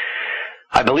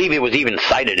 I believe it was even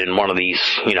cited in one of these,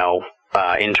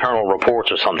 internal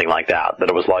reports or something like that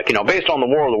it was like, based on the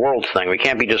War of the Worlds thing, we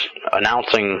can't be just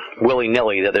announcing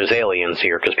willy-nilly that there's aliens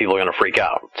here because people are going to freak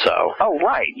out, so. Oh,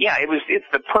 right. Yeah, it was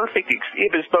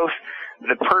both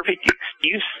the perfect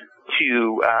excuse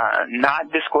to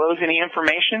not disclose any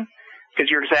information,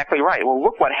 because you're exactly right. Well,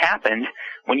 look what happened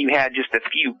when you had just a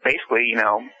few, basically,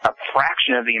 a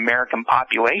fraction of the American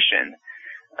population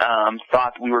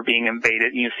thought we were being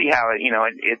invaded. And you see how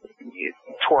it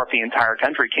tore up the entire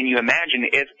country. Can you imagine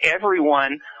if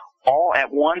everyone all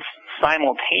at once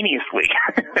simultaneously,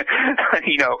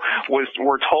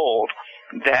 were told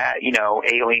that,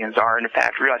 aliens are in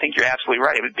fact real? I think you're absolutely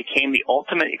right. It became the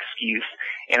ultimate excuse,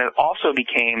 and it also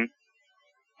became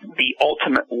the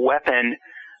ultimate weapon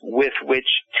with which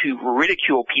to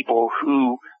ridicule people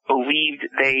who believed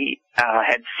they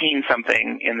had seen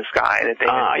something in the sky, that they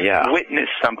had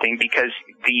witnessed something, because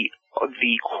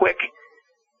the quick,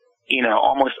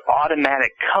 almost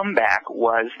automatic comeback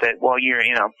was that, well, you're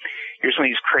some of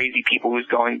these crazy people who's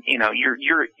going,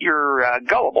 you're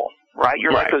gullible, right?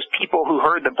 You're like those people who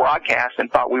heard the broadcast and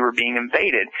thought we were being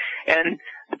invaded. And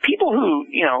the people who,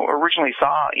 originally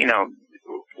saw,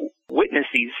 witnessed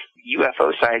these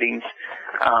UFO sightings,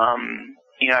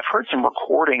 I've heard some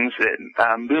recordings that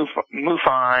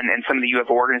MUFON and some of the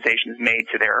UFO organizations made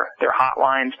to their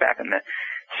hotlines back in the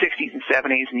 60s and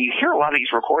 70s, and you hear a lot of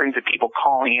these recordings of people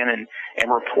calling in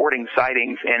and reporting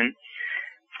sightings, and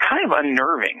it's kind of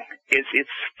unnerving. It's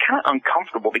kind of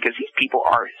uncomfortable because these people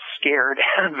are scared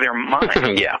out of their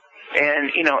mind. Yeah.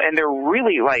 And, and they're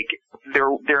really like,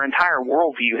 their entire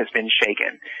worldview has been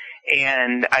shaken.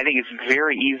 And I think it's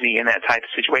very easy in that type of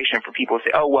situation for people to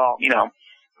say, oh, well,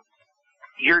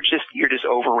 you're just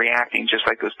overreacting, just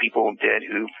like those people did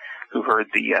who heard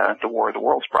the War of the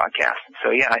Worlds broadcast.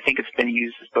 So yeah, I think it's been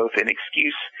used as both an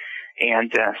excuse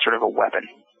and sort of a weapon.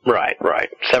 Right.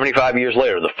 75 years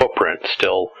later, the footprint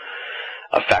still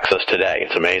affects us today.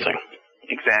 It's amazing.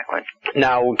 Exactly.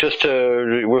 Now,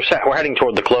 we're heading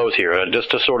toward the close here.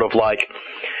 Just to sort of like,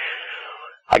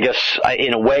 I guess,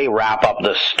 in a way, wrap up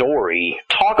the story.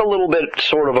 Talk a little bit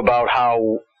sort of about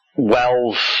how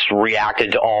Wells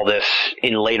reacted to all this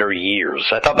in later years.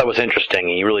 I thought that was interesting.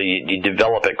 You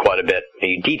develop it quite a bit,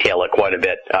 you detail it quite a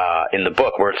bit in the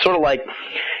book, where it's sort of like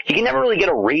you can never really get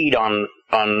a read on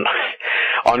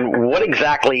what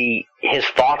exactly his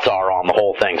thoughts are on the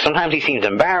whole thing. Sometimes he seems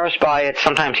embarrassed by it.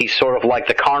 Sometimes he's sort of like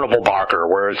the carnival barker,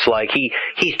 where it's like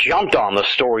he's jumped on the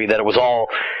story that it was all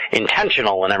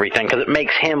intentional and everything, because it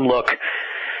makes him look.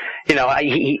 He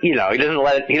doesn't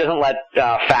let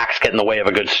facts get in the way of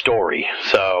a good story.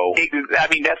 So I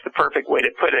mean, that's the perfect way to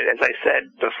put it. As I said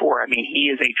before, I mean, he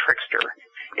is a trickster,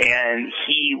 and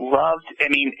he loved. I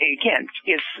mean, again,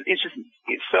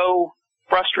 it's so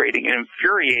frustrating and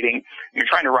infuriating. You're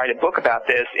trying to write a book about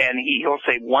this, and he'll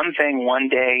say one thing one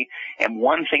day and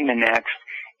one thing the next.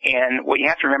 And what you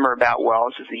have to remember about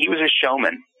Wells is that he was a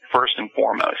showman first and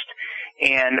foremost.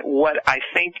 And what I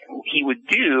think he would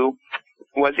do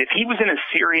was, if he was in a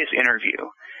serious interview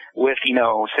with,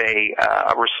 say,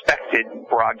 a respected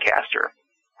broadcaster,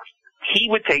 he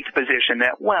would take the position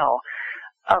that, well,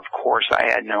 of course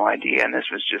I had no idea, and this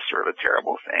was just sort of a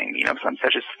terrible thing, because I'm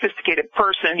such a sophisticated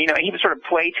person, he would sort of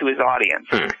play to his audience.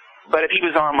 But if he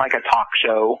was on like a talk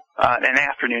show, an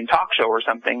afternoon talk show or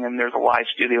something, and there's a live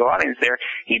studio audience there,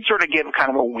 he'd sort of give kind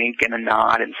of a wink and a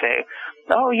nod and say,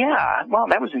 oh yeah, well,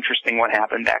 that was interesting what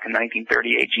happened back in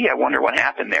 1938. Gee, I wonder what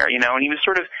happened there, and he would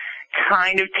sort of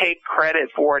kind of take credit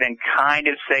for it and kind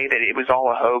of say that it was all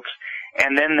a hoax.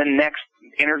 And then the next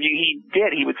interview he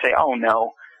did, he would say, oh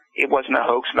no, it wasn't a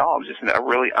hoax at all. It was just a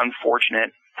really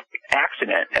unfortunate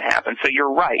accident that happened. So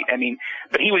you're right. I mean,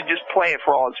 but he would just play it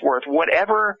for all it's worth.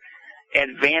 Whatever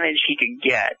advantage he could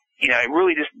get, it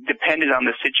really just depended on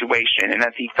the situation. And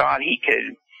if he thought he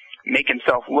could make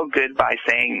himself look good by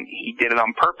saying he did it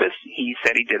on purpose, he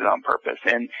said he did it on purpose.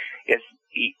 And if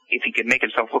he could make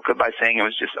himself look good by saying it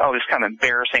was just, oh, it's kind of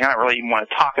embarrassing, I don't really even want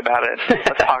to talk about it,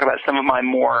 let's talk about some of my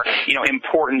more,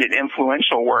 important and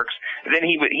influential works, then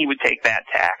he would take that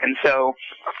tack. And so,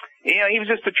 he was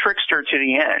just a trickster to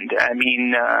the end. I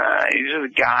mean, he was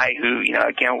just a guy who,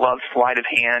 again, loved sleight of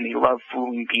hand. He loved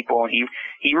fooling people, and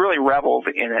he really reveled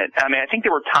in it. I mean, I think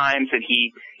there were times that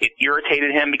it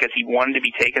irritated him because he wanted to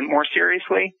be taken more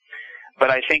seriously. But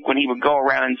I think when he would go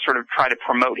around and sort of try to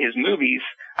promote his movies,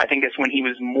 I think that's when he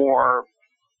was more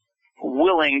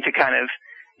willing to kind of,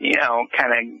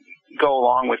 kind of go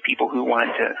along with people who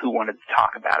wanted to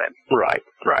talk about it. Right.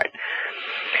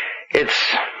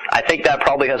 I think that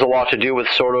probably has a lot to do with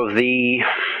sort of the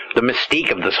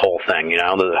mystique of this whole thing,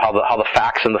 how the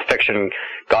facts and the fiction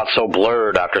got so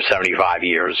blurred after 75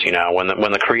 years, when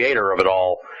the creator of it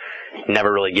all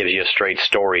never really gives you a straight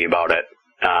story about it.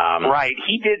 Right.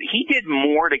 He did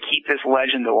more to keep this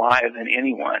legend alive than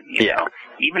anyone, you know.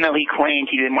 Even though he claimed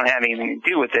he didn't want to have anything to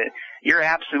do with it, you're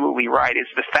absolutely right. It's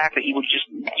the fact that you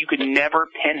could never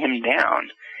pin him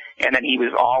down, and that he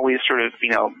was always sort of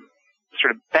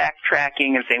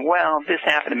backtracking and saying, well, this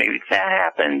happened and maybe that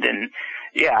happened, and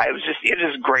it was just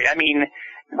great. I mean,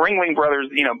 Ringling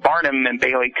Brothers, Barnum and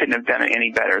Bailey couldn't have done it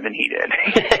any better than he did.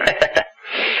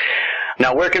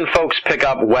 Now, where can folks pick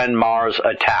up When Mars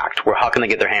Attacked? How can they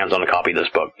get their hands on a copy of this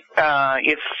book?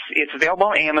 It's available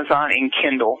on Amazon in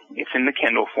Kindle. It's in the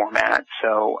Kindle format.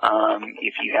 So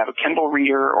if you have a Kindle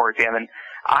reader or if you have an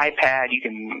iPad, you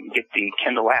can get the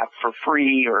Kindle app for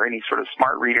free, or any sort of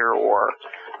smart reader, or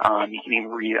you can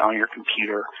even read it on your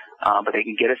computer. But they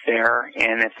can get it there.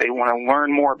 And if they want to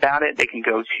learn more about it, they can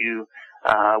go to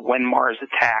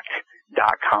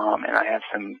whenmarsattacked.com. And I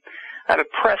have a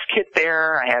press kit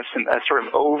there. I have a sort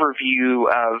of overview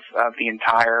of the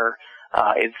entire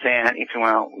event. If you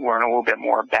want to learn a little bit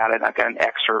more about it, I've got an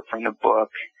excerpt from the book,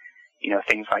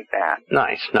 things like that.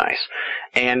 Nice.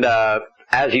 And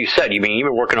as you said, you've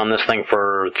been working on this thing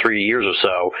for 3 years or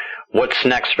so. What's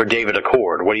next for David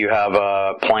Accord? What do you have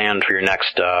planned for your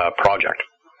next project?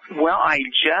 Well, I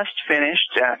just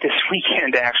finished this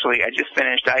weekend, actually. I just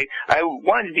finished. I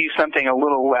wanted to do something a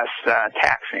little less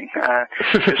taxing.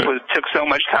 This took so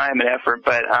much time and effort,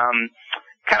 but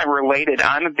kind of related.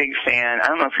 I'm a big fan. I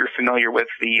don't know if you're familiar with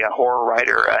the horror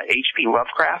writer H.P.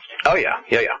 Lovecraft. Oh, yeah.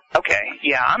 Okay.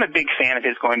 Yeah, I'm a big fan of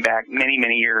his going back many,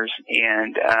 many years,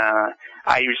 and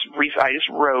I just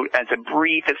wrote as a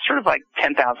brief. It's sort of like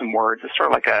 10,000 words. It's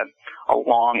sort of like a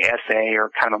long essay or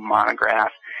kind of a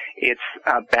monograph. It's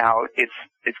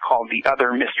called The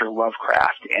Other Mr.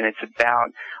 Lovecraft, and it's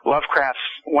about one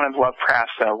of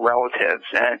Lovecraft's relatives.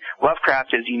 And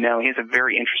Lovecraft, as you know, he has a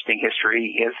very interesting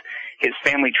history. His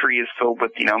family tree is filled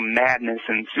with, madness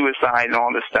and suicide and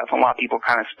all this stuff. And a lot of people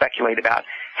kind of speculate about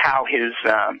how his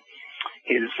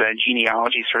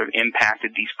genealogy sort of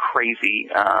impacted these crazy,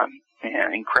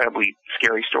 and incredibly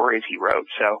scary stories he wrote.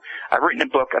 So I've written a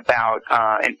book about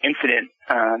an incident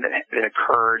that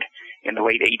occurred in the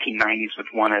late 1890s with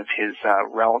one of his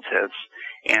relatives,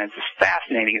 and it's just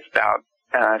fascinating. It's about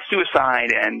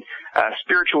suicide and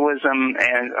spiritualism,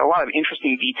 and a lot of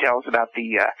interesting details about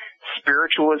the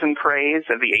spiritualism craze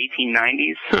of the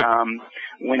 1890s,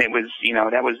 when it was,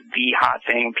 that was the hot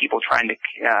thing, when people trying to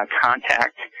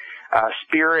contact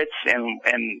spirits and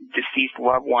deceased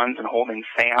loved ones and holding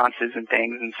seances and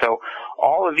things. And so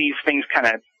all of these things kind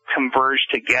of converge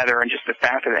together, and just the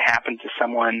fact that it happened to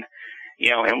someone,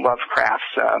 in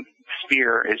Lovecraft's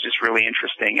sphere is just really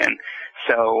interesting. And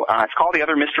so it's called The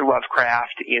Other Mr.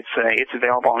 Lovecraft. It's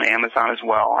available on Amazon as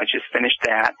well. I just finished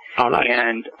that. Oh, nice.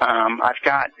 And I've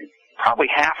got probably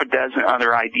half a dozen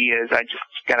other ideas. I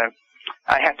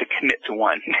have to commit to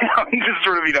one, just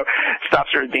sort of, stop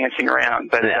sort of dancing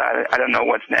around, but I don't know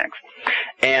what's next.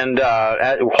 And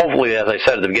hopefully, as I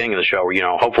said at the beginning of the show,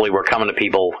 hopefully we're coming to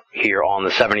people here on the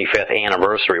 75th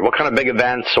anniversary. What kind of big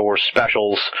events or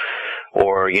specials,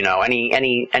 or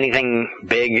anything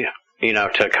big,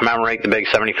 to commemorate the big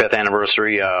 75th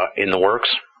anniversary in the works?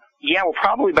 Yeah, well,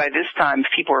 probably by this time,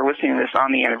 if people are listening to this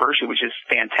on the anniversary, which is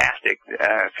fantastic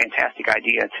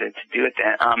idea to do it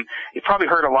then. You've probably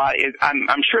heard a lot.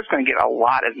 I'm sure it's going to get a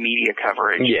lot of media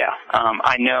coverage. Yeah.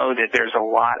 I know that there's a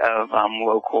lot of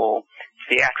local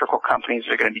theatrical companies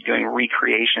that are going to be doing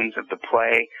recreations of the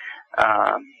play,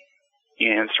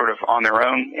 sort of on their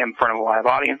own in front of live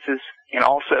audiences. And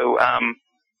also,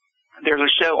 there's a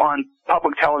show on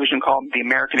public television called The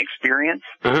American Experience.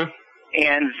 Mm-hmm.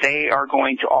 And they are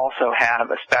going to also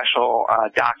have a special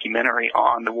documentary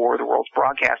on the War of the Worlds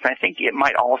broadcast. And I think it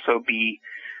might also be,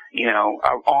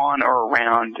 on or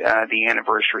around the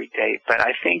anniversary date. But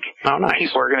I think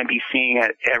people are going to be seeing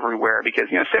it everywhere because,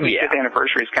 75th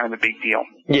anniversary is kind of a big deal.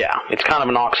 Yeah, it's kind of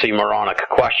an oxymoronic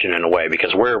question in a way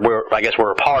because I guess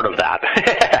we're a part of that.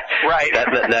 Right.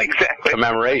 that exactly.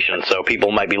 Commemoration. So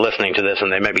people might be listening to this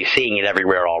and they may be seeing it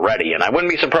everywhere already. And I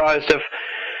wouldn't be surprised if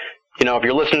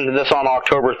you're listening to this on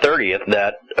October 30th,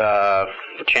 that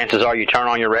chances are you turn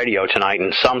on your radio tonight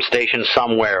and some station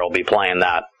somewhere will be playing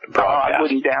that broadcast. I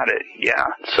wouldn't doubt it, yeah.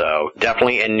 So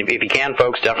definitely, and if you can,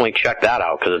 folks, definitely check that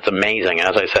out because it's amazing. And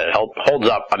as I said, it holds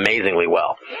up amazingly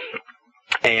well.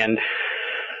 And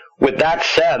With that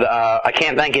said, I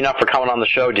can't thank you enough for coming on the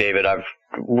show, David. I've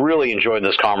really enjoyed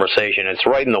this conversation. It's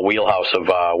right in the wheelhouse of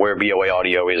where BOA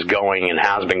Audio is going and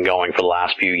has been going for the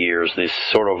last few years. This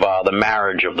sort of the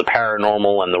marriage of the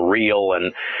paranormal and the real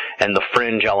and the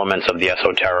fringe elements of the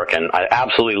esoteric. And I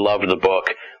absolutely loved the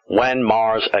book, When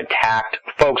Mars Attacked.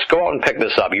 Folks, go out and pick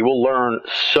this up. You will learn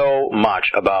so much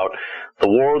about the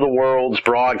War of the Worlds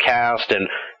broadcast and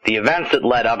the events that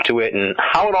led up to it and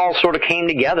how it all sort of came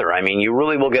together. I mean, you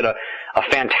really will get a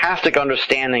fantastic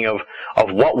understanding of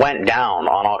what went down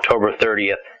on October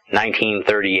 30th,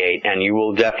 1938, and you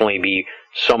will definitely be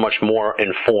so much more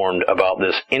informed about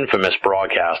this infamous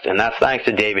broadcast. And that's thanks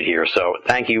to David here. So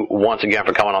thank you once again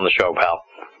for coming on the show, pal.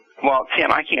 Well,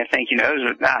 Tim, I can't thank you.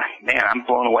 Man, I'm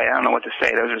blown away. I don't know what to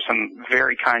say. Those are some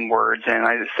very kind words. And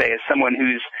I just say, as someone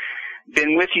who's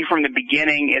been with you from the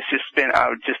beginning, it's just been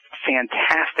just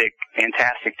fantastic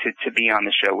to be on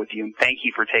the show with you. And thank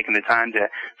you for taking the time to,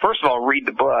 first of all, read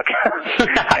the book,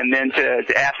 and then to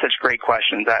ask such great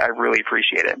questions. I really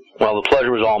appreciate it. Well, the pleasure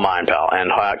was all mine, pal.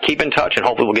 And keep in touch, and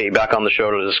hopefully we'll get you back on the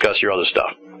show to discuss your other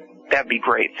stuff. That'd be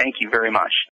great. Thank you very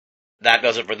much. That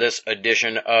does it for this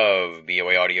edition of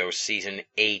BOA Audio Season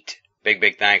 8.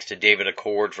 Big thanks to David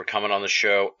Accord for coming on the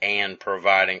show and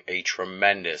providing a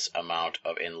tremendous amount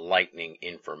of enlightening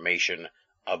information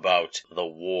about the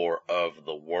War of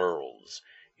the Worlds.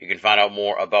 You can find out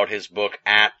more about his book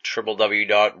at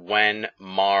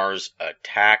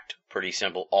www.whenmarsattacked. Pretty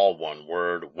simple, all one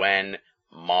word, When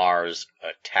Mars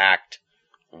Attacked.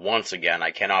 Once again, I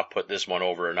cannot put this one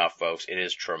over enough, folks. It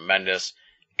is tremendous.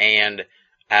 And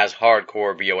as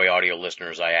hardcore BOA Audio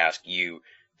listeners, I ask you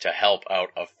to help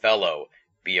out a fellow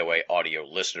BOA Audio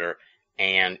listener,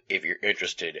 and if you're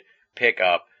interested, pick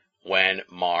up When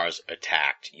Mars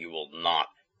Attacked. You will not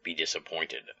be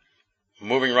disappointed.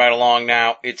 Moving right along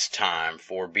now, it's time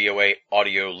for BOA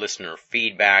Audio listener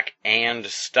feedback, and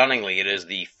stunningly, it is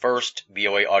the first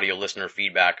BOA Audio listener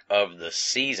feedback of the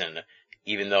season,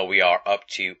 even though we are up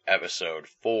to episode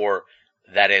 4.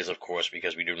 That is, of course,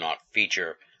 because we do not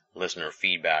feature listener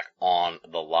feedback on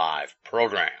the live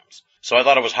programs. So I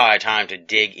thought it was high time to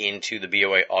dig into the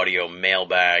BOA Audio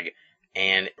mailbag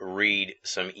and read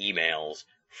some emails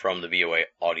from the BOA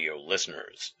Audio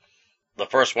listeners. The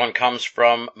first one comes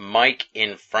from Mike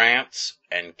in France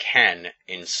and Ken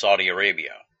in Saudi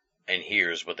Arabia, and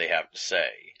here's what they have to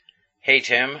say. Hey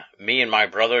Tim, me and my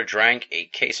brother drank a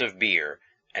case of beer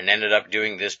and ended up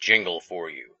doing this jingle for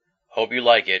you. Hope you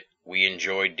like it. We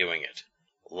enjoyed doing it.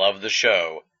 Love the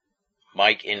show.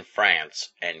 Mike in France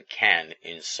and Ken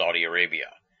in Saudi Arabia.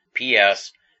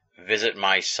 P.S. Visit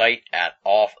my site at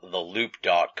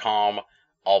offtheloop.com.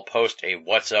 I'll post a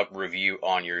What's Up review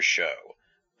on your show.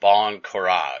 Bon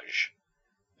courage.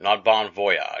 Not bon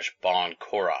voyage, bon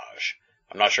courage.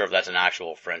 I'm not sure if that's an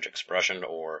actual French expression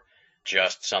or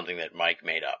just something that Mike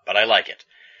made up, but I like it.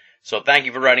 So thank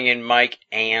you for writing in, Mike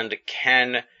and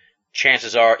Ken.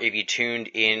 Chances are, if you tuned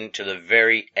in to the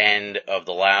very end of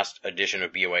the last edition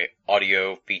of BOA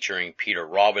Audio featuring Peter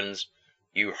Robbins,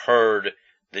 you heard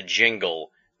the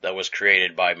jingle that was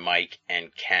created by Mike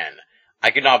and Ken.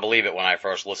 I could not believe it when I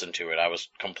first listened to it. I was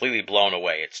completely blown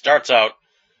away. It starts out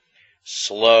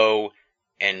slow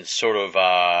and sort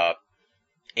of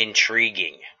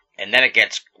intriguing, and then it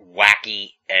gets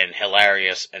wacky and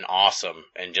hilarious and awesome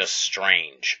and just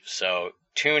strange. So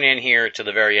tune in here to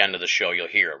the very end of the show. You'll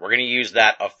hear it. We're going to use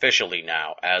that officially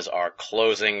now as our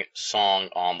closing song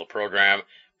on the program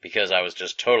because I was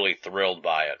just totally thrilled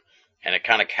by it. And it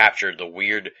kind of captured the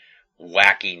weird,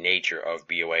 wacky nature of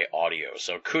BOA Audio.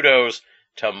 So kudos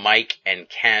to Mike and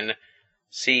Ken.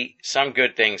 See, some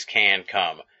good things can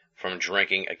come from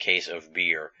drinking a case of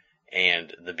beer.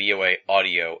 And the BOA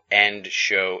Audio end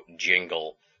show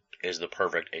jingle is the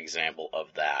perfect example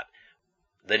of that.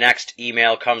 The next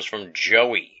email comes from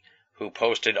Joey, who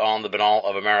posted on the Banal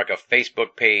of America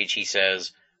Facebook page. He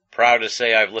says, proud to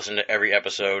say I've listened to every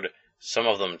episode, some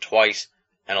of them twice,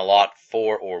 and a lot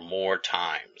 4 or more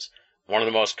times. One of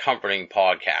the most comforting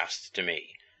podcasts to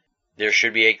me. There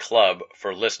should be a club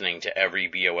for listening to every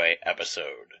BOA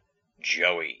episode.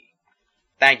 Joey.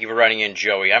 Thank you for writing in,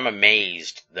 Joey. I'm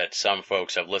amazed that some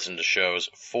folks have listened to shows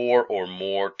 4 or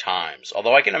more times.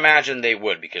 Although I can imagine they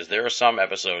would, because there are some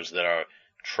episodes that are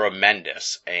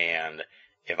tremendous, and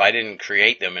if I didn't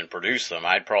create them and produce them,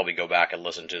 I'd probably go back and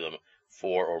listen to them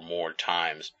 4 or more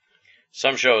times.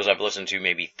 Some shows I've listened to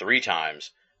maybe 3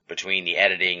 times between the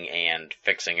editing and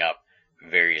fixing up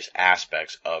various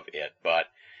aspects of it, but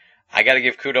I gotta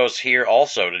give kudos here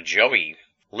also to Joey,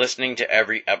 listening to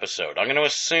every episode. I'm going to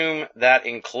assume that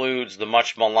includes the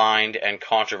much maligned and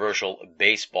controversial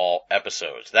baseball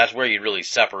episodes. That's where you really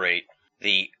separate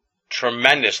the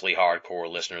tremendously hardcore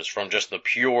listeners from just the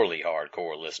purely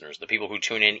hardcore listeners, the people who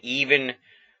tune in even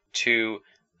to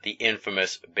the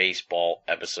infamous baseball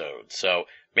episode. So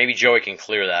maybe Joey can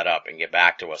clear that up and get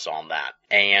back to us on that.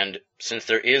 And since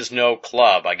there is no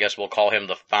club, I guess we'll call him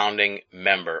the founding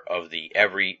member of the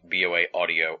Every BOA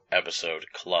Audio Episode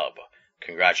Club.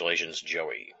 Congratulations,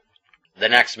 Joey. The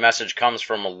next message comes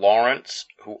from Lawrence,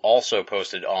 who also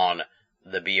posted on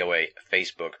the BOA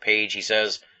Facebook page. He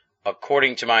says,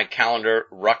 according to my calendar,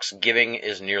 Rux Giving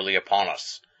is nearly upon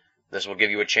us. This will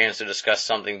give you a chance to discuss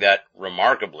something that,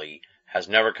 remarkably, has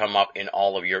never come up in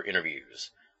all of your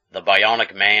interviews. The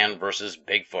Bionic Man versus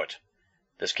Bigfoot.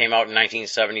 This came out in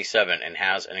 1977 and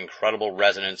has an incredible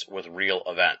resonance with real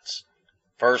events.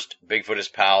 First, Bigfoot is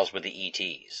pals with the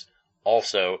ETs.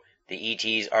 Also, the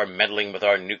ETs are meddling with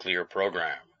our nuclear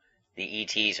program. The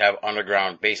ETs have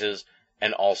underground bases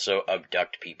and also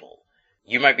abduct people.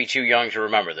 You might be too young to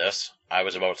remember this. I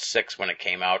was about 6 when it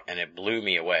came out and it blew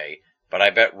me away, but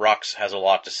I bet Rux has a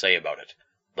lot to say about it.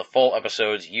 The full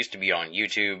episodes used to be on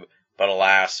YouTube, but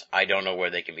alas, I don't know where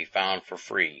they can be found for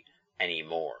free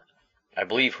anymore. I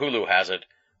believe Hulu has it,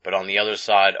 but on the other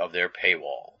side of their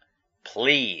paywall.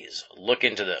 Please look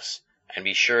into this, and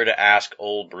be sure to ask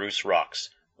old Bruce Rux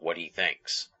what he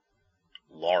thinks.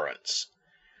 Lawrence.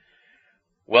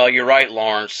 Well, you're right,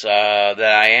 Lawrence, that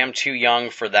I am too young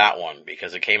for that one,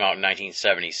 because it came out in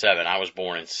 1977. I was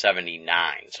born in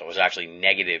 79, so it was actually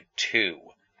 -2.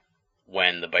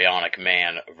 When the Bionic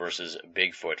Man versus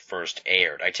Bigfoot first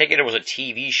aired. I take it was a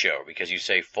TV show because you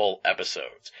say full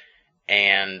episodes.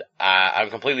 And I'm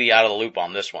completely out of the loop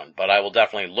on this one, but I will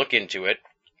definitely look into it.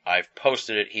 I've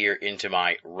posted it here into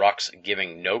my Rux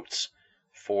Giving notes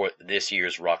for this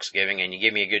year's Rux Giving, and you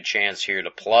give me a good chance here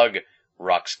to plug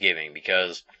Rux Giving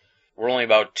because we're only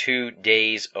about 2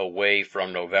 days away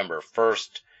from November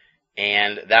 1st,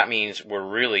 and that means we're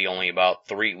really only about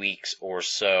 3 weeks or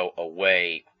so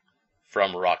away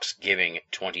from Rux Giving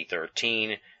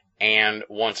 2013, and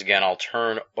once again I'll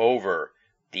turn over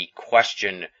the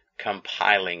question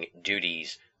compiling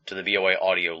duties to the BOA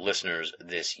Audio listeners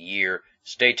this year.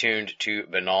 Stay tuned to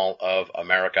Banal of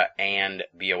America and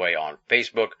BOA on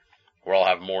Facebook, where I'll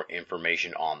have more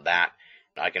information on that.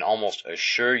 I can almost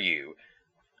assure you,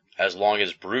 as long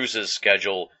as Bruce's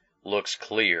schedule looks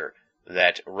clear,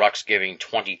 that Rux Giving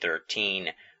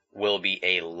 2013 will be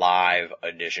a live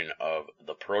edition of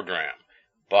the program.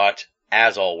 But,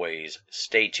 as always,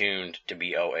 stay tuned to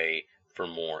BOA for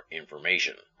more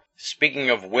information. Speaking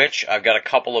of which, I've got a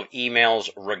couple of emails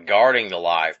regarding the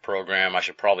live program. I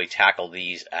should probably tackle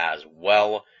these as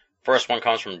well. First one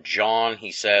comes from John.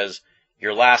 He says,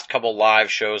 your last couple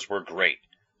live shows were great,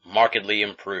 markedly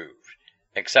improved.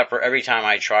 Except for every time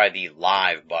I try the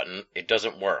live button, it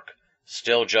doesn't work.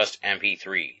 Still just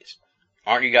MP3s.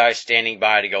 Aren't you guys standing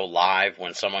by to go live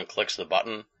when someone clicks the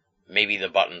button? Maybe the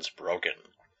button's broken.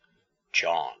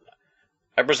 John.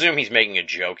 I presume he's making a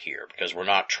joke here, because we're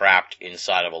not trapped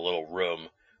inside of a little room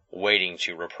waiting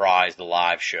to reprise the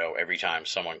live show every time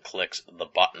someone clicks the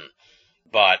button.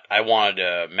 But I wanted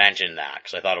to mention that,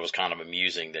 because I thought it was kind of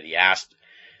amusing that he asked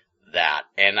that.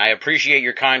 And I appreciate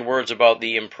your kind words about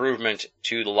the improvement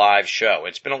to the live show.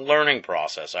 It's been a learning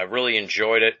process. I've really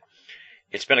enjoyed it.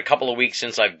 It's been a couple of weeks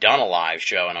since I've done a live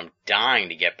show, and I'm dying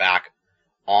to get back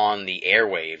on the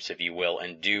airwaves, if you will,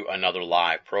 and do another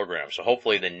live program. So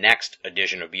hopefully the next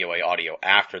edition of BOA Audio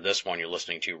after this one you're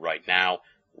listening to right now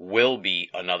will be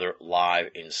another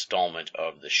live installment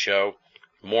of the show.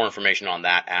 More information on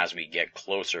that as we get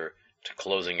closer to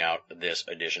closing out this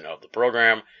edition of the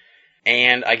program.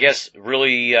 And I guess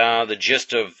really the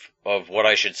gist of what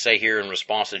I should say here in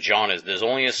response to John is there's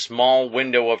only a small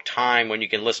window of time when you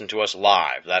can listen to us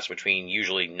live. That's between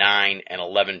usually 9 and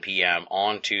 11 p.m.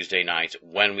 on Tuesday nights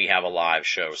when we have a live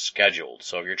show scheduled.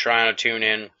 So if you're trying to tune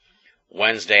in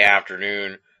Wednesday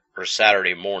afternoon or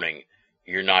Saturday morning,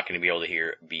 you're not going to be able to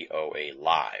hear BOA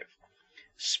live.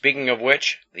 Speaking of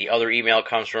which, the other email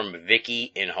comes from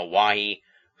Vicky in Hawaii,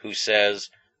 who says,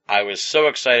 I was so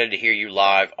excited to hear you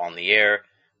live on the air,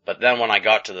 but then when I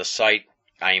got to the site,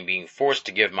 I am being forced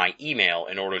to give my email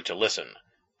in order to listen.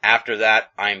 After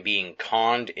that, I am being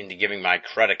conned into giving my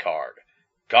credit card.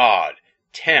 God,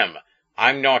 Tim,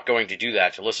 I'm not going to do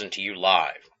that to listen to you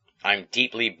live. I'm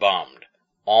deeply bummed,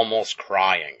 almost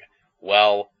crying.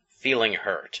 Well, feeling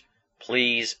hurt.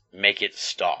 Please make it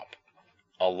stop.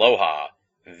 Aloha,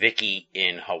 Vicky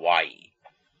in Hawaii.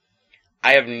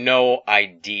 I have no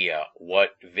idea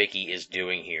what Vicky is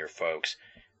doing here, folks.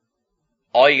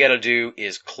 All you gotta do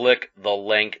is click the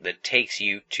link that takes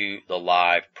you to the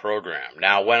live program.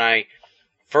 Now, when I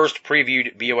first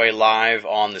previewed BOA Live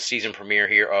on the season premiere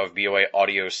here of BOA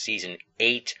Audio Season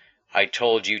 8, I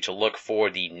told you to look for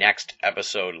the next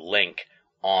episode link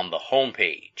on the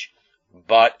homepage.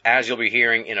 But as you'll be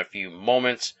hearing in a few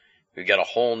moments, we've got a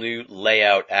whole new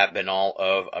layout at Binnall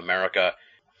of America.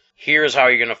 Here's how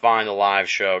you're going to find the live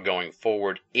show going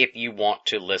forward if you want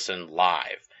to listen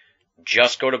live.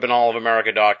 Just go to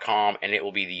binnallofamerica.com and it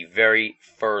will be the very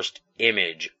first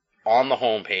image on the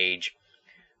homepage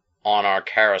on our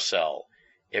carousel.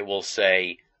 It will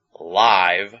say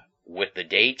live with the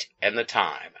date and the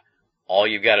time. All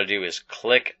you've got to do is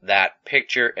click that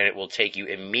picture and it will take you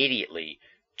immediately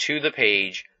to the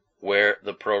page where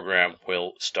the program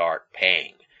will start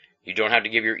paying. You don't have to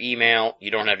give your email. You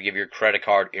don't have to give your credit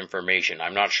card information.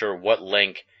 I'm not sure what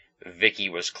link Vicky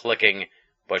was clicking,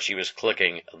 but she was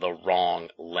clicking the wrong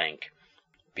link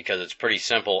because it's pretty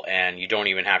simple and you don't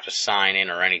even have to sign in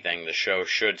or anything. The show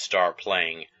should start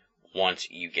playing once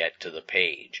you get to the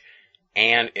page.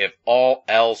 And if all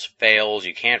else fails,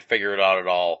 you can't figure it out at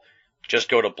all, just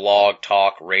go to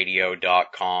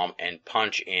blogtalkradio.com and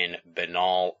punch in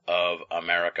Binnall of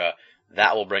America.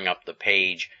 That will bring up the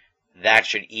page. That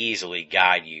should easily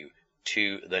guide you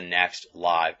to the next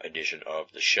live edition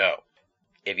of the show.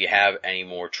 If you have any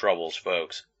more troubles,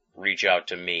 folks, reach out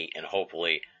to me and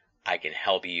hopefully I can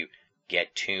help you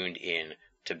get tuned in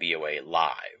to BOA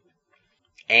Live.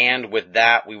 And with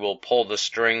that, we will pull the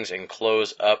strings and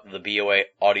close up the BOA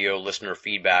audio listener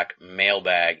feedback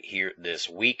mailbag here this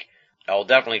week. I'll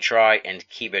definitely try and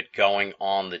keep it going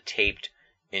on the taped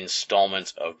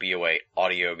installments of BOA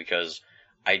audio because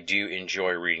I do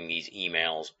enjoy reading these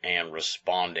emails and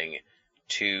responding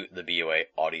to the BOA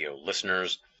audio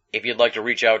listeners. If you'd like to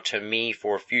reach out to me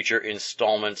for future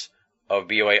installments of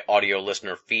BOA audio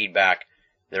listener feedback,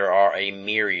 there are a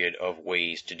myriad of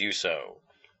ways to do so.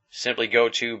 Simply go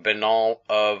to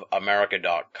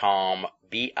binnallofamerica.com,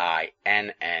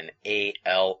 BINNALL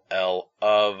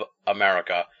of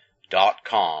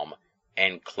America.com,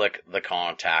 and click the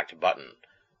contact button.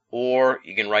 Or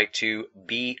you can write to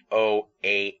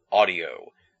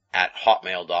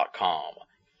boaaudio@hotmail.com.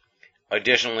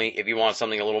 Additionally, if you want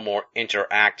something a little more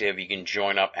interactive, you can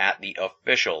join up at the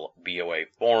official BOA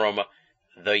forum,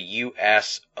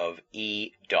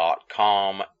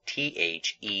 theusofe.com,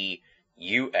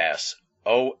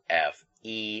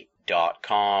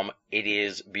 theusofe.com. It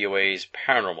is BOA's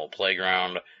paranormal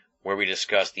playground where we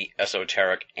discuss the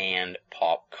esoteric and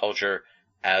pop culture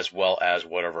as well as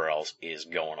whatever else is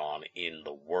going on in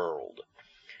the world.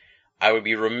 I would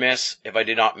be remiss if I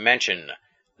did not mention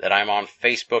that I'm on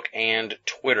Facebook and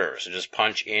Twitter, so just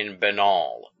punch in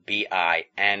Binnall, BINNALL.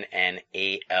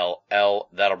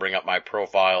 That'll bring up my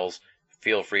profiles.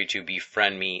 Feel free to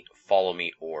befriend me, follow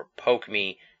me, or poke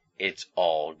me. It's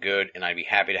all good, and I'd be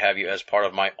happy to have you as part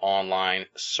of my online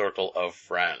circle of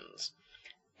friends.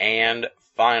 And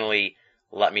finally,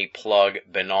 let me plug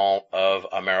Binnall of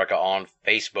America on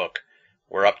Facebook.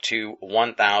 We're up to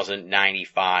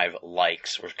 1,095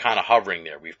 likes. We're kind of hovering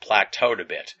there. We've plateaued a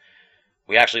bit.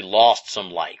 We actually lost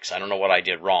some likes. I don't know what I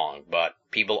did wrong, but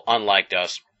people unliked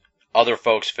us. Other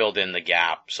folks filled in the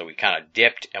gap, so we kind of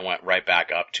dipped and went right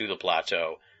back up to the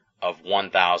plateau of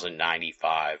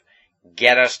 1,095.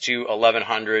 Get us to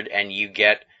 1,100 and you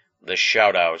get the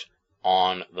shout out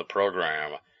on the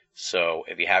program. So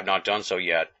if you have not done so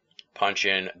yet, punch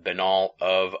in Binnall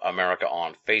of America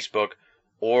on Facebook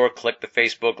or click the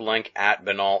Facebook link at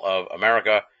Binnall of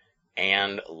America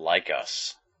and like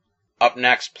us. Up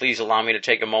next, please allow me to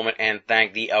take a moment and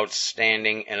thank the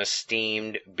outstanding and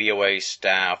esteemed BOA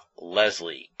staff,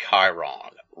 Leslie,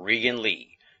 Chiron, Regan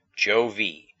Lee, Joe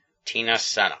V, Tina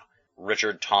Senna,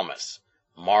 Richard Thomas,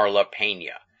 Marla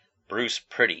Pena, Bruce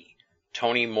Pretty,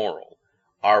 Tony Morrill,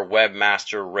 our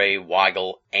webmaster Ray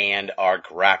Weigel, and our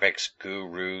graphics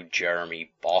guru Jeremy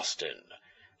Boston.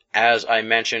 As I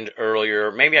mentioned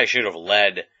earlier, maybe I should have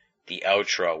led the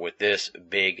outro with this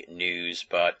big news,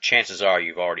 but chances are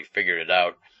you've already figured it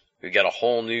out. We've got a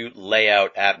whole new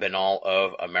layout at Binnall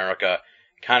of America,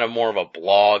 kind of more of a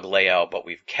blog layout, but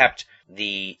we've kept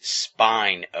the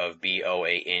spine of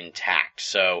BOA intact.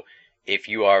 So if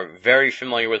you are very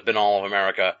familiar with Binnall of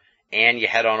America and you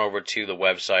head on over to the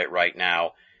website right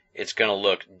now, it's going to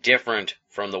look different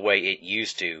from the way it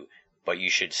used to, but you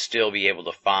should still be able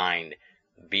to find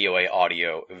BOA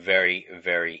audio very,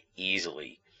 very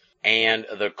easily. And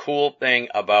the cool thing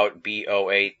about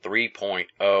BOA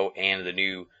 3.0 and the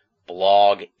new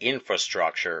blog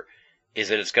infrastructure is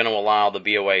that it's going to allow the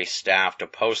BOA staff to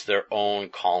post their own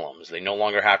columns. They no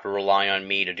longer have to rely on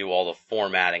me to do all the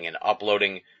formatting and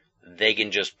uploading. They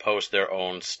can just post their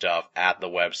own stuff at the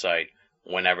website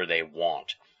whenever they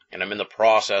want. And I'm in the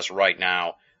process right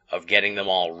now of getting them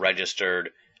all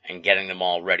registered and getting them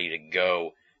all ready to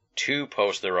go to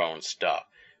post their own stuff.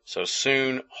 So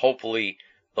soon, hopefully,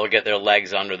 they'll get their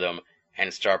legs under them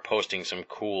and start posting some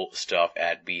cool stuff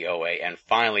at BOA. And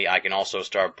finally, I can also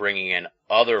start bringing in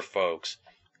other folks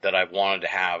that I've wanted to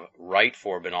have write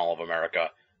for Binnall of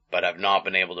America, but have not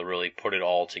been able to really put it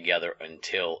all together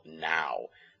until now.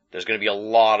 There's going to be a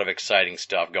lot of exciting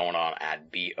stuff going on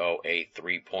at BOA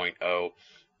 3.0,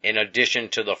 in addition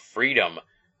to the freedom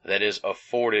that is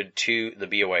afforded to the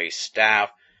BOA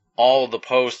staff. All of the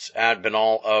posts at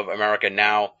Binnall of America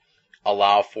now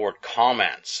allow for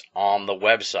comments on the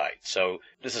website. So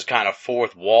this is kind of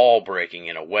fourth wall breaking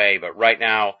in a way, but right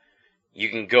now you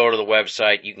can go to the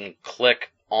website, you can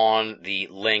click on the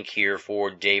link here for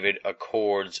David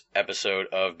Accord's episode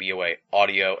of BOA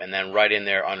Audio, and then right in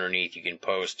there underneath you can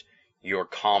post your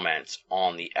comments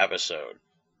on the episode.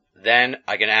 Then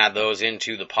I can add those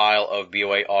into the pile of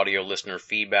BOA Audio listener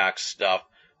feedback stuff,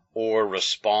 or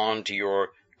respond to your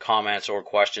comments or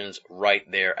questions right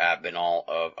there at Binnall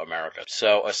of America.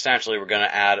 So essentially we're going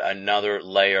to add another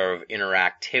layer of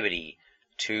interactivity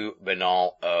to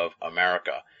Binnall of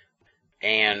America.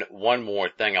 And one more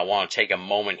thing, I want to take a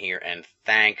moment here and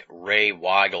thank Ray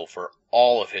Weigel for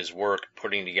all of his work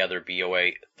putting together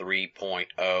BOA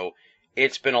 3.0.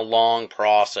 It's been a long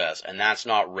process, and that's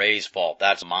not Ray's fault,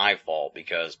 that's my fault,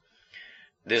 because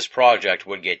this project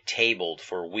would get tabled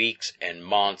for weeks and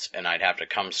months, and I'd have to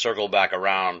come circle back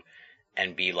around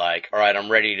and be like, all right,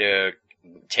 I'm ready to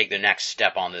take the next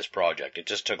step on this project. It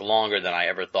just took longer than I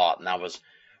ever thought, and that was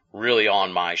really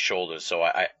on my shoulders. So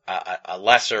a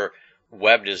lesser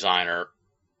web designer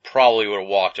probably would have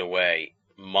walked away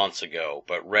months ago,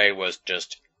 but Ray was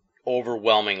just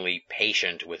overwhelmingly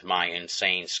patient with my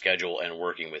insane schedule and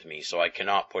working with me, so I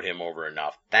cannot put him over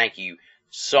enough. Thank you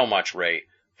so much, Ray,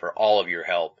 for all of your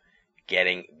help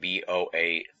getting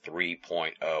BOA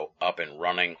 3.0 up and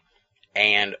running.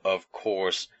 And, of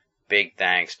course, big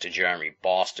thanks to Jeremy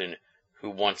Boston, who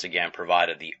once again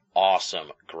provided the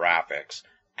awesome graphics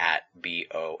at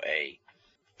BOA.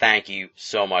 Thank you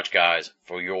so much, guys,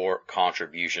 for your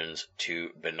contributions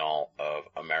to Binnall of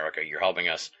America. You're helping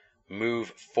us move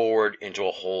forward into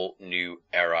a whole new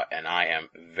era, and I am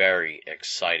very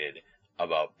excited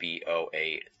about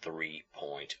BOA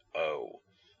 3.0.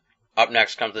 Up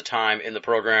next comes the time in the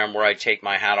program where I take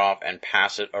my hat off and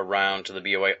pass it around to the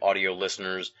BOA Audio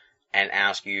listeners and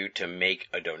ask you to make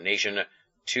a donation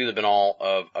to the Binnall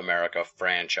of America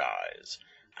franchise.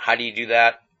 How do you do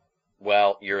that?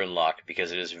 Well, you're in luck,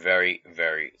 because it is very,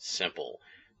 very simple.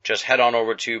 Just head on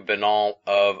over to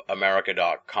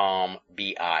binnallofamerica.com,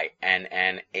 BINNALL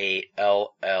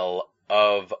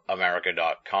of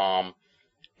America.com,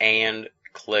 and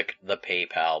click the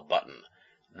PayPal button.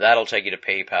 That'll take you to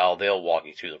PayPal. They'll walk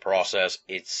you through the process.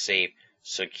 It's safe,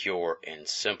 secure, and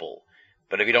simple.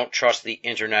 But if you don't trust the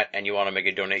internet and you want to make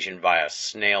a donation via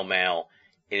snail mail,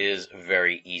 it is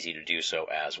very easy to do so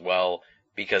as well,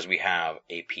 because we have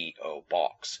a P.O.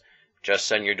 Box. Just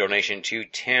send your donation to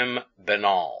Tim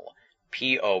Binnall,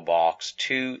 P.O. Box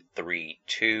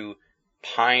 232,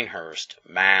 Pinehurst,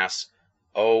 Mass.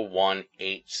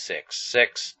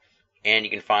 01866, and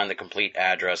you can find the complete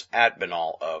address at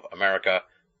Binnall of America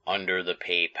under the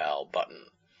PayPal button.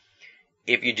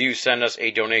 If you do send us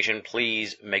a donation,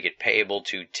 please make it payable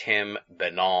to Tim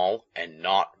Binnall and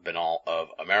not Binnall of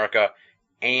America,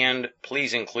 and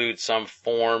please include some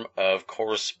form of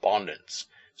correspondence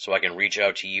so I can reach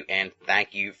out to you and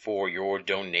thank you for your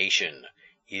donation,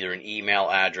 either an email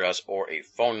address or a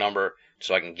phone number,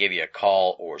 so I can give you a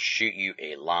call or shoot you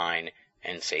a line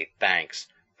and say thanks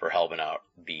for helping out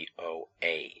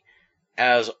BOA.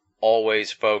 As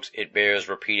always, folks, it bears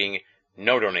repeating,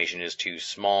 no donation is too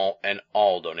small, and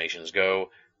all donations go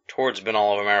towards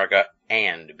Binnall of America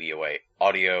and BOA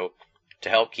Audio to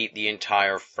help keep the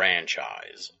entire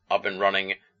franchise up and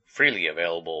running, freely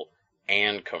available,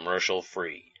 and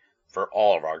commercial-free for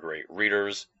all of our great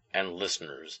readers and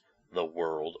listeners the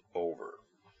world over.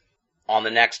 On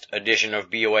the next edition of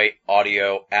BOA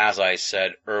Audio, as I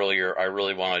said earlier, I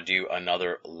really want to do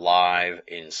another live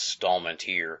installment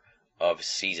here of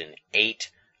Season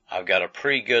 8. I've got a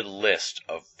pretty good list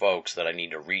of folks that I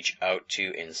need to reach out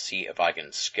to and see if I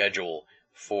can schedule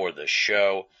for the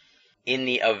show. In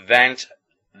the event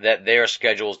that their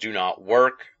schedules do not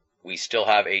work, we still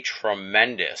have a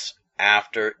tremendous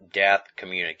after-death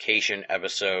communication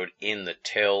episode in the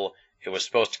till. It was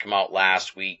supposed to come out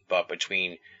last week, but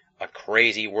between a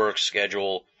crazy work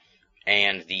schedule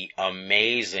and the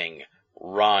amazing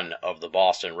run of the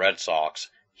Boston Red Sox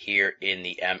here in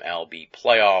the MLB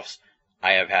playoffs,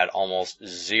 I have had almost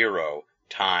zero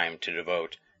time to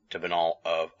devote to Binnall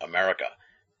of America.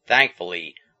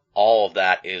 Thankfully, All of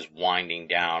that is winding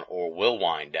down, or will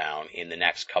wind down, in the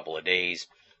next couple of days,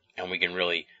 and we can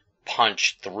really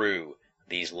punch through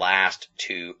these last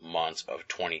 2 months of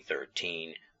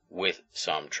 2013 with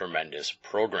some tremendous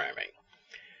programming.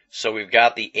 So we've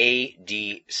got the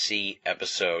ADC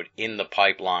episode in the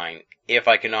pipeline. If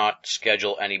I cannot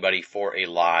schedule anybody for a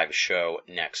live show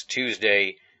next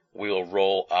Tuesday, we will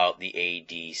roll out the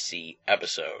ADC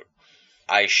episode.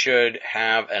 I should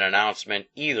have an announcement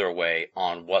either way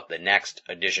on what the next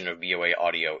edition of BOA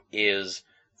Audio is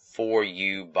for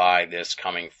you by this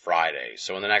coming Friday.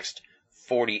 So in the next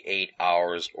 48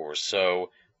 hours or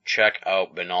so, check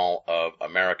out Binnall of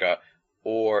America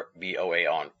or BOA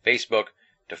on Facebook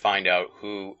to find out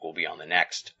who will be on the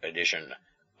next edition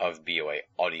of BOA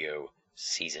Audio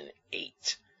Season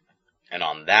 8. And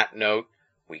on that note,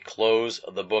 we close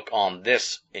the book on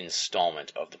this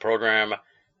installment of the program.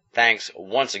 Thanks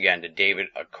once again to David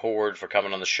Accord for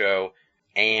coming on the show,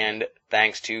 and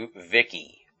thanks to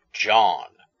Vicky, John,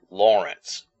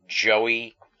 Lawrence,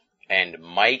 Joey, and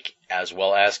Mike, as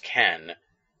well as Ken,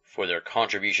 for their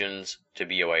contributions to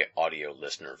BOA Audio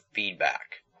listener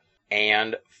feedback.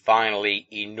 And finally,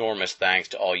 enormous thanks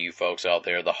to all you folks out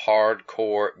there, the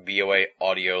hardcore BOA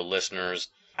Audio listeners.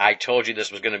 I told you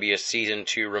this was going to be a season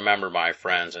to remember, my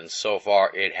friends, and so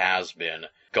far it has been.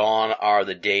 Gone are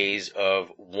the days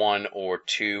of 1 or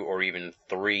 2 or even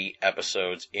 3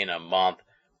 episodes in a month.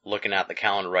 Looking at the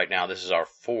calendar right now, this is our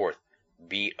 4th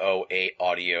BOA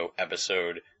Audio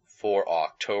episode for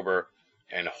October,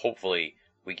 and hopefully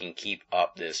we can keep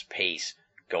up this pace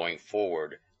going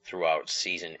forward throughout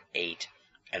Season 8.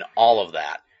 And all of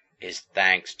that is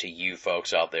thanks to you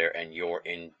folks out there and your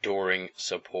enduring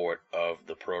support of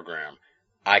the program.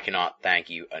 I cannot thank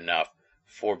you enough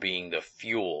for being the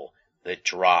fuel that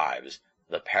drives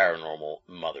the paranormal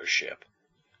mothership.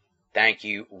 Thank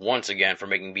you once again for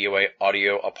making BOA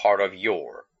Audio a part of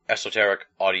your esoteric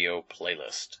audio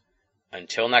playlist.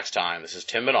 Until next time, this is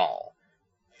Tim Binnall,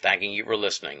 thanking you for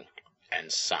listening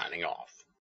and signing off.